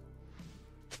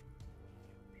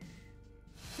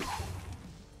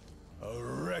 A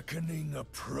reckoning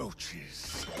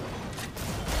approaches.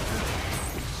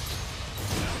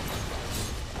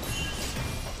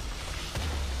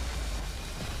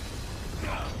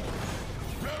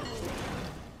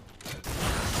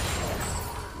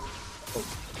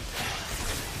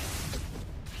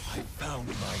 I found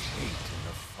my hate in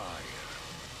the fire.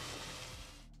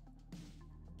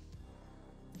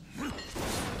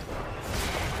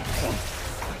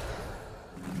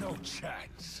 No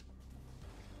chance.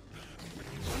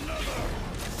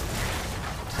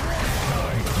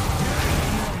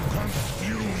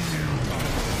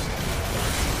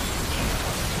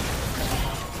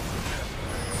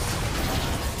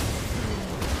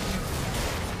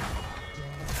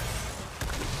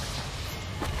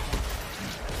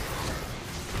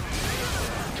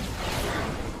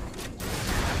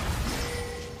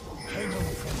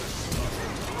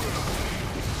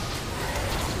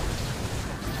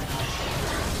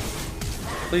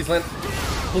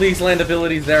 Please land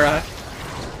abilities there,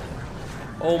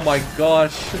 Oh my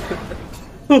gosh.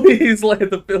 Please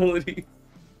land abilities.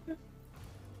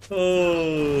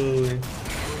 Holy.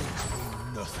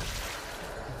 Nothing.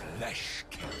 Flesh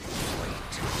carries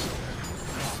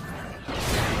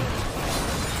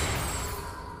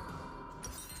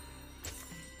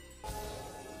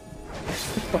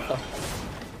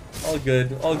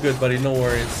weight. All good, buddy. No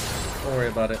worries. Don't worry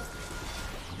about it.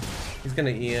 He's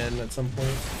gonna EN at some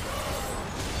point.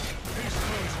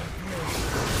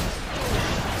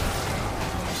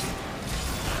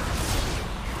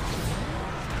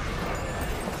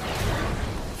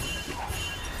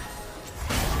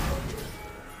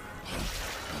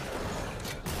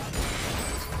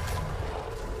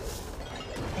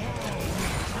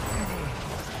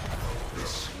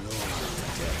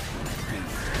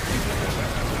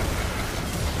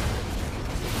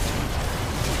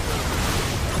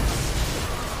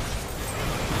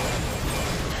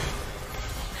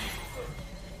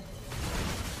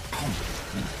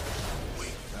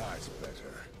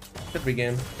 Could be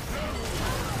game.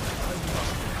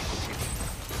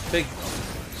 Big.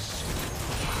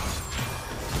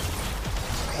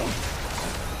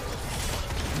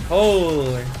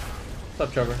 Holy. What's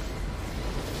up, Trevor?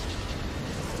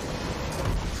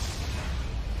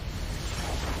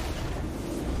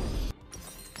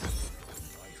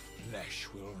 flesh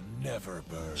will never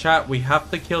burn. Chat, we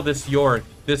have to kill this Yorick.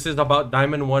 This is about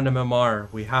Diamond 1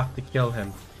 MMR. We have to kill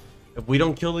him. If we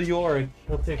don't kill the Yorick,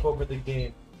 he'll take over the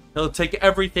game. He'll take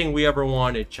everything we ever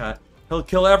wanted, chat. He'll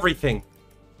kill everything.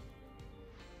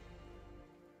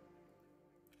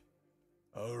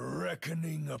 A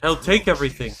reckoning approaches. He'll take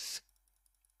everything.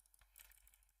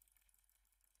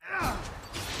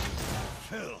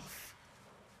 Filth.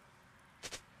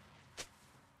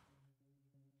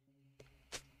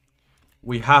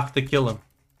 We have to kill him.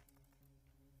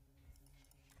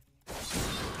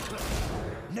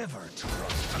 Never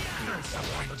trust a fierce up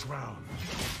on the ground.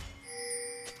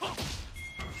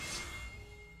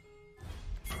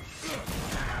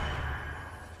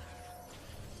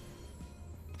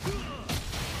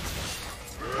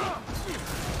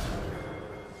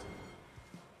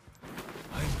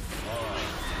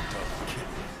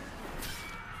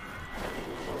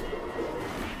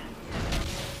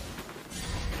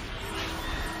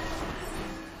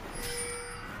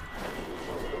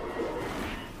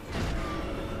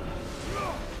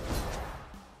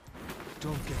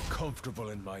 Don't get comfortable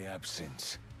in my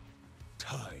absence.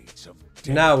 Tides of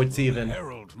death Now it's will even.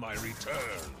 herald my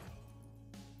return.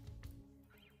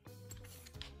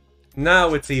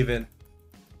 Now it's even.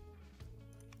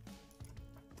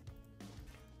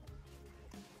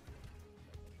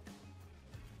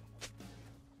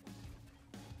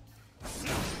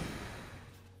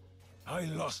 I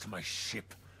lost my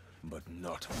ship, but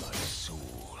not my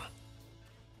soul.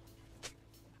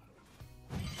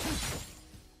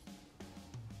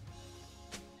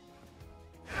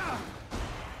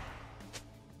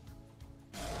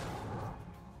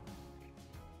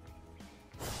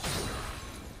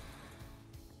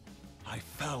 I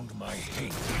found my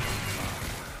hate.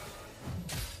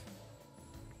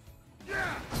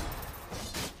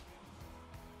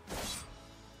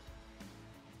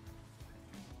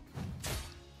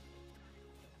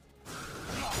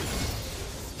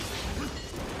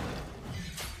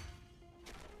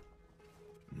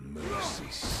 Mercy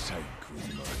sank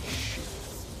with my ship.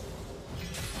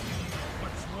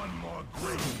 What's one more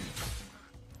grave?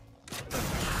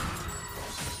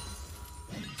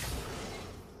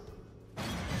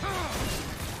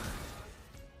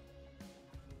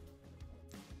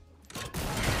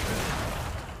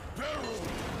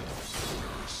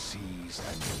 Seas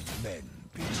and men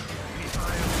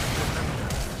betray.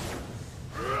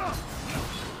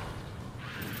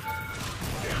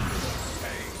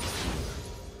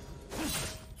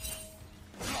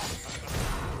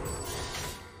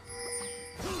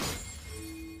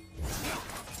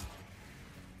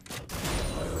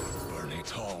 I'll burn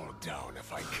it all down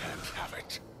if I can't have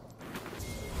it.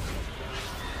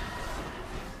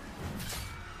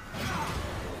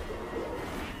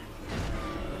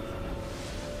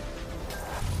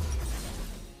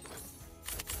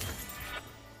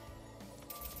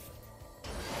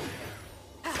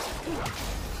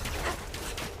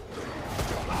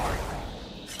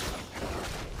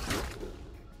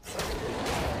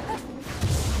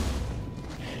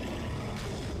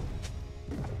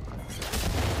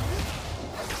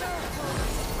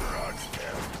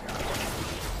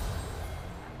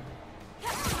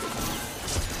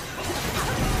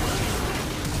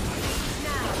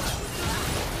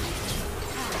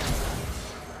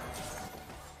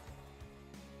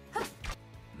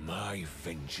 My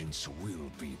vengeance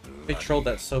will be bloody. They trolled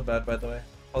that so bad, by the way.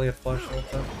 Probably had flash all the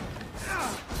time.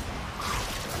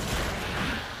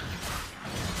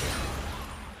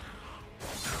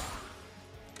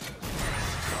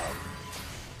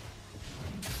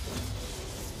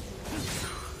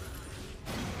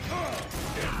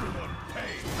 Everyone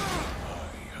pay.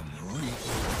 I am reaping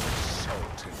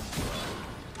salt and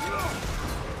blood.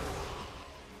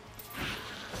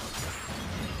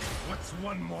 What's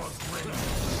one more grenade?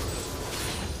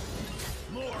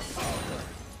 More powder.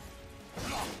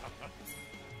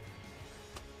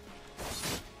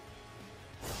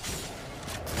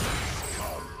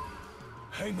 Come.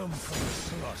 Hang them from the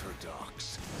slaughter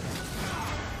docks.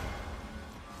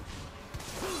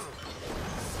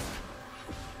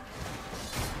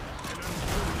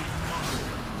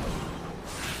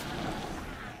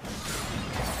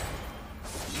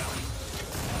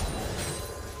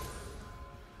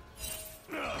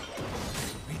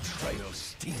 Betrayal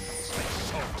stings like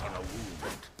salt on a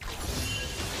wound.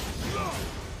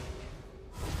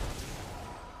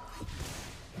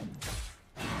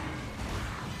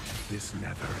 This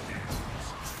never ends.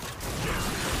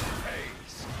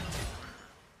 Pays.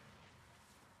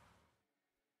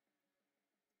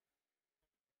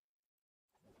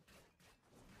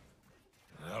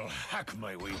 I'll hack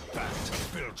my way back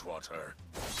to Bilgewater.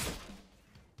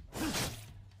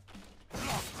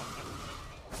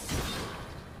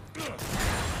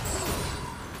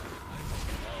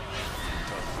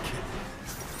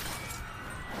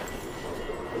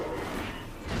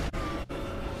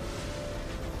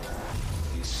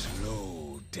 A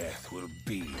slow death will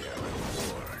be their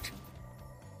reward.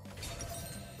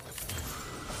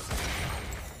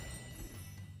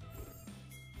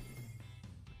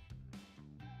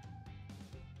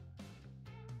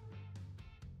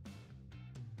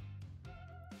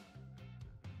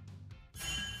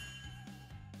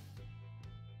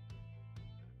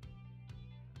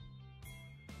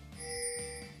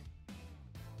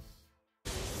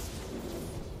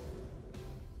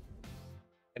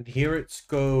 And here it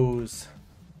goes.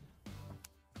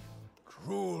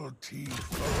 Cruelty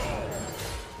for all.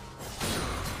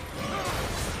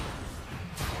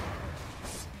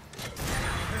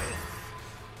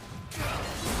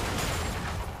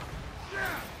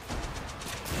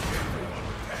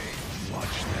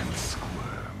 Watch them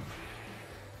squirm.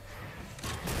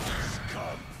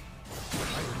 Scum.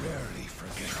 I rarely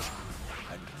forget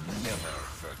and never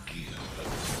forgive.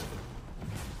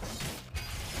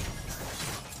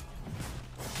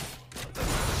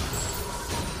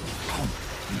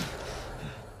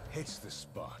 hits the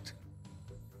spot.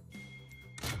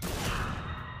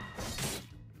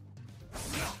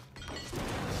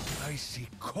 I see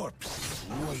corpses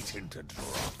waiting to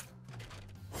drop.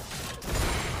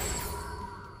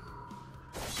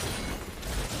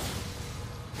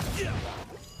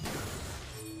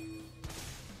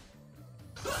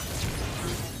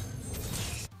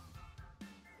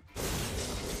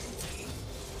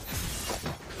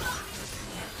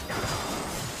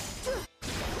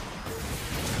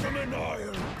 From an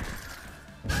iron.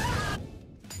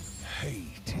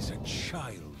 Hate is a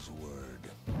child's word.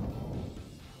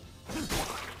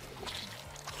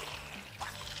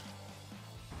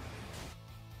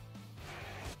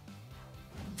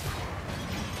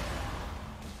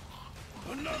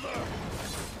 Another!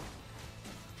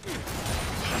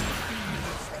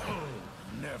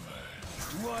 Never.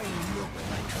 Why look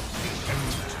like an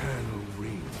eternal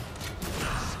ring?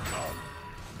 Scum.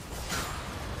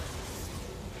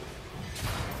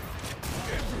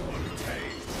 Everyone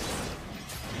pays.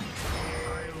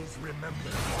 I'll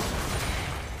remember.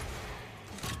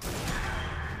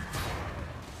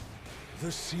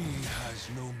 The sea has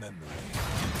no memory.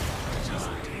 Just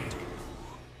do.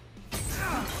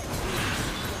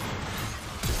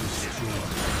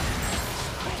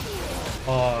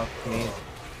 Oh, me.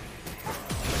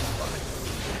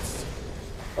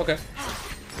 Okay.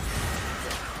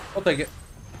 I'll take it.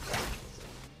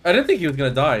 I didn't think he was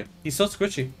gonna die. He's so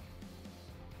squishy.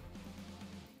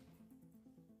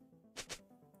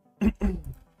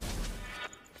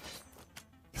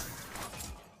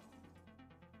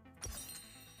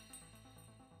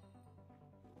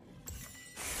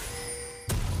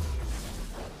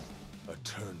 A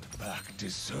turned back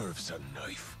deserves a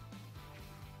knife.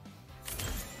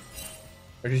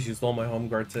 I just used all my home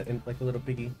guards in like a little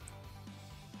piggy.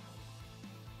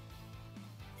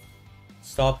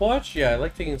 Stopwatch? Yeah, I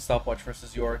like taking stopwatch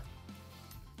versus York.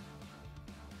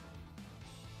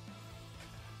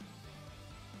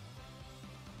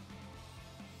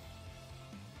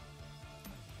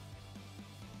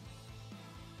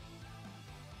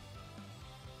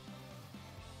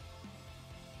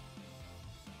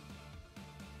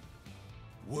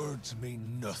 Words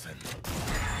mean nothing.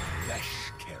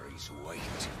 Flesh carries weight.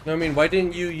 No, I mean, why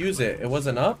didn't you use it? It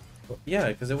wasn't up? Yeah,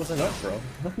 because it wasn't up, bro.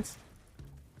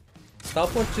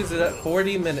 Stopwatch is at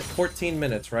 14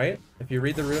 minutes, right? If you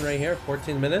read the rune right here,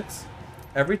 14 minutes.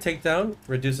 Every takedown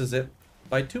reduces it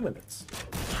by 2 minutes.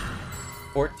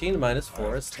 14 minus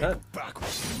 4 is 10. Back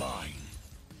was mine.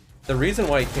 The reason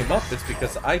why it came up is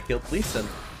because I killed Lee Sin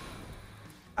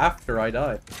after I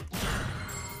died.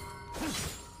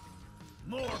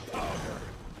 More powder.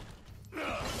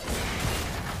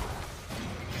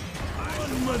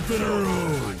 1 month in a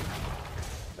row.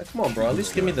 Come on, bro. At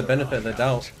least give me the benefit of the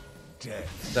doubt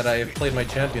Death. that I have played my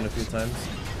champion a few times.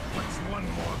 What's one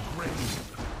more grave?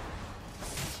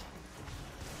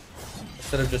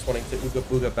 Instead of just wanting to Ooga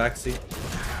Booga backseat.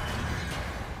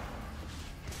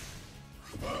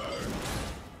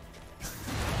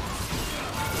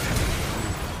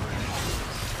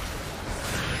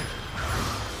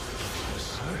 The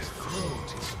slit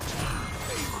throat is too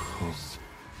painful.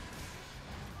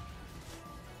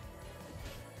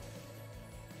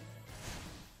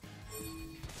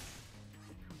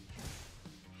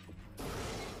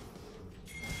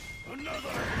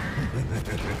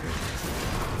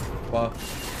 Wow.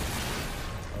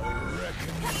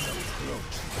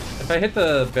 If I hit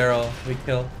the barrel, we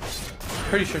kill.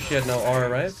 Pretty sure she had no aura,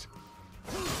 right?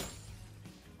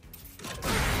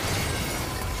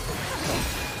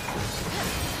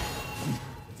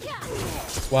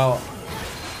 Wow.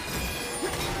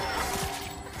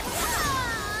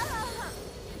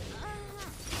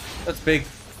 That's big.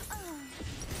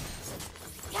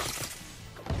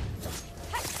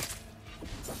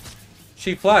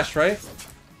 She flashed, right?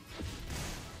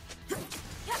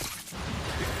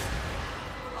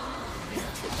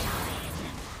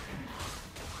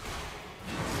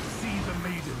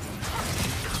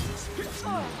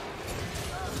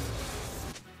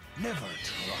 Never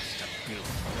trust a build.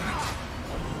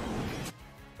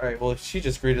 Alright, well, she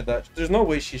just greeted that. There's no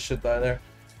way she should die there.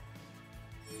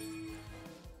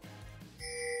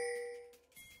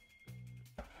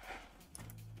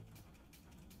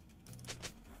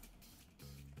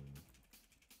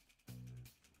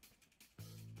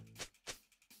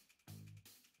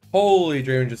 Holy,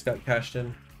 Draven just got cashed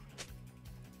in.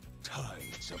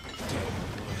 Tides of death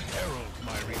will herald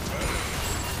my return.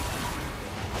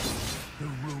 The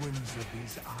ruins of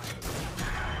these islands.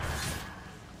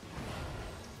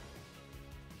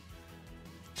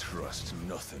 Trust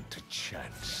nothing to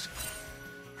chance.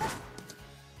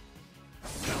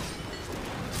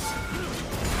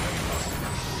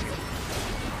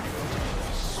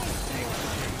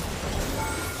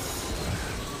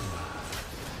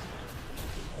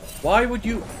 Why would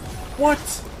you? What?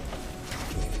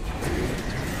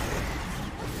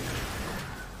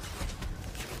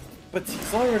 But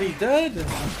he's already dead.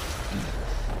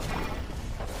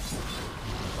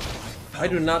 I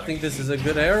do not think this is a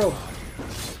good arrow.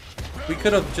 We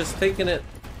could have just taken it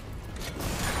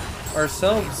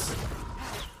ourselves.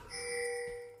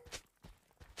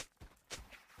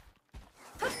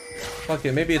 Okay,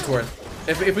 maybe it's worth.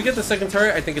 If we get the second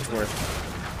turret, I think it's worth.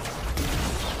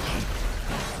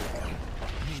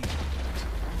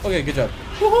 Okay, good job.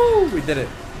 Woohoo! We did it.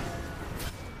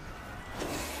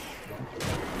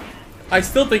 I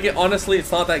still think it, honestly,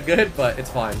 it's not that good, but it's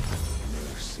fine.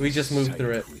 We just moved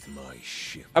through it.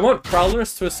 I want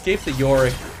Prowlers to escape the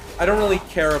Yorick. I don't really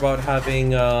care about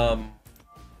having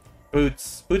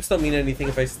boots. Boots don't mean anything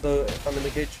if I'm in the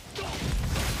cage.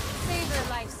 Savor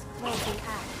life's floating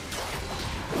act.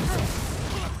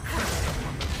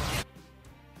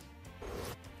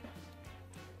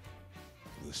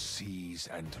 The seas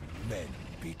and men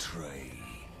betray.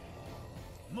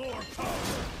 More power.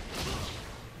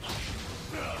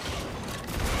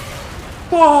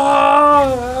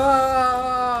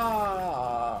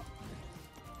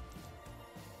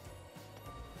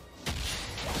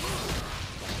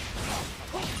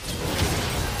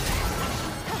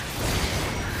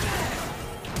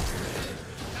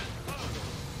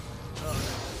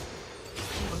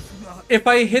 If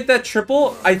I hit that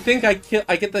triple, I think I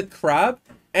get the crab,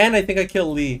 and I think I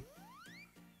kill Lee.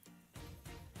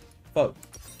 Fuck.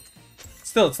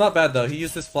 Still, it's not bad though. He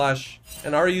used his flash,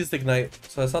 and Ari used ignite,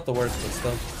 so that's not the worst, but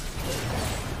still.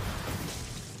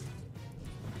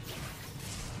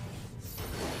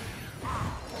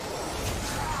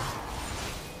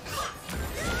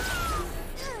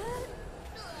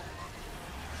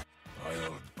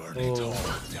 I'll burn it all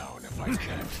down if I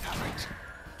can't have it.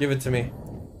 Give it to me.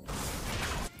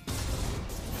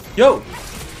 Yo!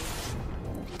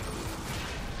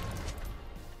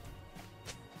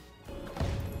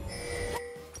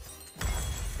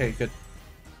 Okay, good.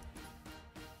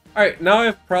 Alright, now I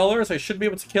have Prowlers. I should be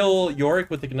able to kill Yorick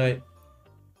with Ignite.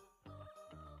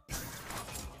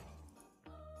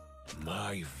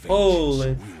 My vengeance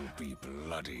Holy. will be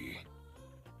bloody.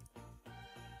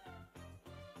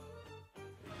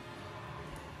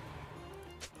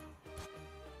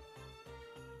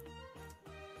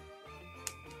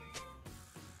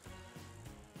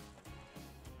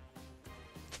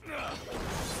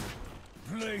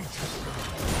 Blade.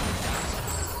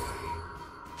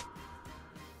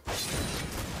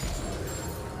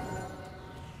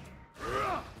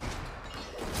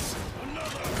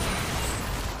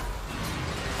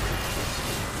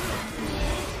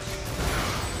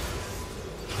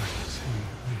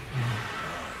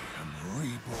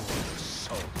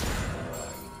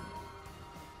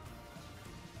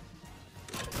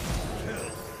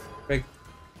 Big.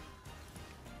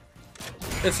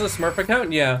 It's a Smurf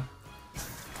account? Yeah.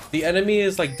 The enemy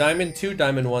is like Diamond 2,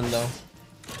 Diamond 1 though.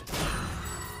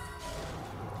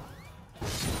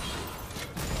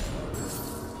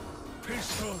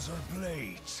 Pistols or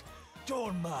blades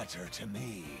don't matter to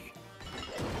me.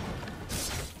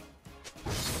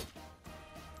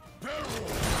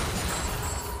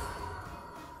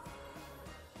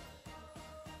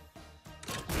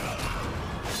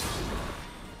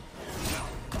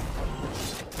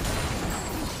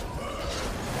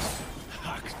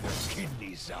 Hack the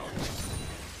kidneys out.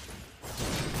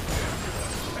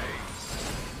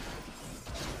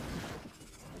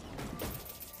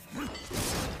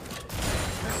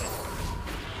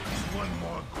 One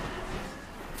more.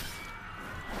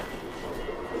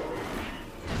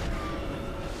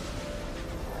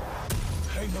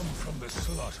 Hang them from the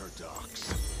slaughter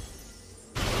docks.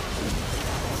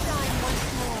 Shine once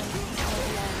more,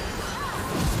 Solarbacca.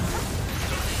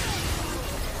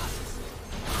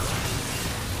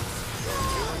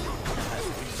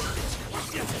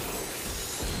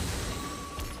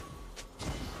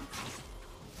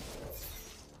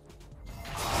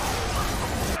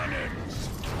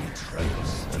 Betrayal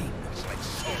stings like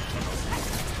salt.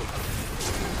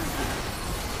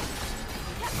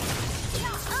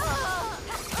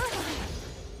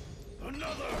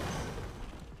 Another.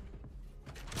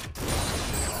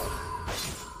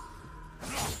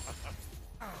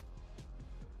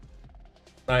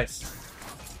 Nice.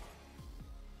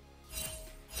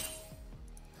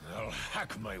 I'll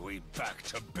hack my way back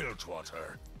to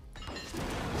Bilgewater.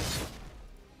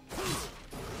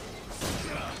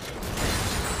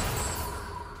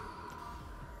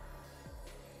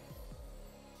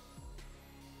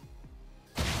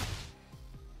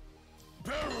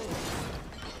 Barrel!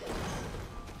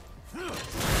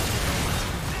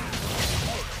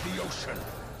 The ocean.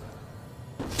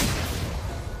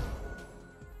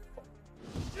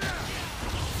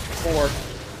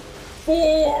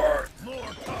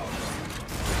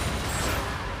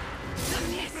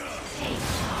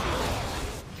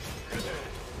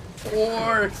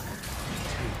 Fork!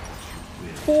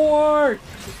 Fork!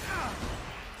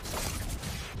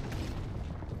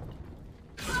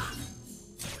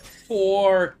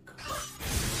 Fork!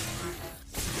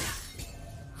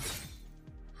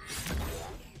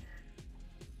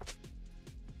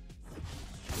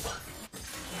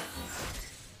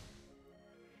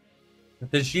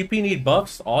 Does GP need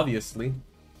buffs? Obviously.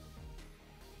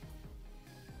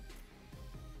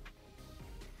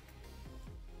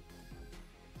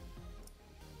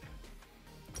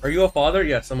 Are you a father?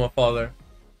 Yes, I'm a father.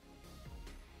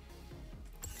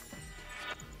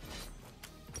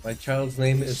 My child's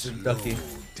name is Ducky.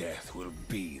 Death will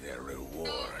be their reward.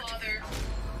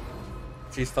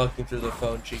 She's talking through the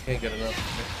phone. She can't get enough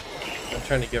of me. I'm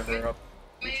trying to give her up.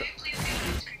 May I please get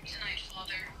ice cream tonight,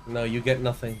 Father? No, you get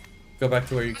nothing. Go back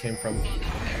to where you came from. Can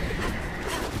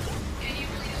you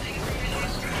please make me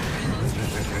ice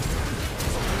cream?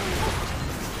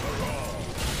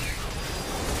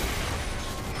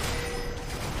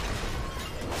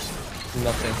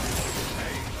 Nothing.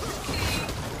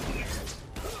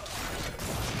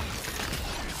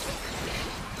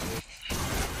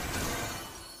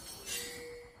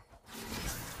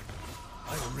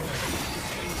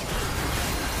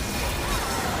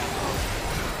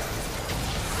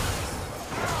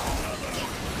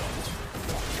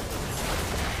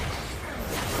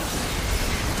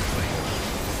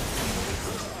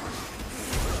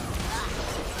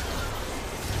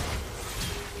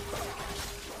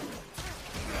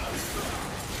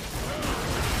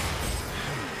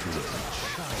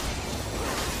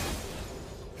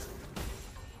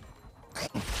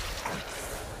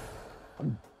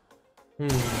 Do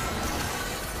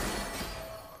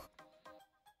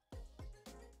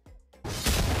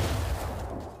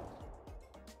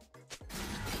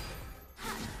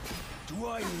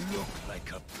I look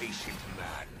like a patient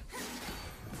man?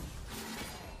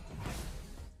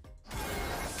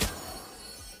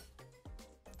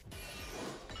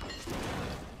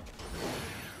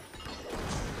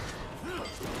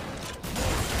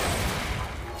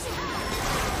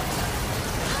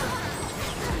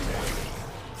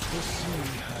 The sea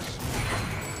has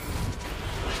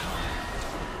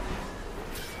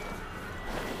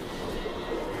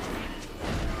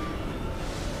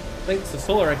Thanks to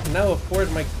Solar, I can now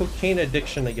afford my cocaine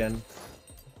addiction again.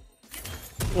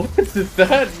 What does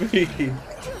that mean?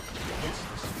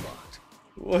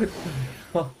 What the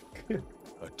fuck?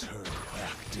 a turn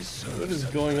back deserves. What is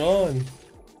going on?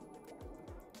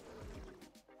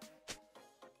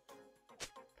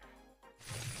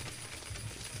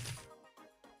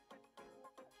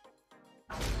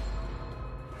 Oh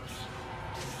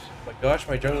my gosh,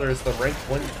 my jungler is the rank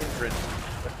 100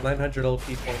 with 900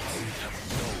 LP points.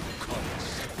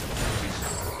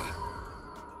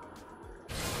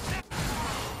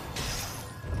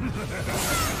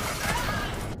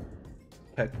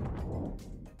 Heck.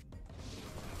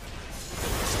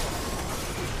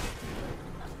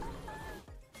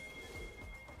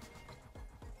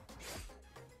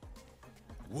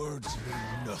 Words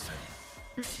mean nothing.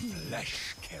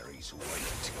 Flesh carries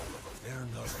weight. They're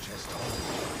not just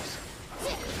always.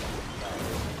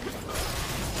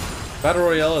 Battle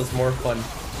Royale is more fun.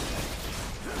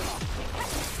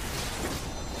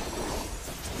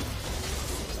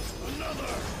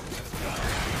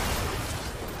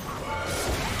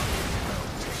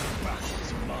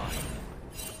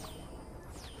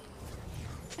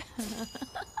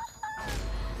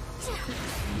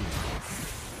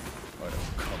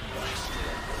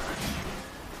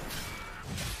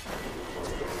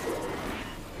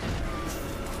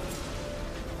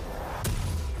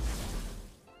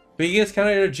 Biggest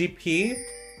counter GP?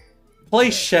 Play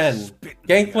Shen.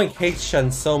 Gangplank hates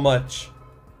Shen so much.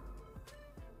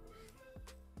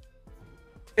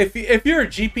 If you're a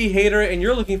GP hater and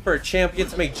you're looking for a champion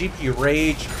to make GP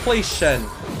rage, play Shen.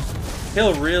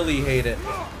 He'll really hate it.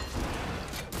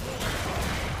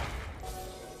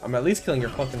 I'm at least killing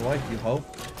your fucking wife, you hoe.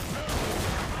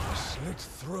 Slit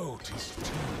throat is too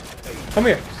painful. Come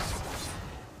here.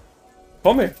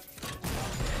 Come here.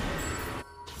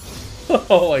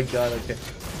 Oh my god, okay.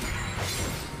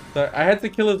 Sorry, I had to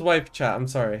kill his wife, chat. I'm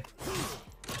sorry.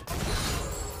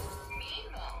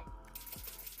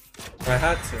 I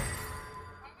had to.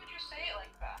 Why would you say it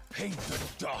like that? Paint the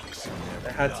docks in their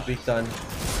It had to be blood. done.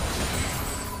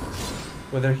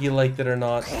 Whether he liked it or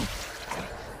not.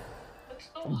 But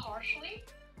so harshly?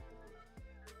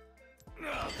 It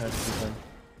had to be done.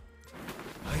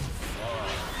 I'm far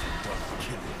from done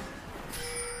killing.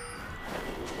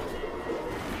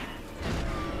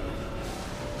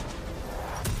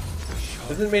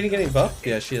 Isn't Maiden getting buffed?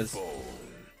 Yeah, she is.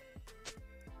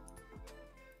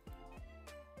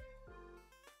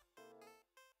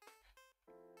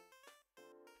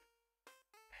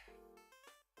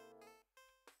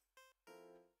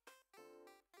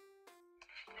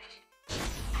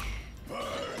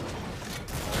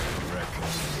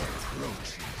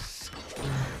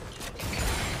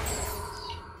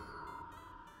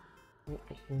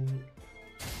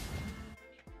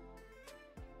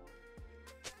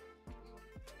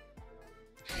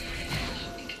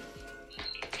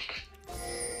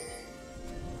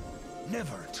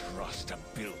 Never trust a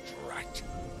built rat.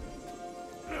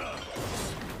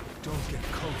 Don't get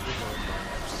comfortable in my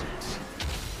absence.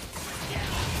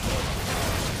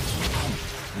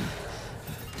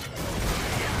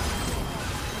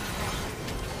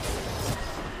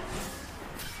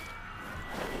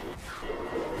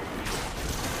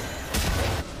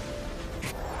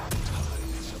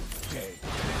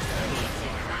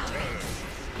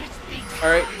 All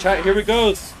right, chat. Here we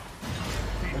goes.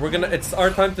 It's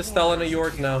our time to Stella New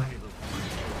York now.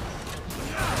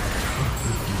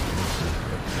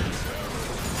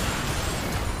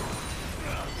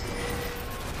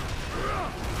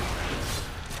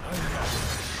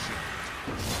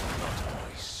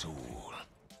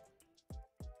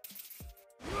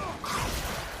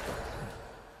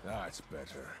 That's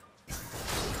better.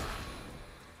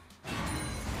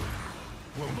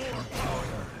 One more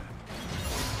powder.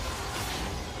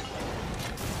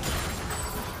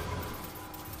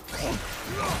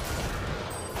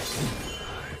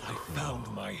 I found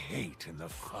my hate in the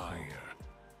fire.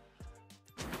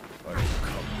 I'll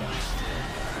come back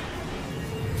stronger.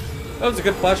 That was a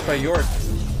good flash by York.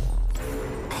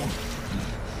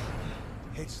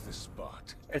 Hits the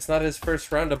spot. It's not his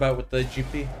first roundabout with the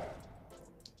GP.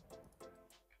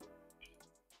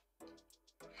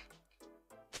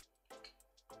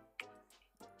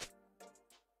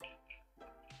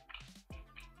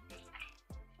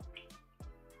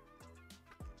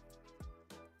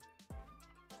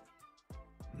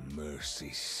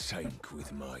 Mercy sank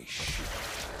with my ship.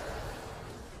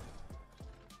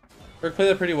 York played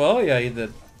that pretty well? Yeah, he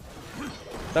did.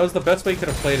 That was the best way he could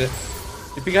have played it.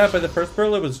 If he got hit by the first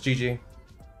barrel, it was GG.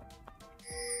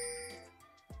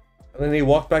 And then he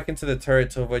walked back into the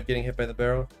turret to avoid getting hit by the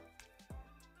barrel.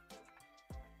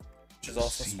 Which is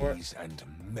also smart. Seas and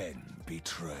men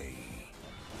betray.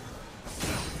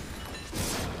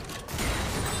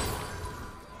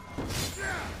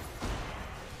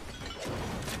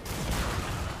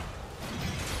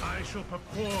 I shall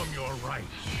perform your rites.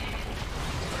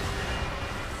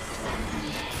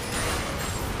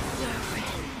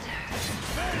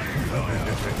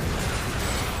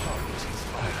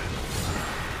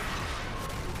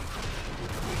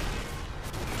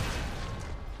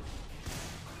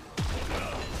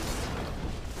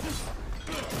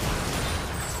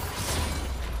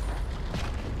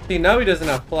 See, now he doesn't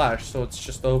have flash, so it's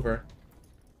just over.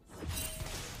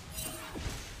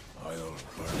 I'll burn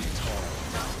it all.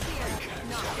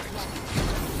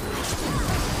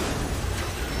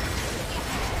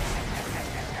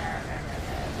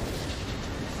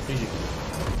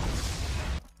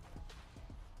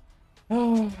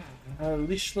 Oh,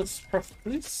 leashless prof,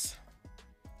 please.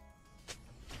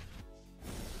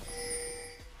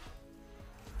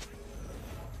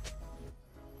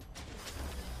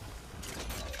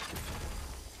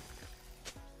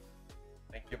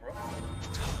 Thank you, bro.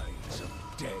 Tides of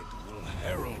dead will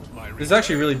herald my This is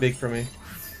actually really big for me.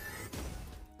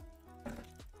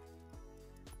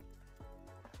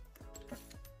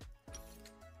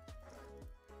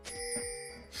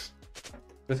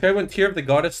 This guy went Tear of the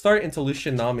Goddess start into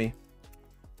Lucian Nami.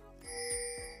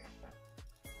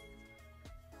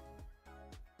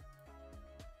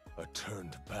 A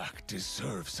turned back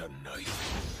deserves a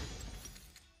knife.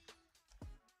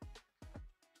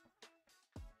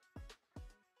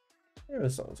 Yeah,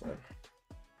 this sounds right.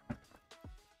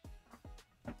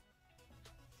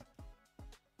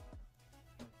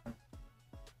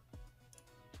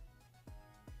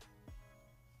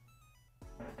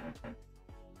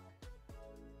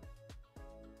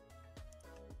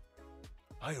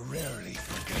 I rarely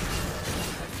forget,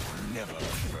 and never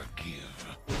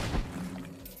forgive.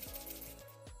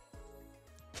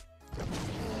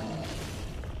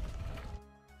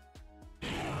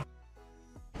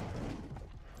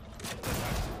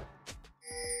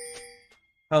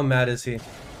 How mad is he?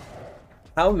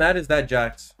 How mad is that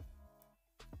Jax?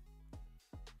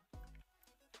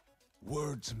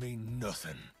 Words mean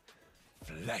nothing.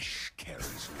 Flesh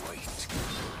carries weight.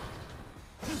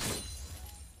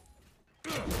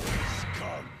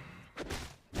 Scum.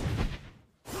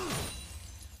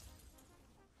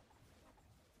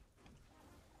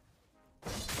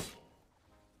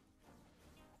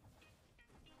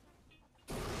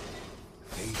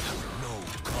 They have no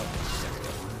concept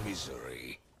of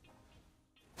misery.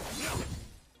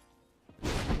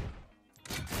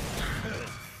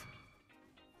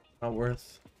 Not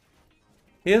worth.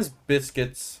 He has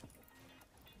biscuits.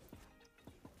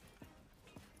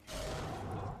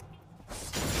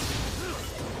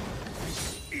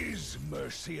 Is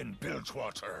mercy in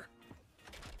Bilgewater.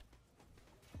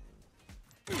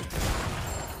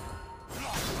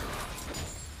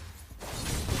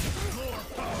 More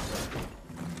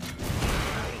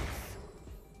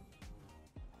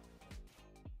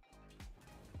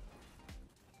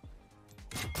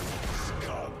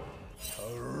Scum.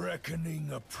 A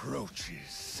reckoning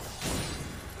approaches.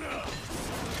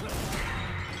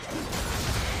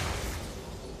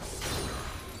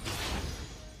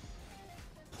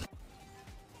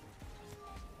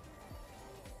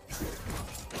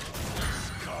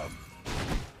 Scum.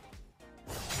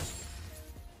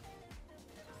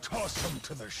 Toss them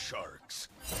to the sharks.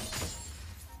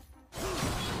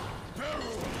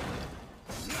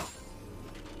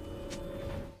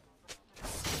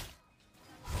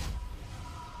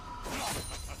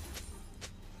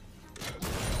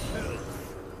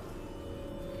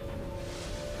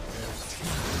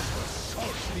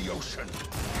 The ocean.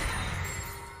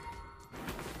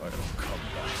 I'll come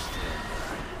back stronger.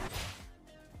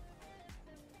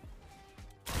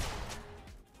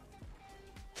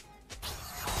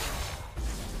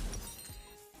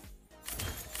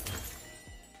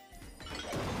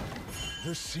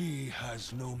 The sea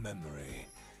has no memory,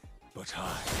 but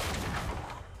I.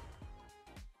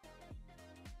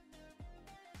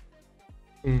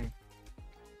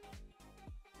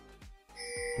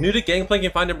 New to Gangplank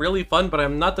and find him really fun, but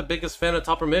I'm not the biggest fan of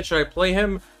top or mid. Should I play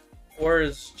him or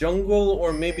his jungle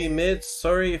or maybe mid?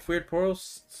 Sorry if weird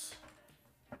posts.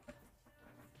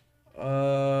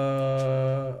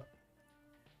 I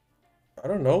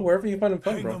don't know. Wherever you find him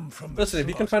fun, bro. Listen, if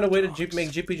you can find a way to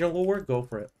make GP jungle work, go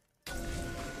for it.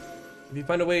 If you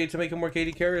find a way to make him work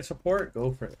AD carry or support, go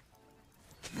for it.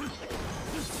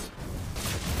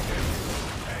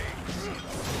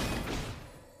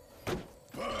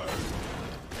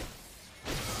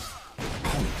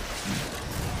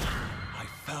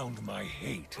 My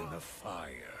hate in the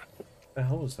fire. What the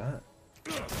hell was that?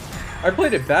 I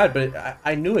played it bad, but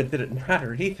I knew it didn't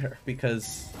matter either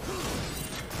because,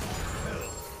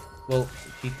 well,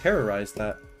 he terrorized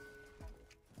that.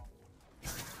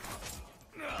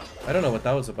 I don't know what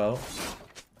that was about.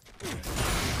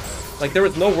 Like there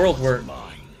was no world where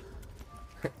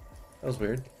that was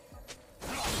weird.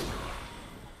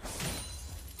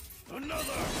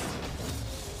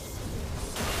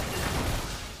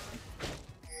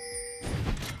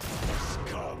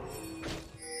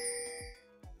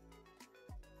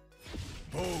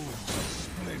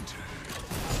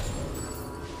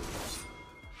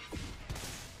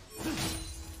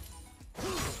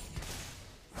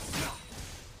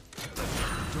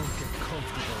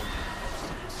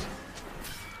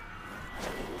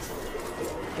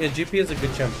 Yeah, GP is a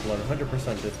good champ to learn,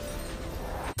 100% dude.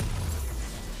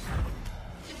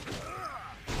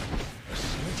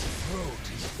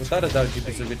 Without a doubt, GP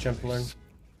is a good champ to learn.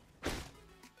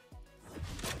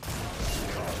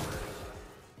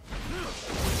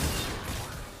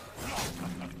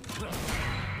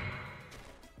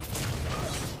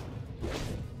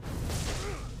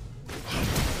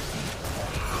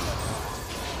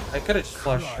 I could have just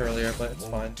flashed earlier, but it's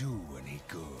fine.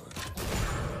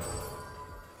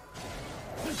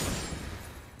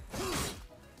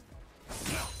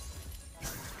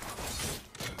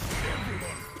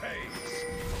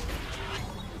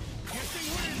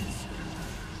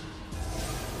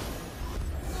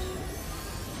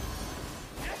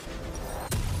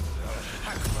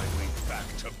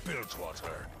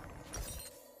 Bilgewater.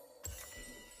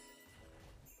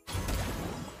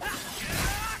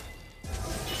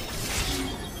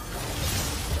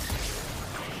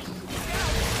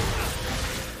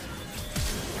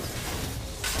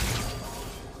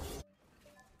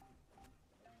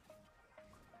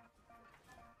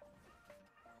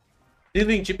 Do you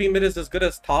think GP mid is as good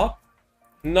as top?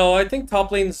 No, I think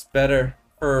top lane's better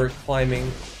for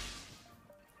climbing.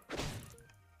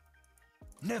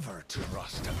 Never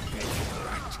trust a big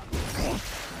rat.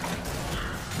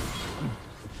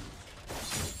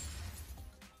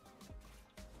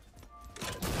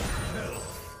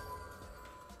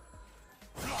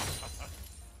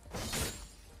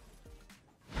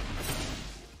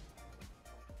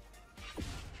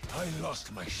 I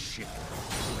lost my ship,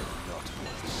 not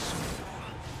my soul.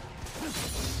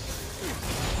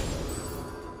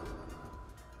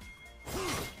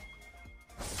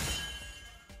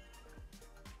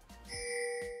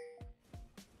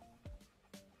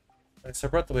 So I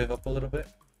brought the wave up a little bit.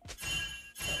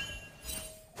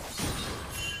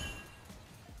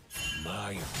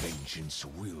 My vengeance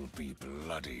will be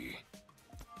bloody.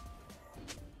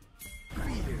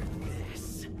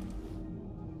 This.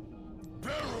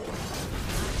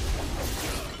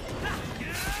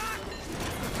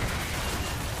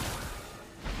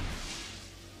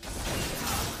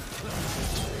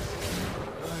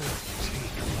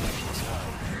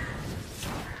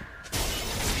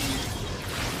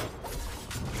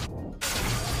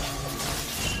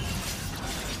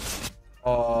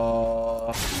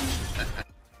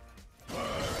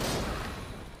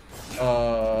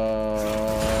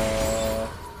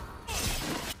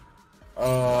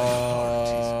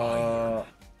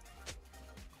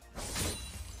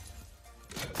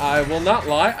 will not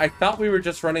lie, I thought we were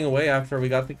just running away after we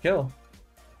got the kill.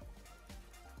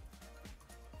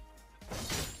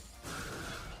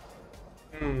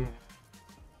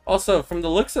 Also, from the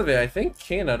looks of it, I think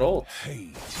Kane had ult.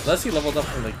 Unless he leveled up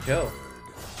from the kill.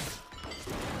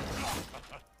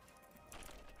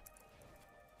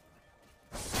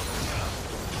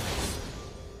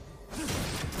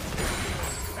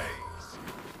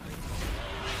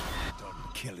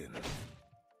 Killing.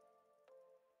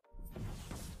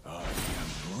 I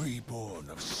am reborn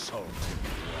of salt and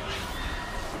blood.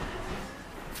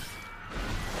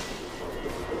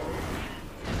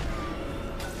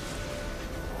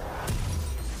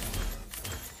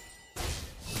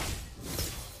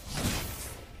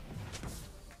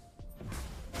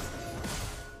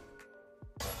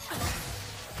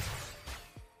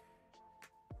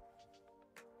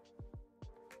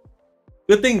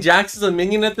 Good thing Jax is a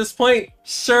minion at this point?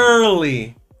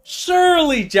 Surely.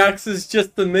 Surely Jax is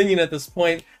just the minion at this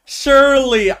point.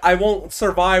 Surely I won't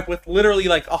survive with literally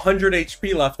like 100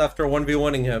 HP left after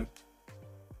 1v1ing him.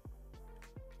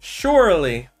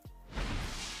 Surely.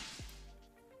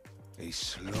 A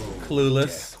slow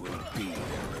Clueless. death will be their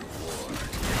reward.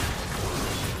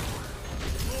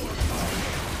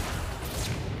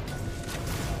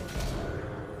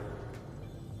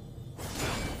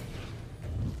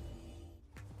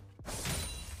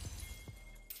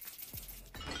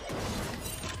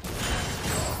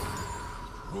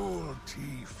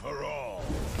 Cruelty for all.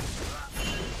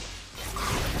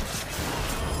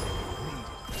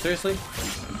 Seriously?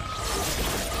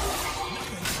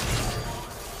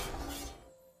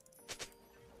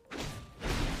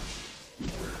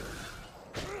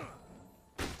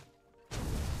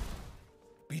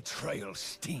 Betrayal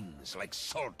stings like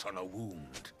salt on a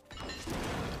wound. But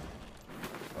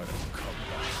I'll come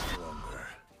back stronger.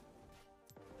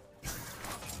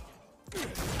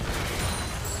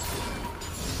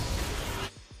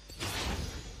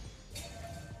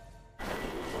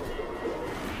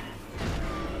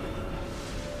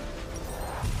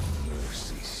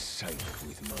 Mercy sank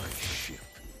with my ship.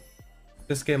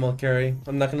 This game I'll carry.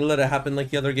 I'm not gonna let it happen like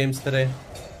the other games today.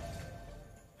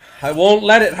 I won't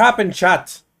let it happen,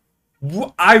 chat.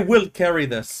 I will carry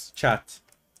this, chat.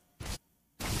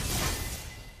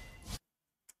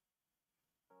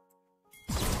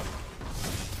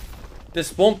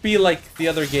 This won't be like the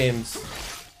other games.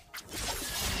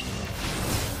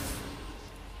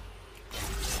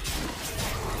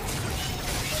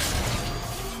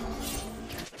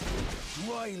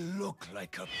 Do I look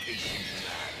like a patient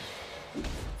man?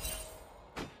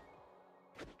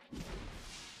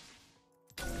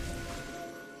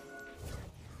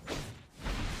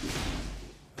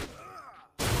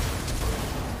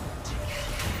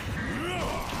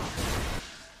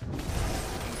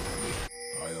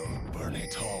 I'll burn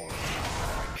it all.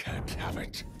 I can't have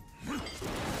it.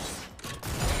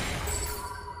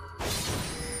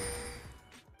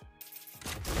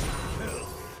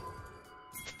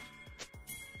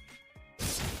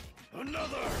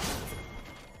 Another!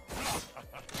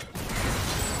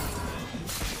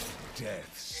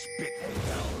 Death spit me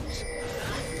out.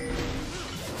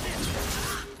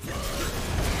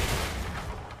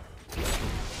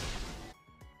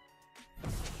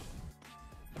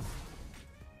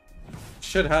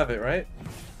 Should have it, right?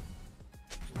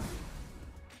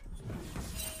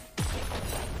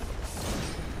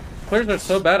 Players are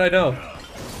so bad, I know.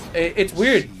 It's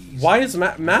weird. Why is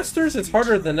Masters? It's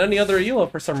harder than any other elo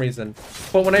for some reason.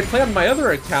 But when I play on my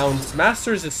other accounts,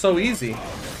 Masters is so easy.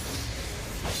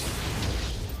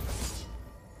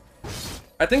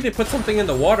 I think they put something in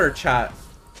the water, chat.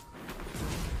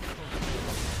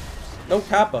 No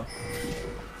kappa.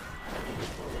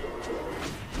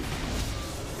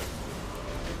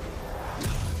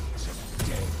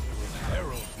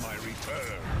 Herald my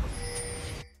return.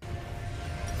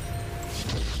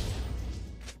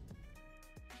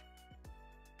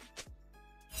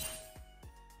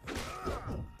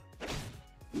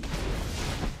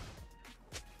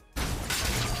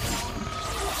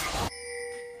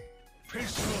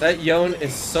 That Yone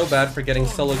is so bad for getting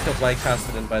solo killed by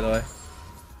Cassidy, by the way.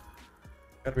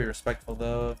 Gotta be respectful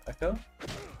though of Echo.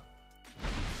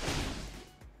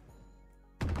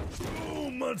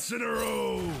 2 months in a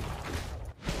row.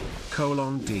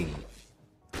 :D.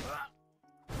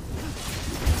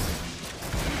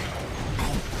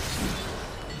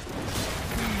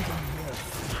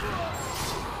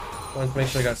 Wanted to make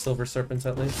sure I got Silver Serpents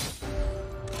at least.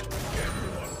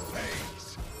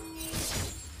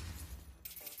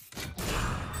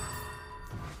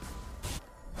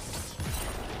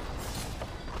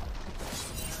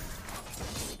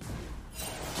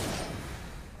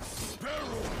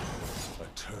 A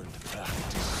turned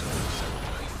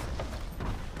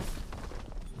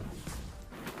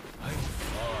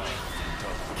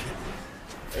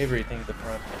Everything the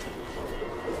front.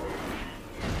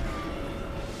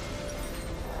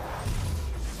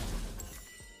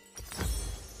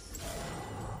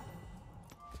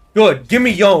 Good. Give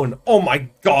me Yon. Oh my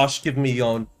gosh, give me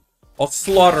Yon. I'll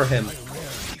slaughter him.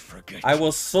 I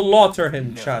will slaughter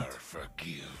him, chat.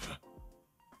 Forgive.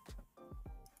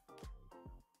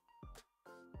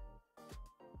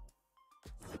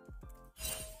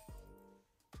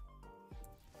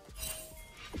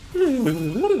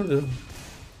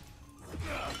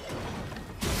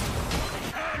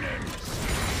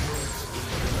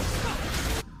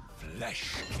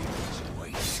 Flesh gives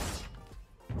weight.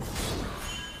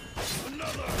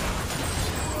 Another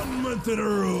 1 month in a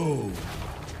row.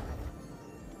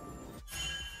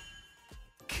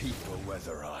 Keep a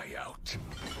weather eye out.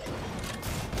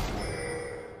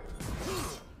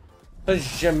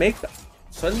 Jamaica.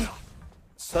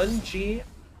 Sunji.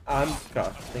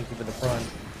 Gosh, thank you for the prawn.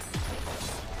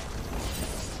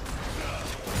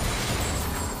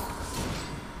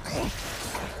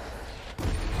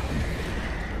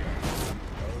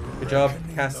 Good job,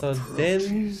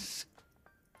 Cassadin.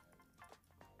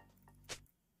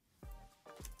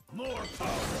 More power.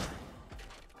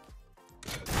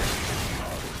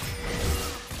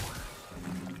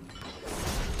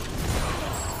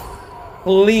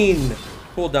 Clean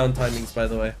cooldown timings, by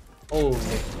the way. Holy.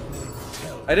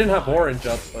 I didn't have orange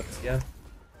up, but yeah.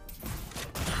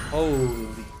 Holy.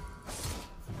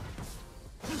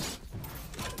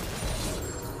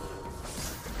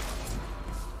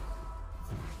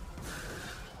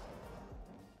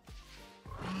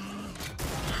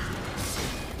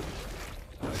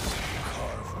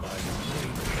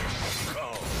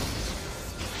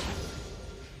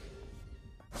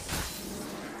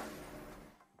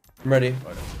 I'm ready.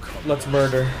 Let's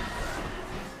murder.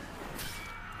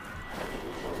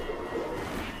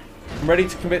 I'm ready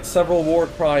to commit several war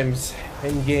crimes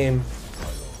in game.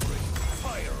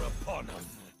 Fire upon him.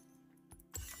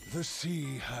 The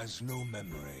sea has no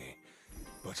memory,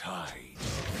 but I.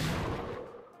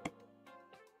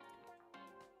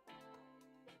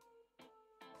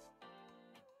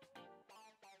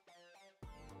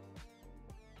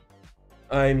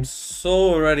 I'm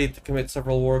so ready to commit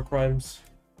several war crimes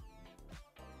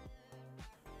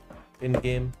in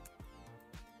game.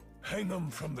 Hang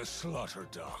them from the slaughter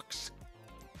docks.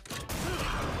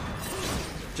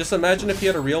 Just imagine if he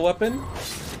had a real weapon.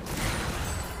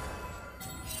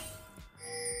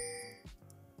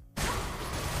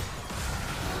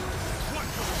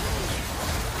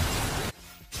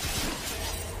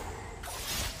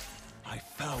 I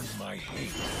found my hate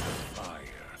for fire.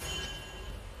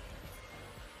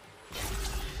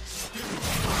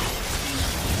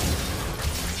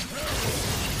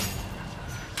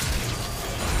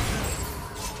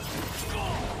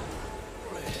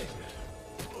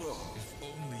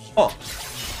 Oh.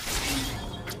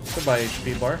 Goodbye,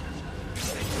 HP bar.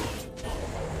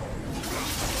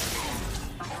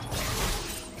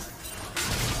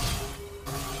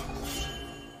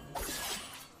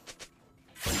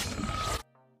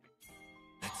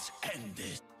 Let's end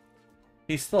this.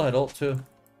 He still had ult too.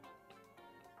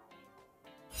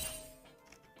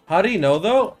 How do you know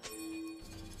though?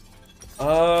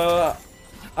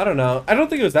 I don't know. I don't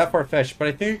think it was that far-fetched, but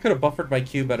I think it could have buffered my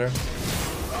Q better.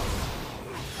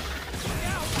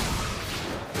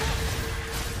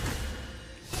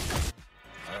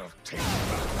 I'll take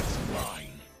back what's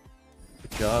mine.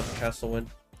 Good job, Castle win.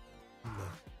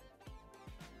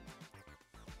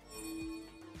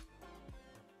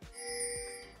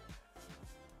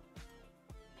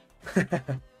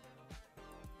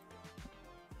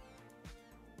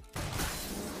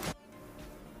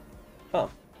 Huh.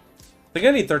 I think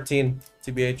I need 13,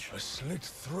 TBH. A slit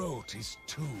throat is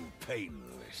too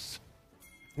painless.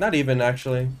 Not even,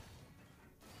 actually.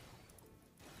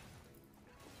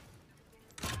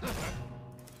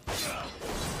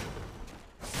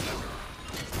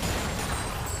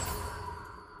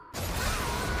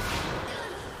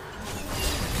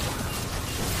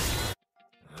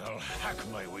 I'll hack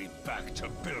my way back to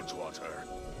Bilgewater.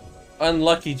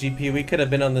 Unlucky, GP. We could have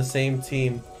been on the same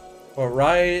team. But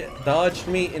Riot dodged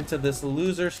me into this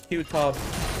loser's Q-top.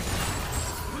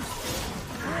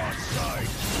 Broadside.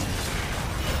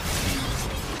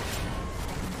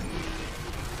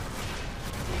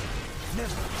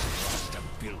 Never trust a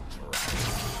built rat.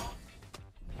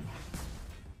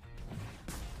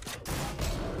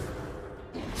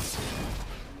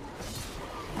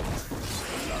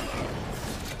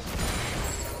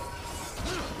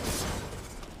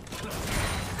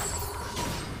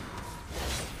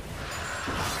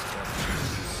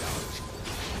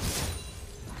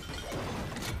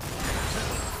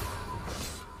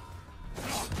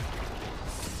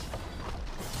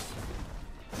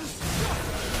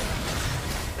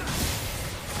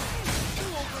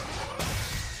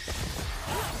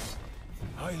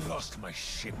 I lost my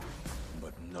ship,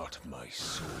 but not my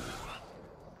soul.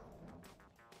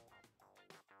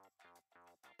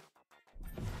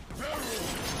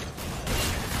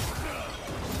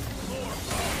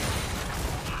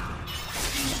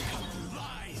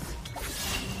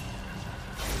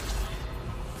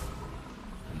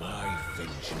 My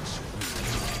vengeance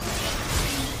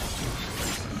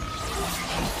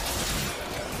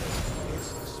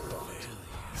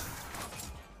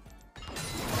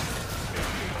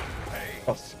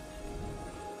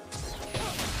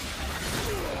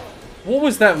What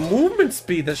was that movement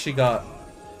speed that she got?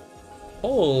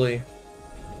 Holy.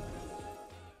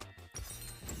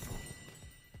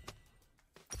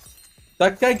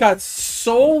 That guy got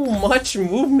so much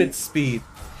movement speed.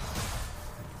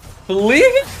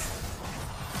 Please?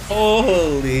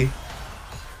 Holy.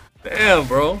 Damn,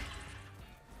 bro.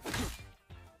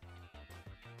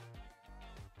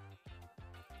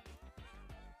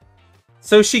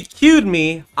 So she queued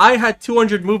me, I had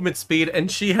 200 movement speed, and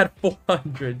she had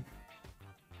 400.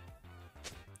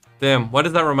 Damn, why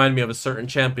does that remind me of a certain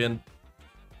champion?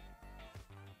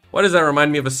 Why does that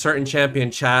remind me of a certain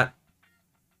champion, chat?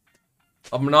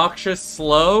 Obnoxious,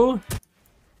 slow,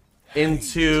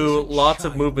 into lots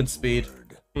of movement speed.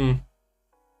 Death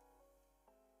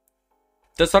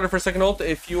Starter for second ult,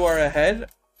 if you are ahead,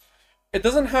 it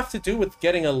doesn't have to do with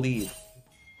getting a lead.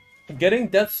 Getting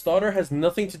Death Starter has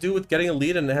nothing to do with getting a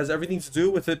lead, and it has everything to do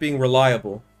with it being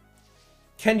reliable.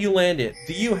 Can you land it?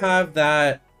 Do you have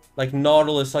that, like,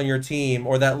 Nautilus on your team,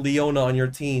 or that Leona on your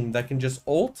team that can just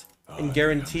ult and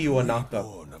guarantee you a knockdown?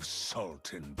 born of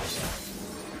salt and blood.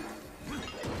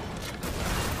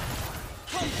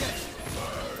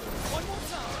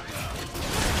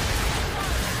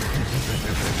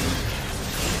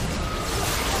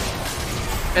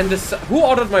 And this, who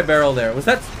autoed my barrel there? Was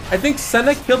that, I think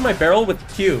Senna killed my barrel with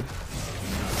Q.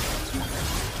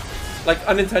 Like,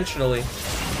 unintentionally.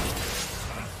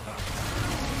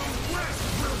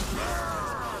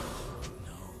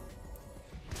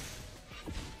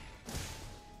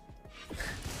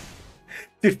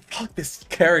 Dude, fuck this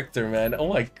character, man.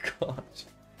 Oh my gosh.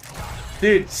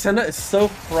 Dude, Senna is so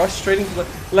frustrating.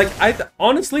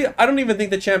 Honestly, I don't even think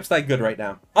the champ's that good right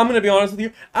now. I'm gonna be honest with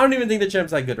you. I don't even think the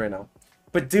champ's that good right now.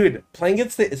 But dude, playing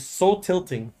against it is so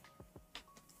tilting.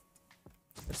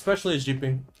 Especially as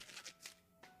GP.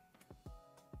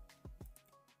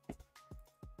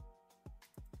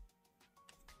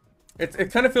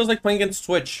 It kind of feels like playing against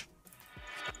Twitch.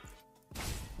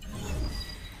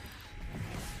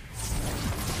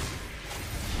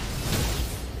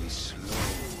 A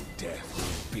slow death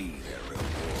will be their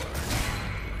reward.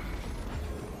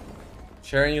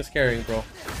 Sharing is caring, bro.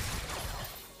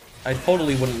 I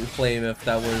totally wouldn't flame if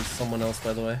that was someone else,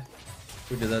 by the way.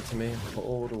 Who did that to me?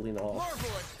 Totally not.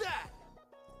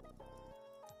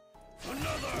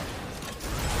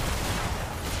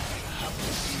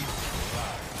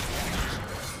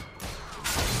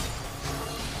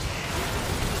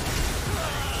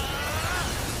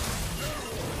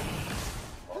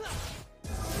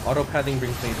 Auto padding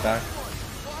brings me back.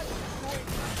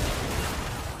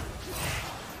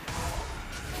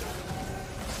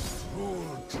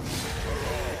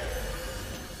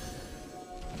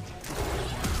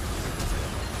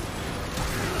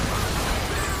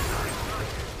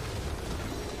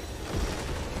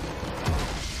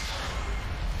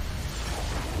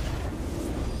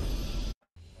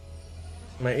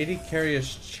 My AD carry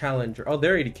is Challenger. Oh,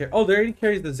 their AD carry. Oh, their AD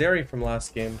carry is the Zeri from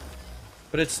last game.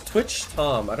 But it's Twitch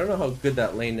Tom. I don't know how good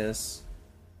that lane is.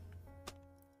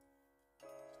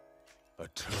 A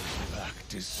turtleback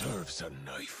deserves a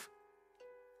knife.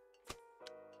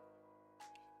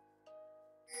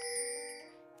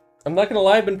 I'm not gonna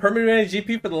lie, I've been permanent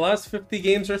GP for the last 50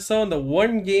 games or so, and the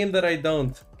one game that I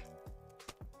don't.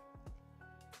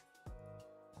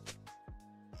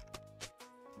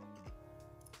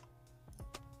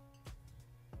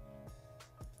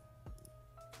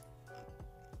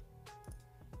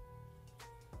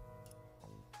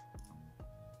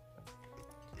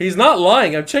 He's not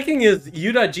lying. I'm checking his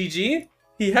u.gg.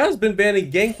 He has been banning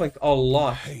Gangplank a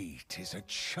lot. Hate is a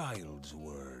child's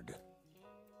word.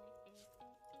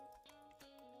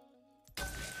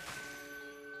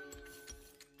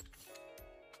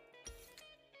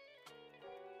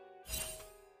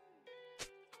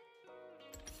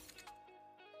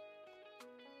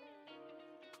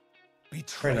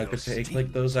 Try not to take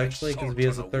like those actually, because if he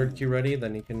has a third Q ready,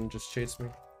 then he can just chase me.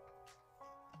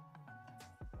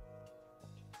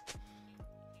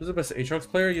 Who's the best Aatrox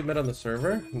player you met on the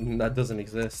server? That doesn't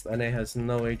exist. NA has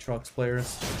no Aatrox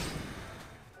players.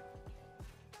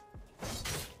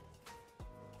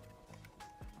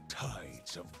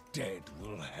 Tides of dead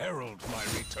will herald my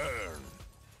return.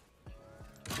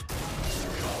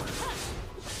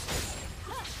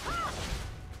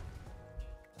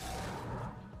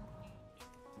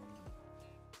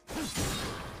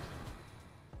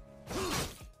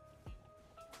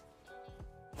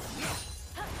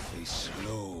 A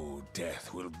slow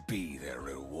death will be their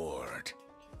reward.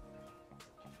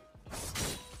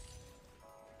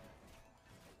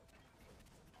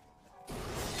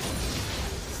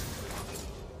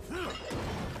 Their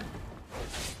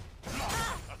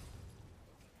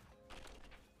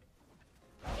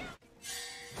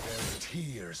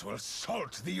tears will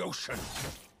salt the ocean.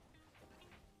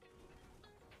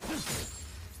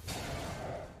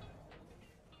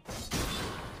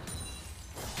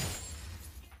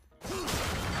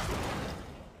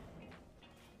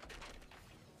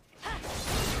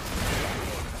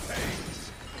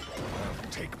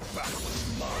 Take back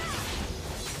what's mine.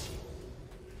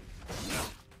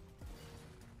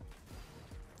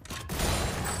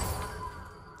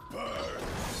 Burn.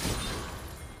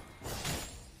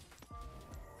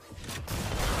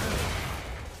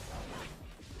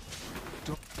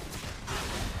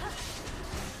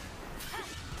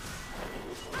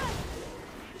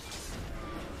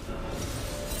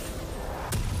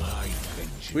 My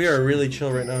vengeance We are really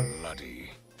chill right now. bloody.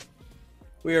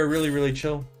 We are really, really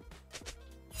chill.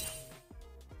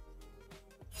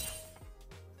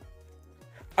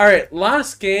 Alright,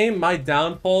 last game, my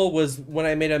downfall was when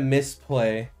I made a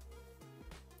misplay.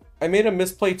 I made a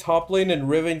misplay top lane and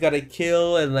Riven got a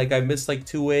kill and like I missed like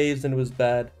 2 waves and it was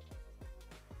bad.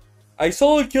 I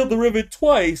solo killed the Riven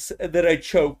twice and then I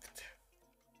choked.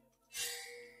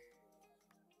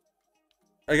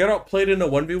 I got outplayed in a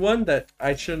 1v1 that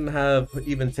I shouldn't have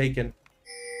even taken.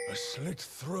 A slit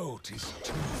throat is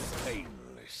too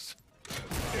painless.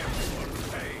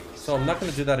 So I'm not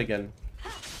going to do that again.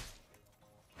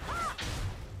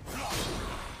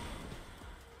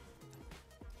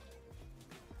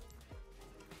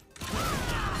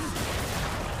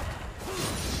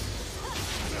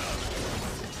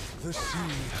 The sea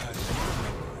has no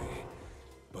memory,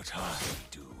 but I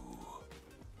do.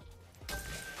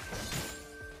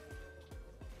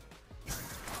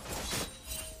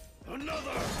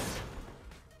 Another!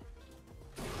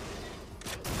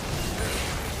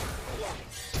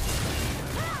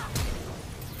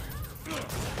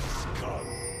 Scum!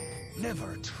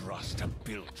 Never trust a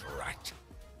built rat.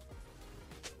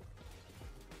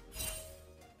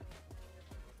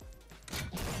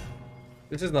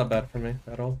 This is not bad for me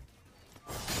at all.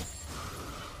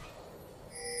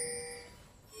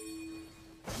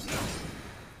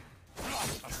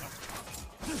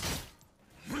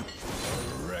 The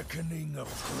reckoning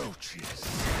approaches.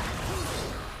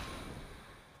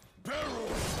 Barrel!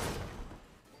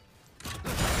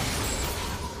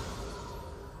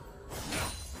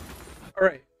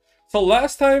 Alright, so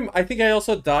last time I think I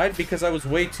also died because I was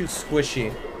way too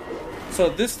squishy. So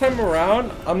this time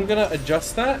around, I'm gonna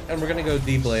adjust that and we're gonna go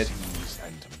D-Blade. Seas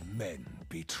and men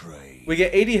betray. We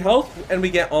get 80 health and we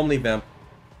get Omnivamp.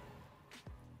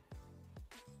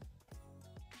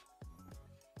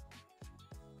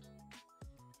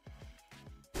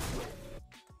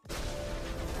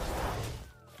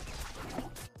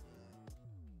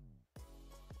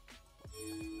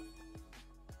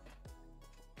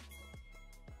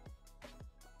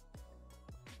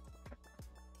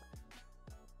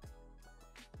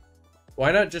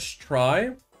 Why not just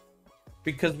try?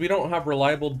 Because we don't have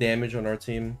reliable damage on our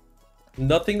team.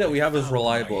 Nothing that we have is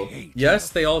reliable.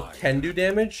 Yes, they all can do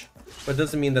damage, but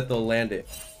doesn't mean that they'll land it.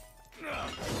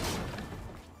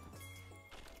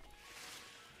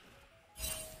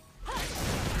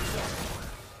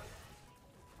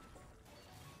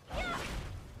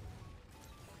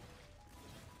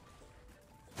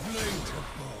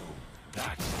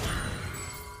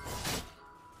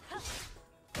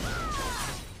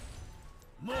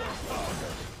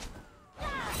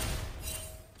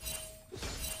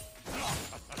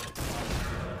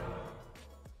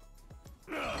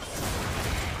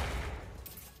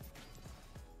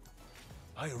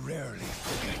 I rarely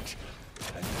forget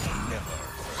and never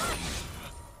forgive.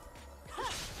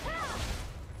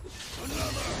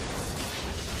 Another!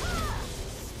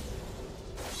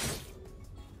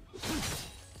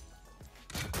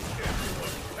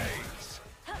 Everyone pays.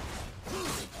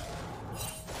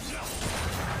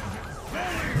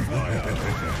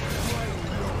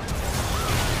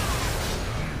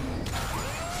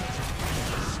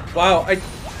 Wow,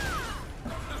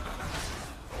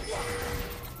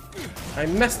 I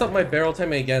messed up my barrel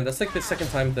timing again. That's like the second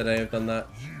time that I have done that.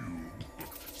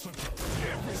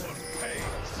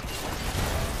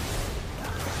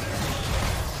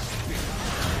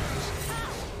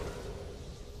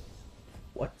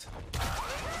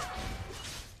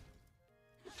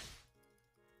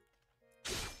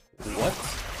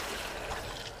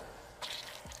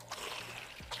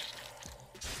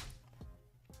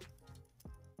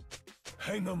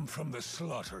 Hang 'em from the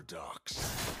slaughter docks.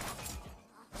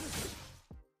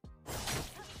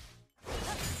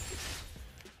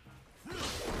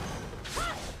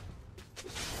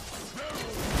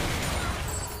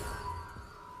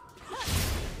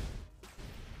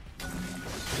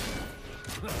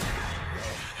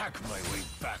 Hack my way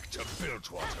back to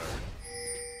Bilgewater.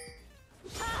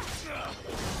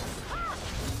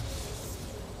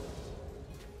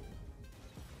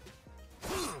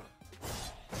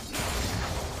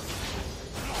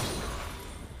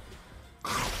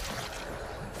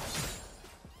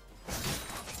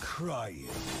 Crying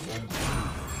won't do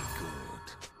any good.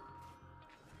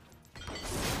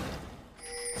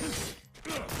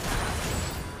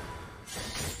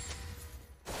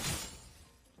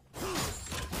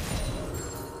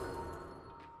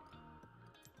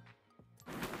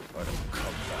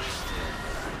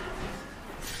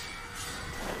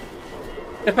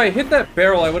 If I hit that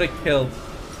barrel, I would have killed.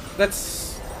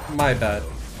 That's my bad.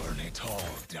 Burn it all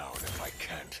down if I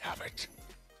can't have it.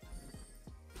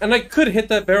 And I could hit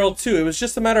that barrel too. It was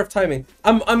just a matter of timing.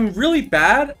 I'm really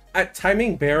bad at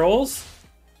timing barrels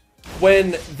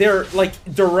when they're like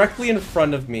directly in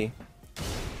front of me.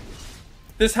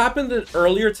 This happened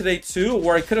earlier today too,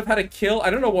 where I could have had a kill. I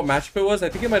don't know what matchup it was. I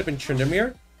think it might have been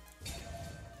Tryndamere.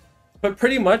 But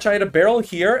pretty much I had a barrel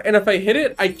here, and if I hit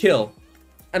it, I kill.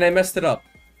 And I messed it up.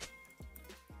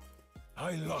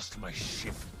 I lost my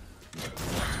ship.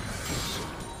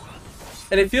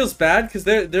 And it feels bad because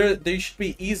they should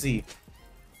be easy.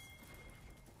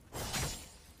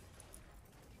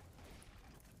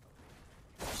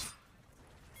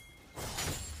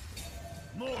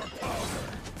 More power.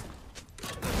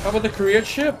 How about the Korea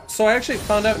ship? So I actually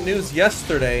found out news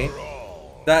yesterday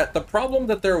that the problem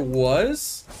that there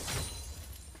was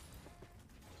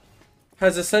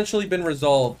has essentially been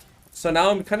resolved. So now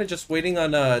I'm kind of just waiting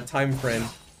on a time frame.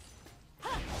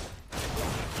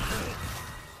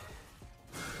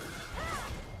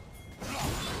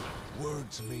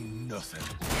 Words mean nothing.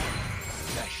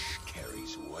 Flesh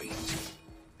carries weight.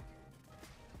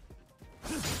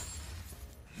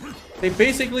 They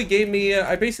basically gave me,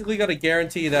 I basically got a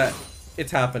guarantee that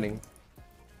it's happening.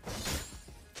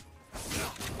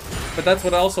 But that's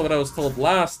what I was told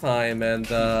last time,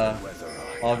 and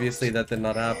obviously that did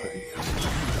not happen.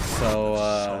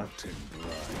 So,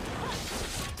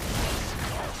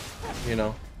 you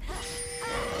know.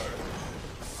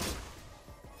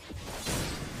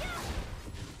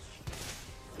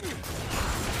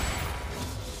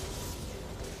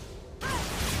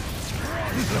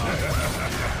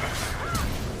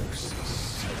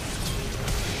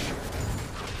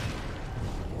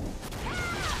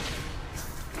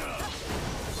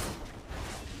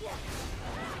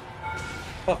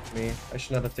 Fuck me. I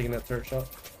should not have taken that turret shot.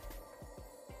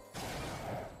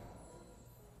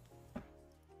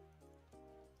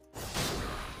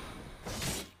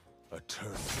 A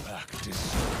turn back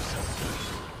deserves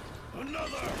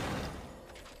another.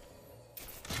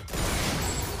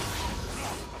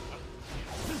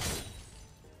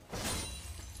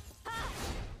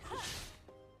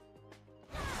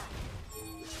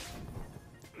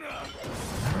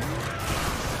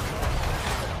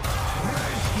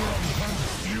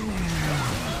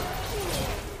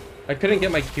 I couldn't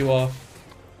get my Q off.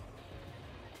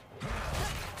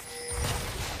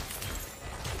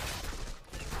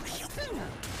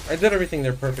 I did everything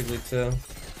there perfectly too.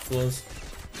 Close.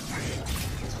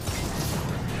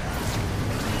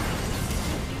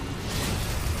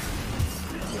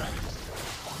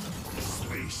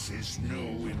 Space is no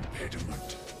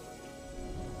impediment.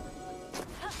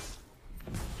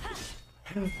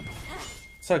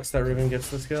 Sucks that Riven gets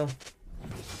this kill.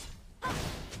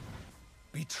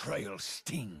 Betrayal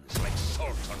stings like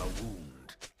salt on a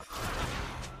wound.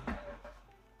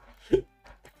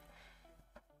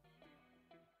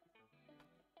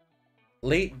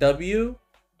 Late W?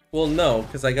 Well, no,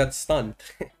 because I got stunned.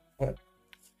 What?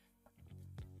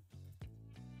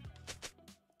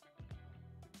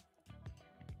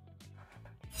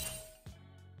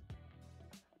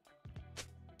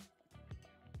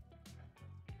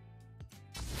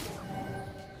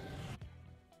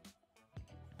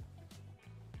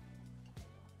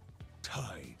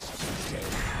 Tides of the dead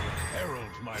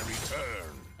herald my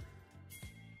return.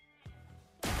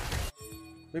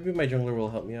 Maybe my jungler will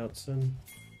help me out soon.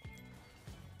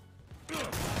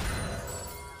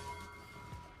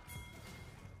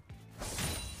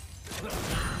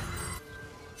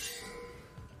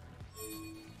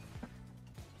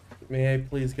 May I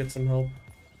please get some help?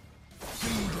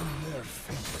 Their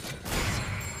fingers.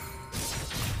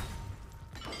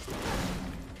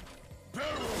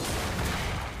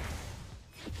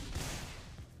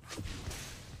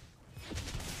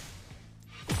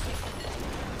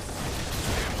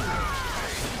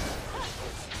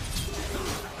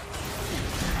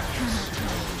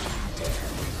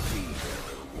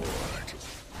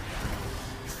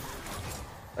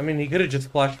 I mean, he could have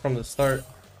just flashed from the start.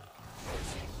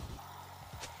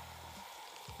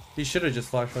 He should have just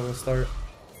flashed from the start.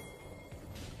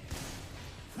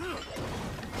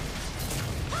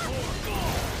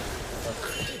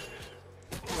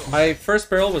 My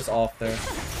first barrel was off there.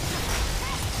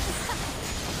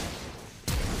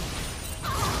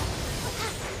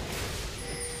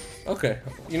 Okay,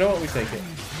 you know what? We take it.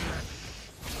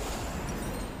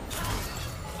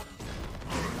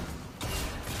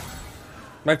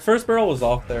 My first barrel was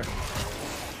off there.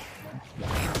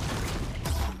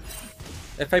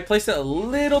 If I place it a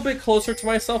little bit closer to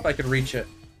myself, I could reach it.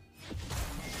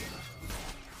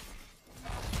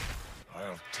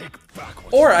 I'll take back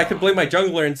what's Or I could blame my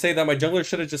jungler and say that my jungler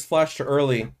should have just flashed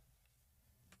early.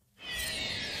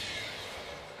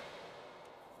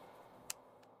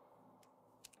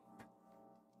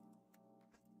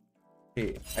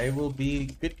 Okay, I will be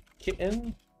good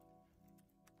kitten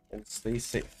and stay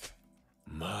safe.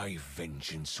 My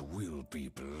vengeance will be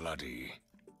bloody.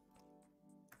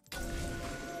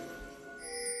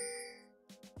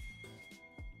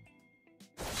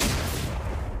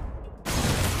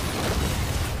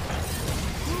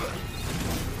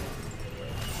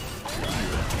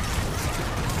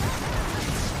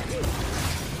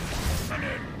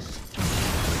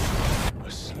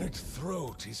 A slit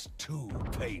throat is too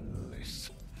painless.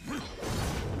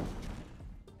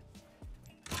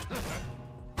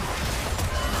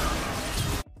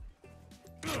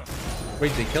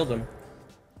 Wait, they killed him.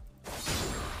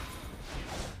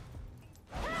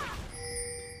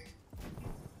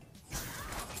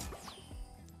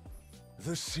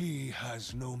 The sea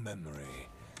has no memory.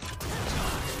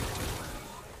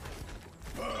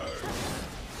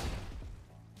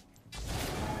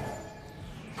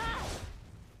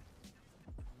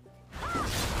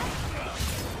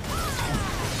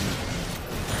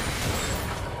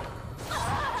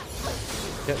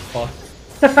 Get fucked.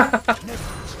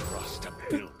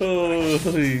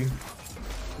 Holy.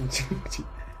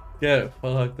 Get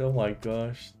fucked. Oh my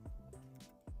gosh.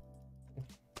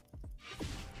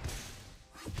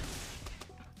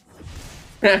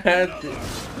 I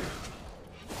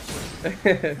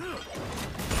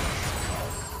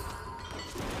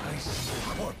see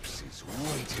corpses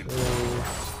waiting.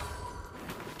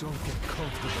 Don't get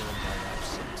comfortable in my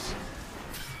absence.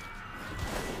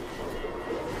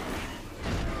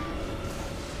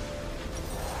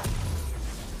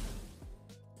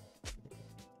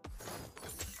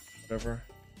 Whatever.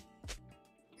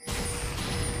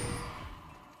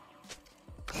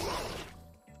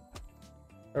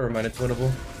 Never mind, it's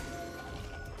winnable.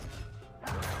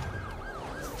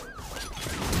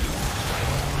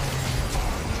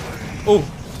 Oh,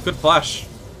 good flash.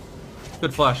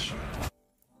 Good flash.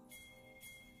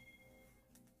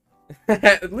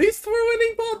 At least we're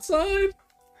winning bot side.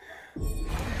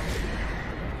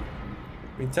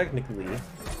 I mean, technically.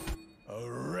 A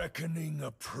reckoning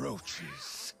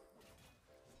approaches.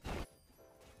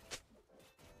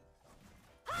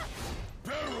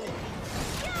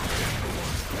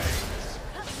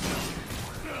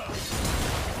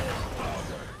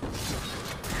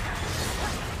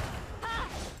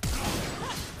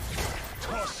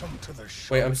 Toss him to the sharks.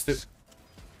 Wait,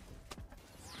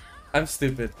 I'm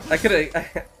stupid. I could've.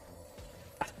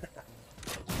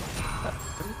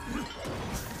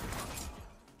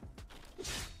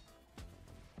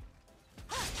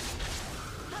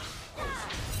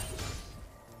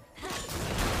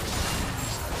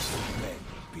 Men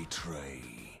betray.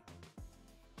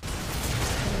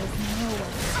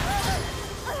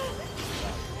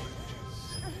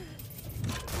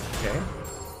 Okay.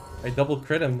 I double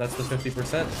crit him. That's the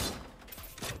 50%.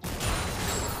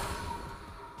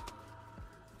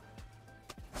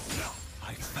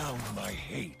 I found my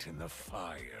hate in the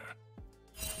fire.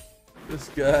 This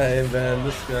guy, man.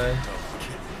 This guy.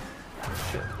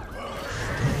 Shit.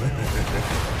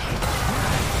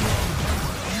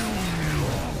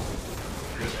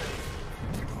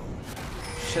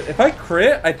 Shit. If I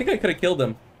crit, I think I could have killed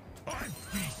him.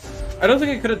 I don't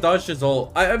think I could have dodged his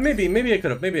ult. Maybe I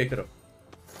could have. Maybe I could have.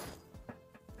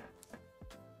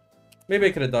 Maybe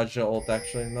I could have dodged the ult,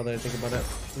 actually, now that I think about it.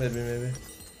 Maybe.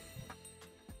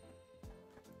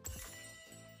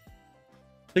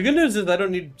 The good news is I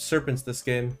don't need serpents this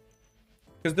game.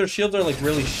 Because their shields are, like,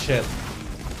 really shit.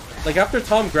 Like, after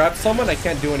Tom grabs someone, I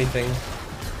can't do anything.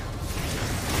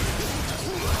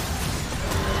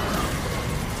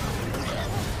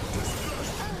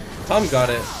 Tom got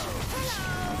it.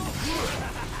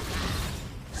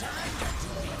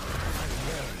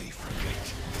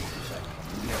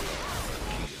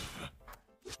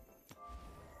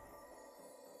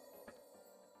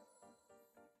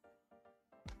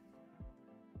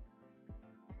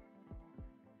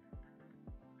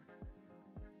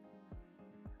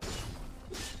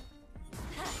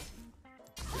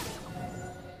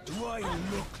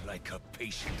 look like a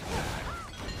patient man.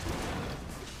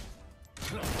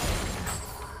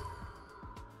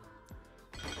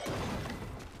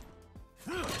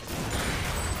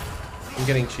 I'm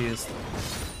getting cheesed.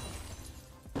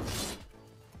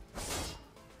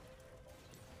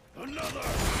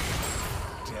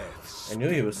 I knew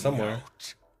he was somewhere.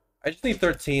 I just need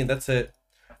 13, that's it.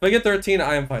 If I get 13,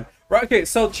 I am fine. Right, okay,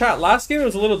 so chat, last game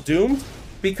was a little doomed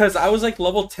because I was like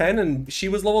level 10 and she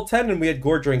was level 10 and we had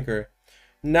Gore Drinker.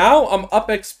 Now I'm up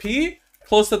XP,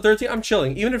 close to 13, I'm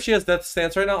chilling. Even if she has Death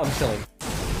Stance right now, I'm chilling.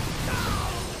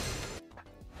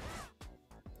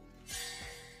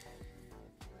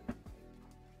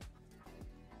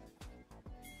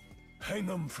 Hang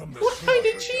them from the What kind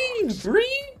of slaughter cheese,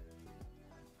 Bree?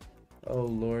 Oh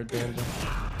Lord, damn.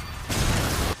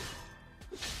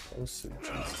 Oh sweet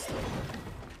Jesus.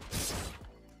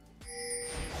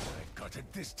 I got it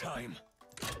this time.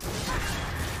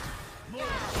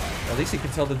 At least you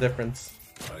can tell the difference.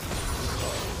 I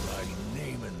saw my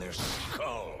name in their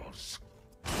skulls.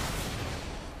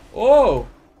 Oh!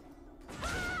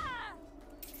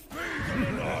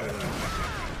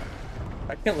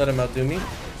 I can't let him outdo me.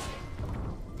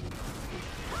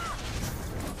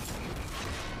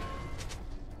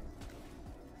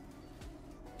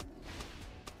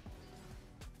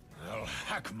 I'll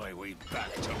hack my way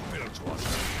back to Bilgewater.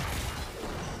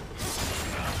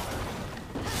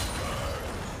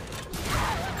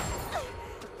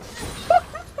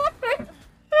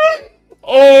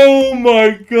 Oh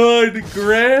my god!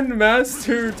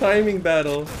 Grandmaster timing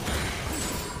battle.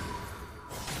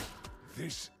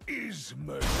 This is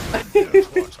mercy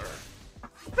Bilgewater.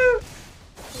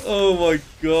 Oh my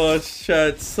gosh,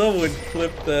 chat. Someone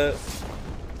clip that.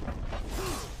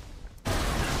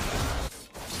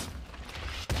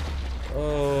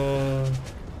 Oh.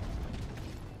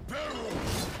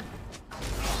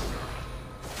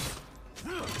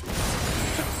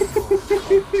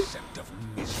 Concept of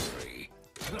misery.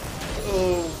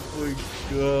 Oh my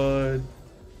god.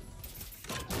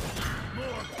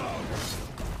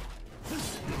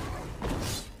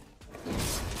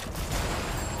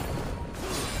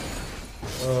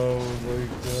 Oh my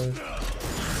god.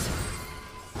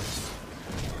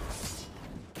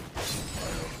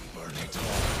 Burn it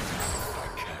all. I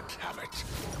can't have it.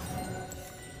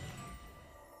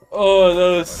 Oh,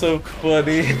 that was so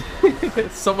funny.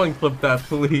 Someone clip that,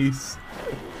 please.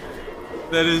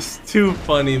 That is too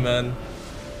funny, man.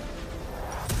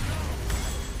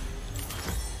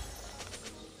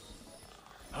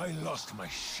 I lost my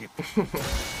ship, not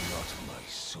my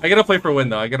soul. I gotta play for a win,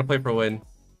 though. I gotta play for a win.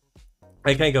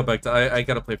 I can't go back to... I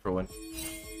gotta play for a win.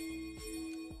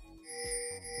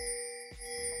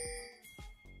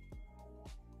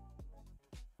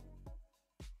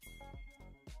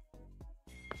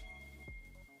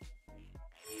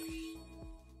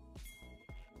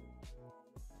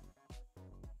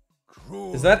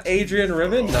 Is that Adrian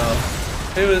Ribbon? No.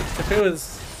 If it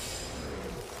was...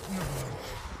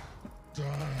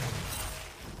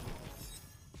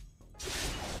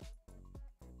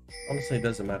 Honestly, it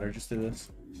doesn't matter. Just do this.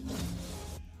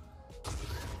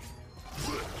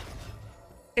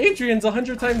 Adrian's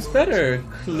 100 times better.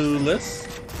 Clueless.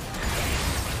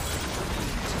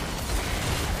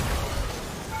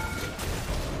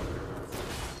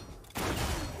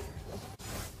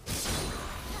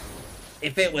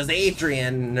 If it was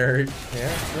Adrian, nerd.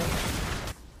 Yeah, sure.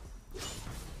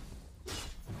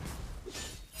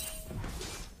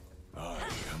 I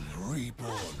am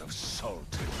reborn of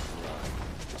salted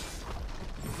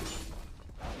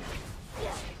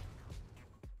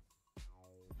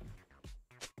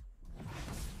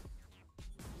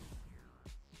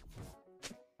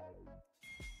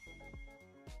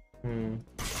brine.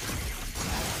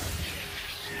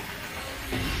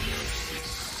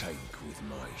 Sank with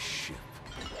my ship.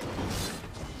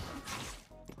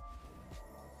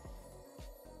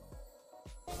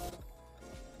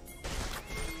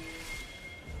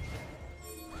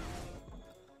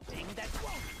 Ding that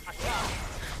won't.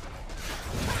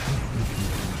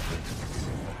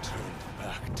 Turned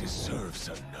back deserves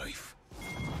a knife.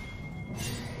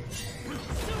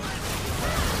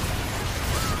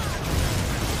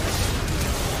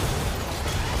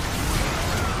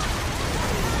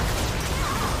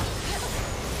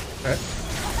 Okay.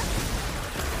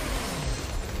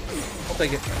 I'll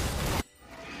take it.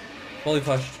 Fully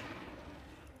flushed.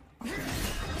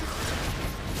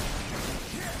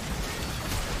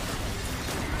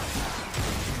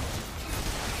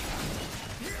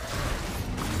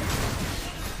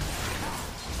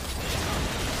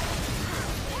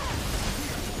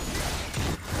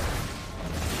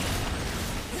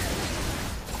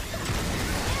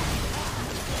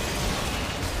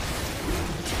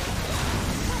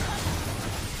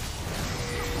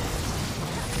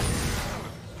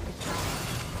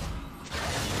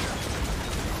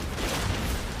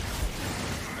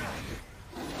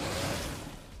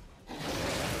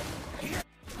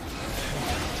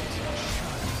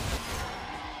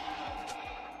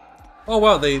 Oh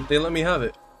wow, they let me have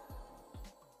it.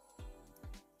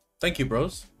 Thank you,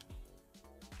 bros.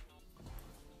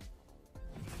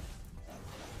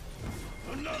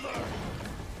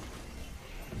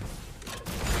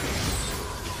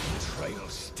 Betrayal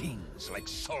stings like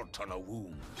salt on a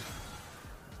wound.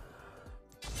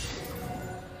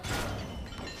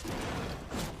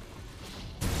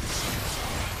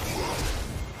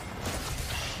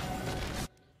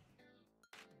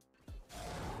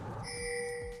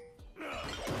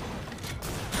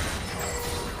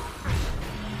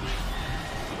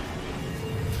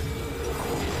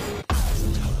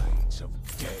 Tides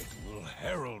of dead will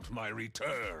herald my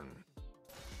return.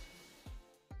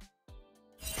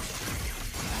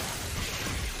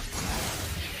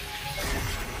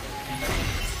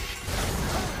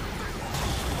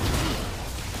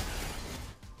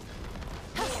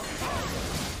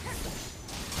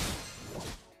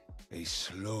 A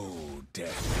slow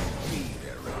death will be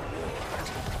their reward.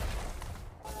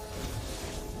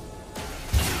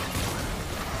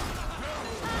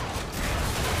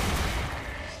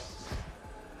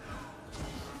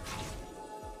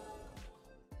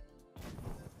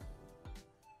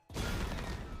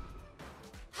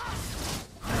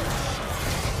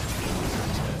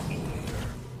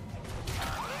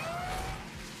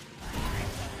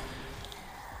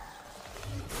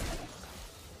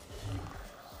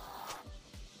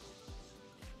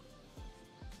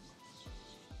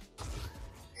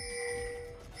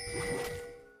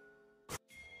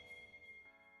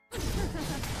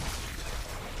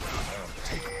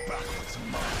 Take back what's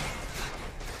mine.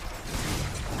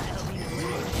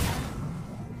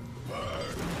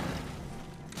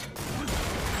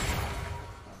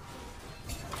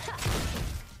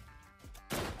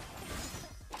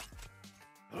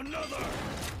 Another!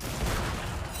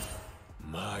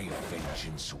 My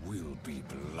vengeance will be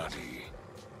bloody.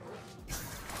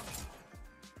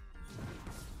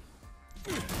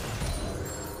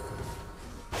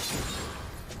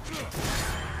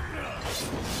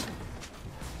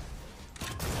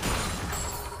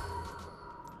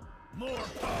 More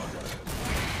powder!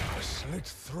 A slit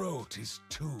throat is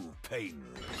too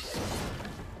painless.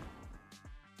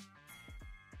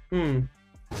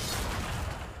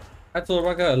 Hi,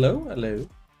 Solarbacca. Hello, hello.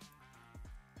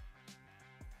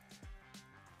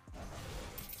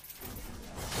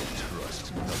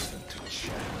 Trust nothing to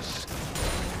chance.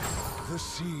 The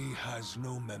sea has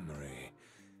no memory,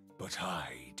 but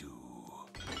I do.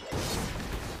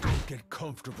 Don't get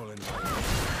comfortable in my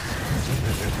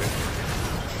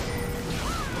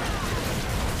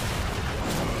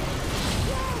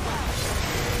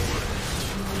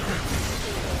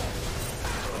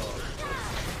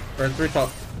Burn 3 top.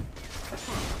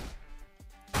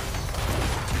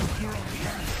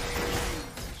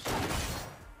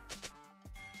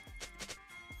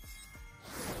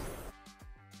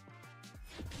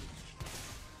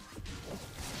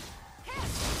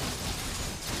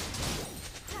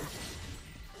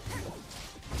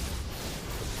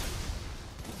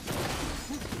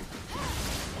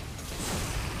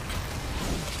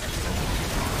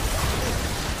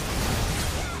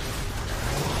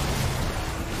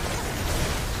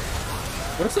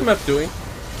 What is the map doing?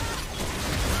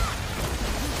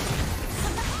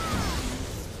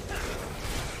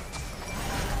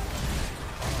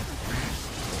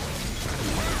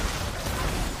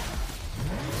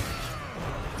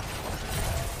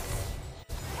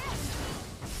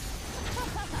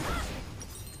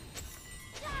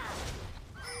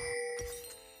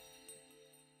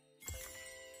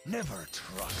 Never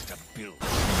trust a build.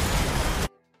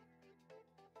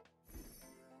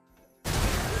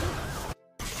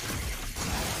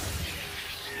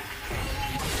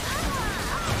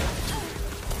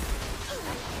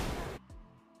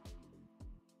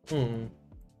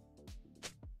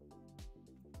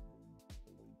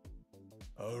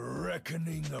 A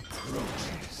reckoning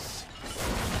approaches.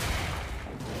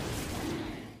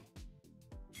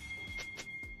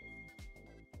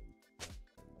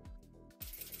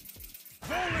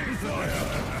 Falling fire!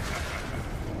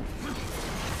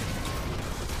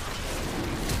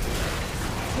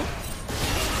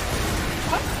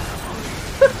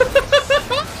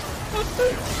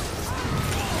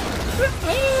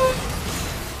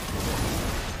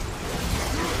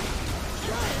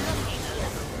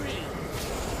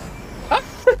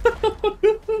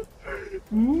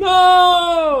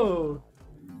 No!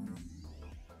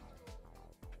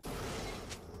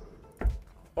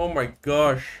 Oh my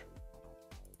gosh.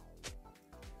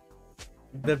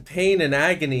 The pain and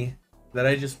agony that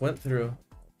I just went through.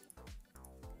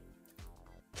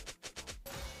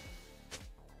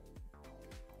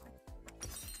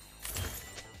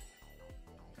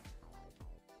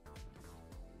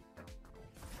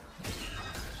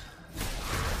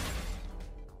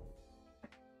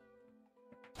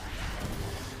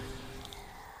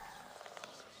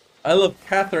 I love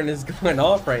Catherine is going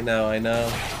off right now, I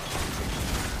know.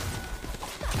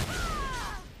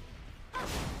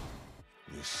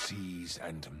 The seas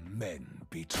and men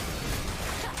betray.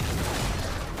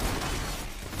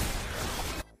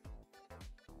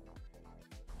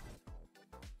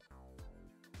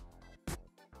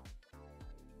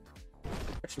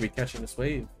 I should be catching this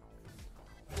wave.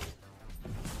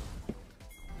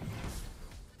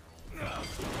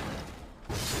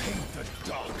 Paint the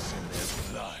dogs in their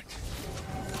blood.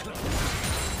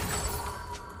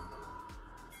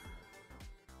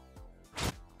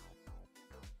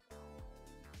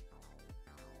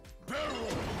 Barrel!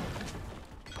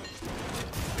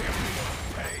 Everyone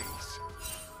pays.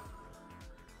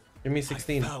 Give me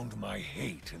 16. I found my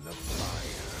hate in the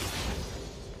fire.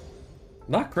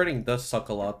 Not critting does suck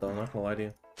a lot though, not gonna lie to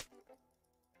you.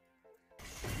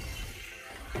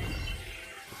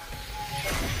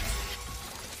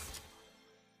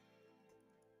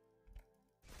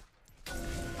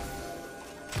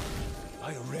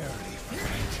 I rarely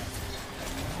forget.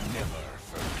 Never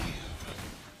forgive.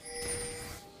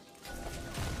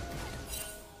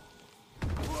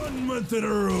 1 month in a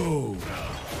row.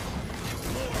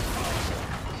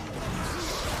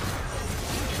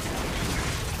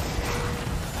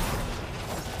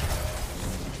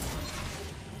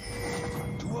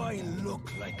 Do I look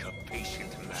like a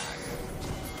patient man?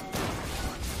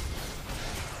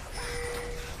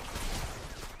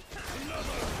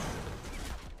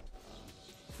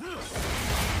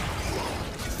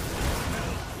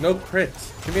 No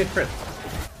crits. Give me a crit.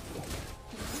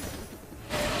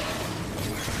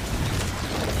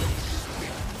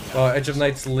 Oh, Edge of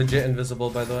Night's legit invisible,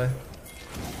 by the way.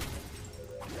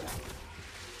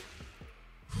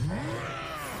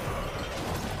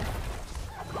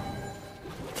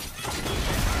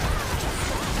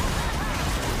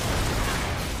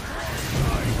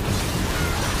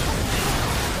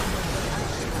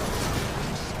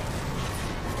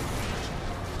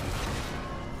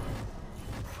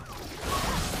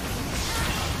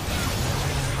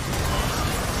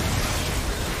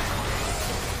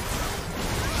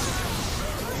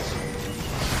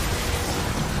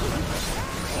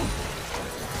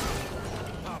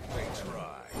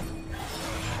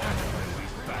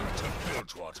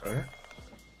 Water.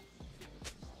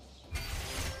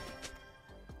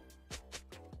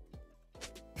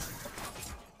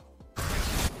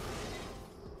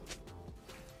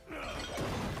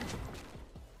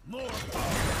 More power.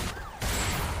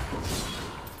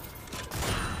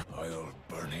 I'll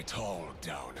burn it all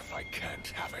down if I can't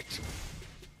have it.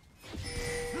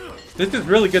 This is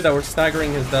really good that we're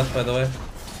staggering his death, by the way.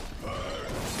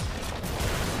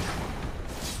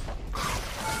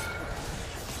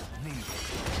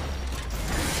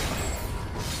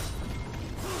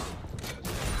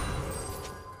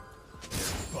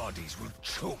 Bodies will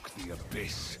choke the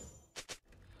abyss.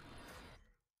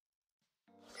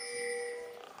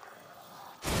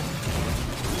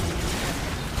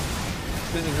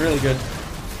 This is really good.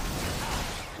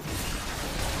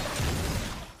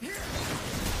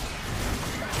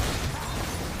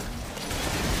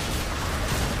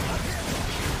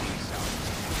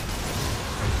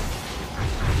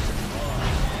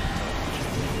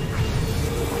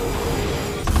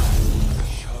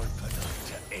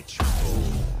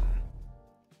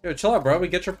 Yo, chill out, bro. We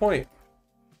get your point.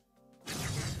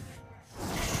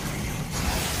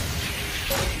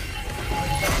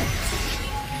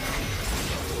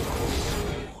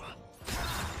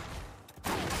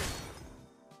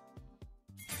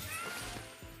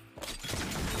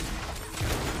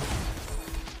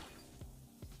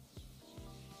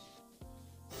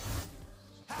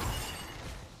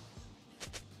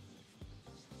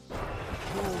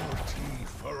 Cruelty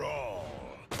for all.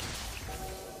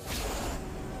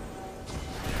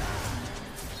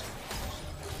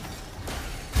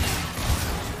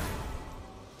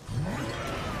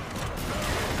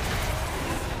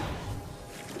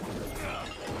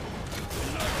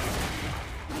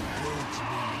 Words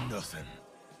mean nothing.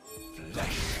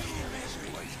 Flesh is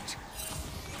weight.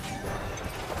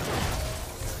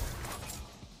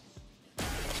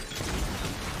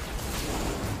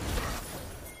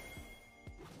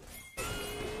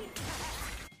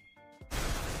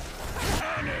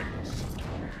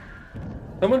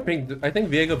 Someone pinged. I think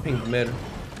Viego pinged mid.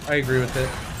 I agree with it.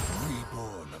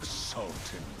 Reborn of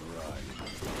salt and brine.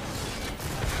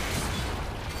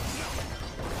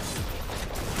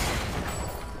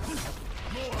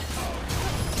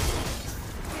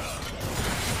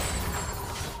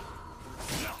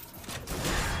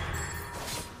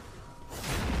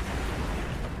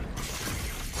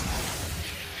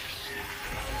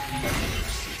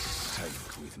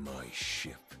 Sank with my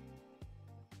ship.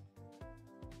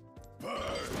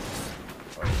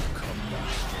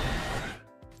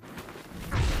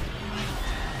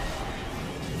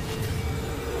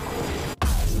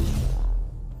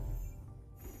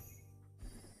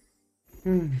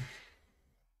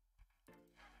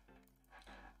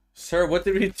 Sir, what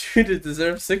did we do to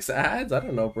deserve 6 ads? I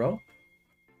don't know, bro.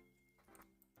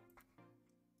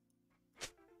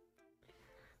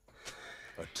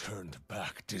 A turned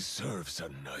back deserves a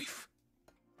knife.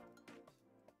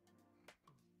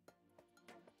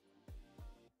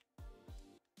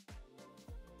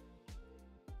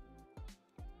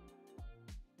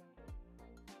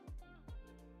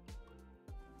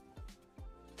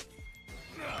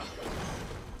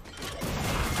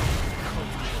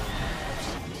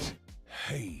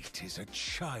 Hate is a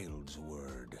child's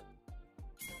word.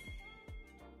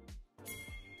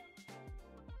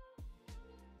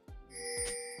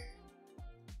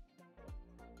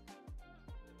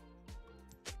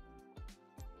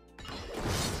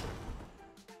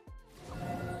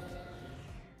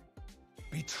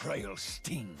 Betrayal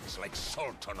stings like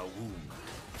salt on a wound.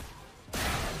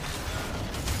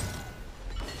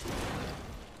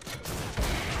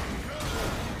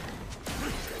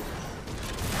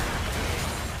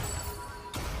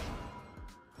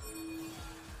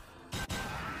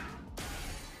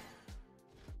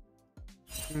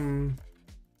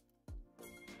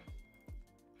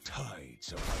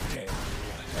 Tides of death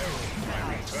herald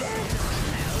my return.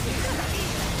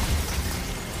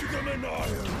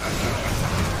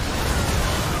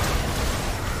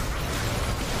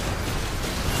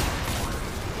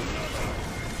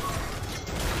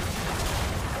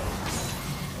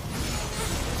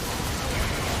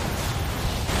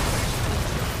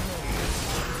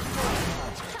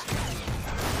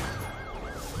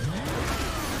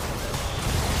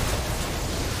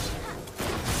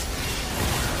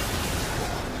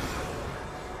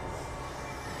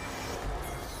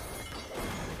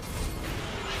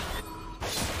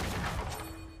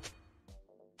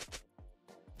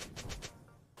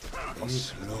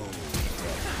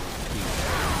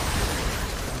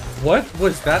 What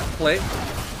was that play?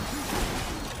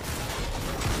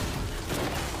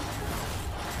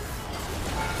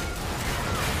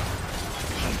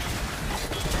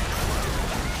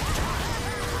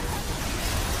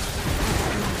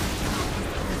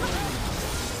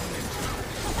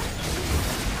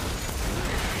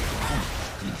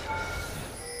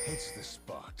 Hits the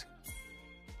spot.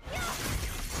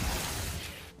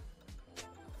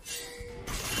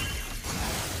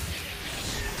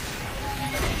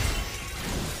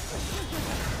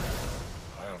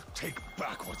 I'll take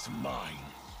back what's mine.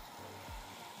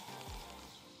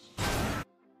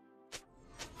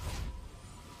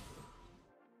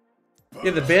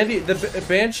 Yeah, the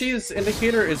Banshee's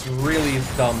indicator is really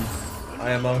dumb.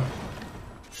 IMO.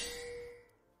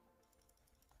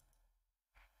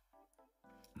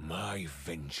 My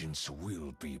vengeance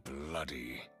will be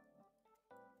bloody.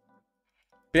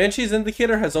 Banshee's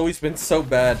indicator has always been so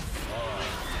bad.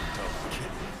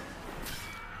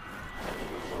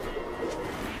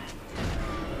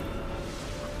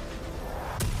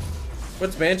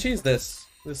 What's Banshee's? This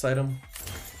item.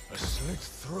 A slit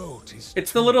throat is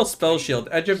It's the little spell shield.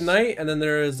 Edge of Night, and then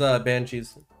there is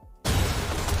Banshee's.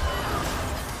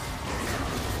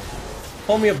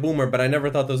 Call me a boomer, but I never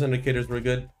thought those indicators were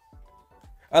good.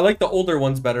 I like the older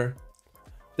ones better.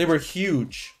 They were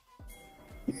huge.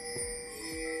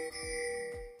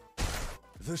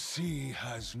 The sea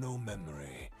has no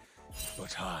memory,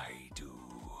 but I do.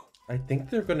 I think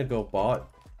they're gonna go bot.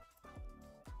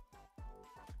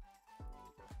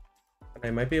 And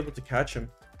I might be able to catch him.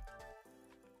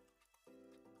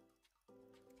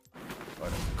 But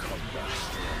I've come back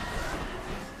stronger.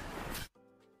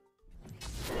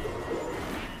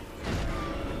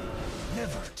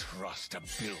 Never trust a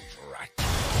build rat.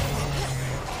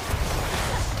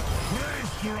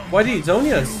 Why did he zone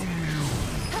us?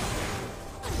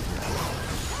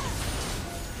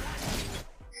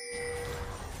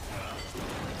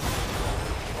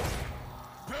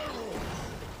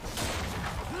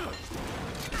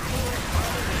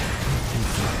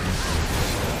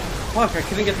 Fuck, I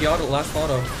couldn't get the last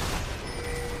auto.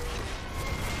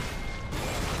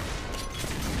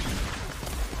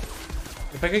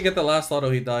 If I could get the last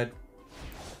auto, he died.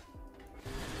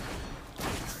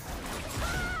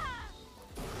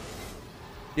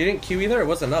 You didn't Q either? It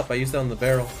wasn't up. I used it on the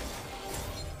barrel.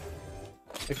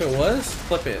 If it was,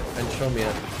 flip it and show me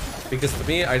it. Because to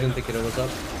me, I didn't think it was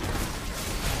up.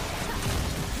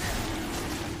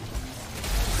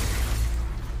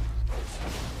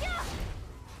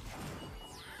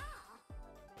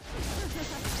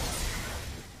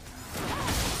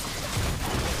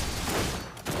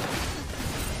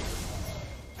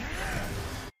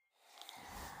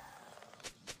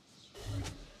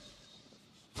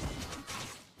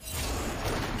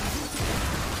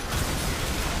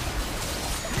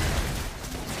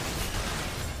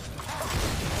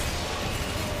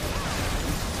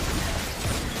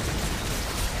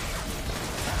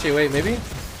 Actually, wait, maybe?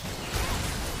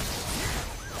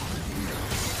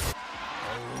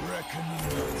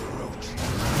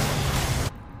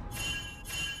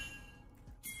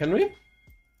 Can we?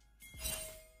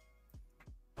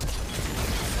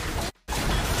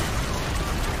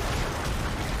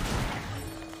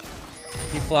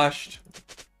 He flashed.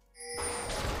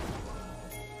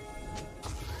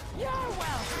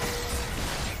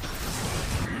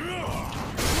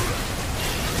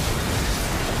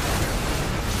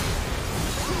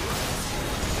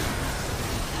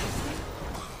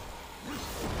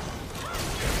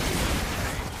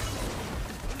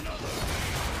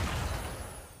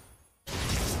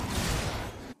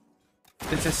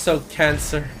 This is so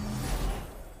cancer.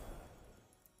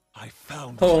 I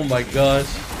found. Oh my gosh.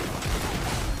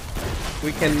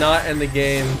 We cannot end the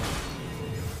game.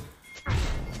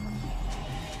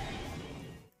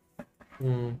 I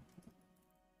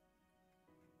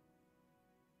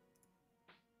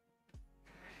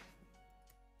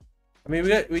mean,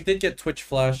 we did get Twitch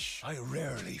Flash. I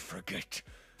rarely forget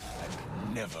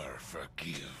and never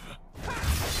forgive.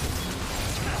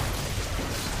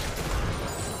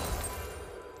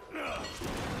 I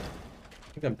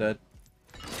think I'm dead.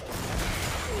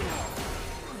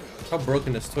 How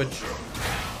broken is Twitch?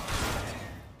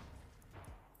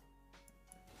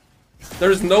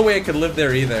 There's no way I could live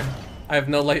there either. I have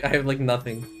no life. I have like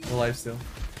nothing. No life steal.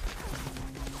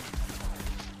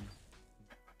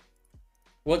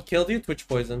 What killed you? Twitch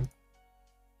poison.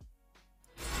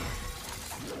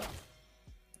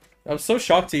 I was so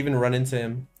shocked to even run into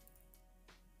him.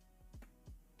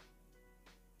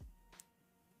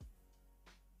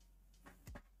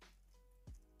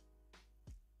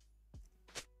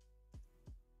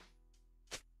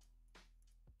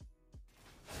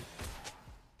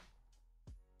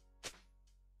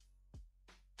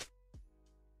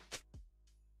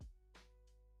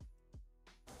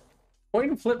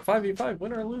 Point and flip 5v5,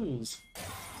 win or lose.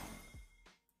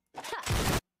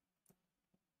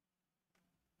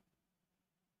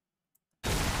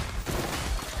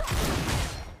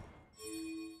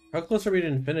 How close are we to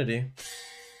infinity?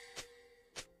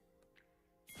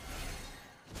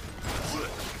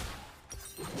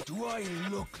 Do I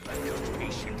look like a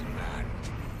patient man?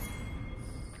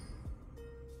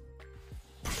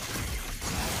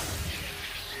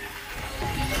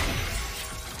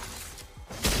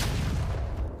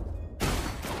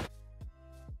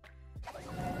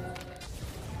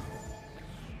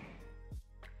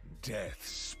 Death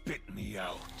spit me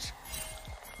out.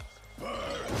 Burn.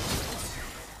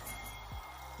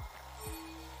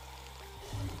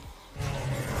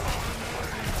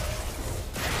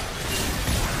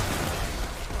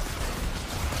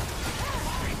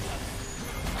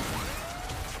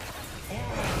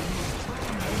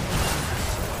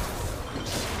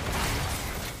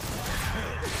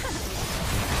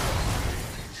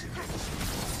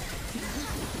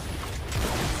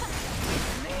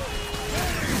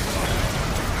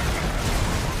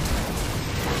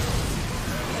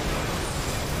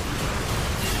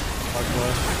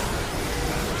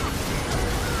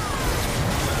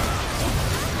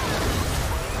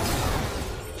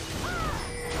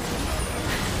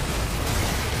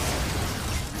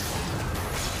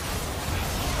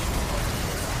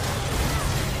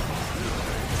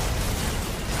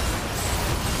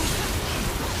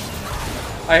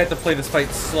 I had to play this fight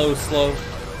slow.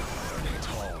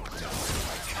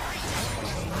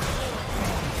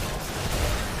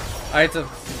 I had to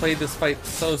play this fight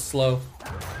so slow.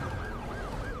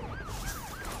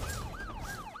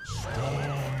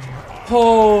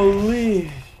 Holy!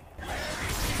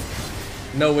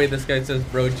 No way this guy says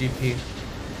bro GP.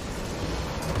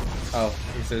 Oh,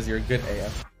 he says you're good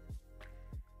AF.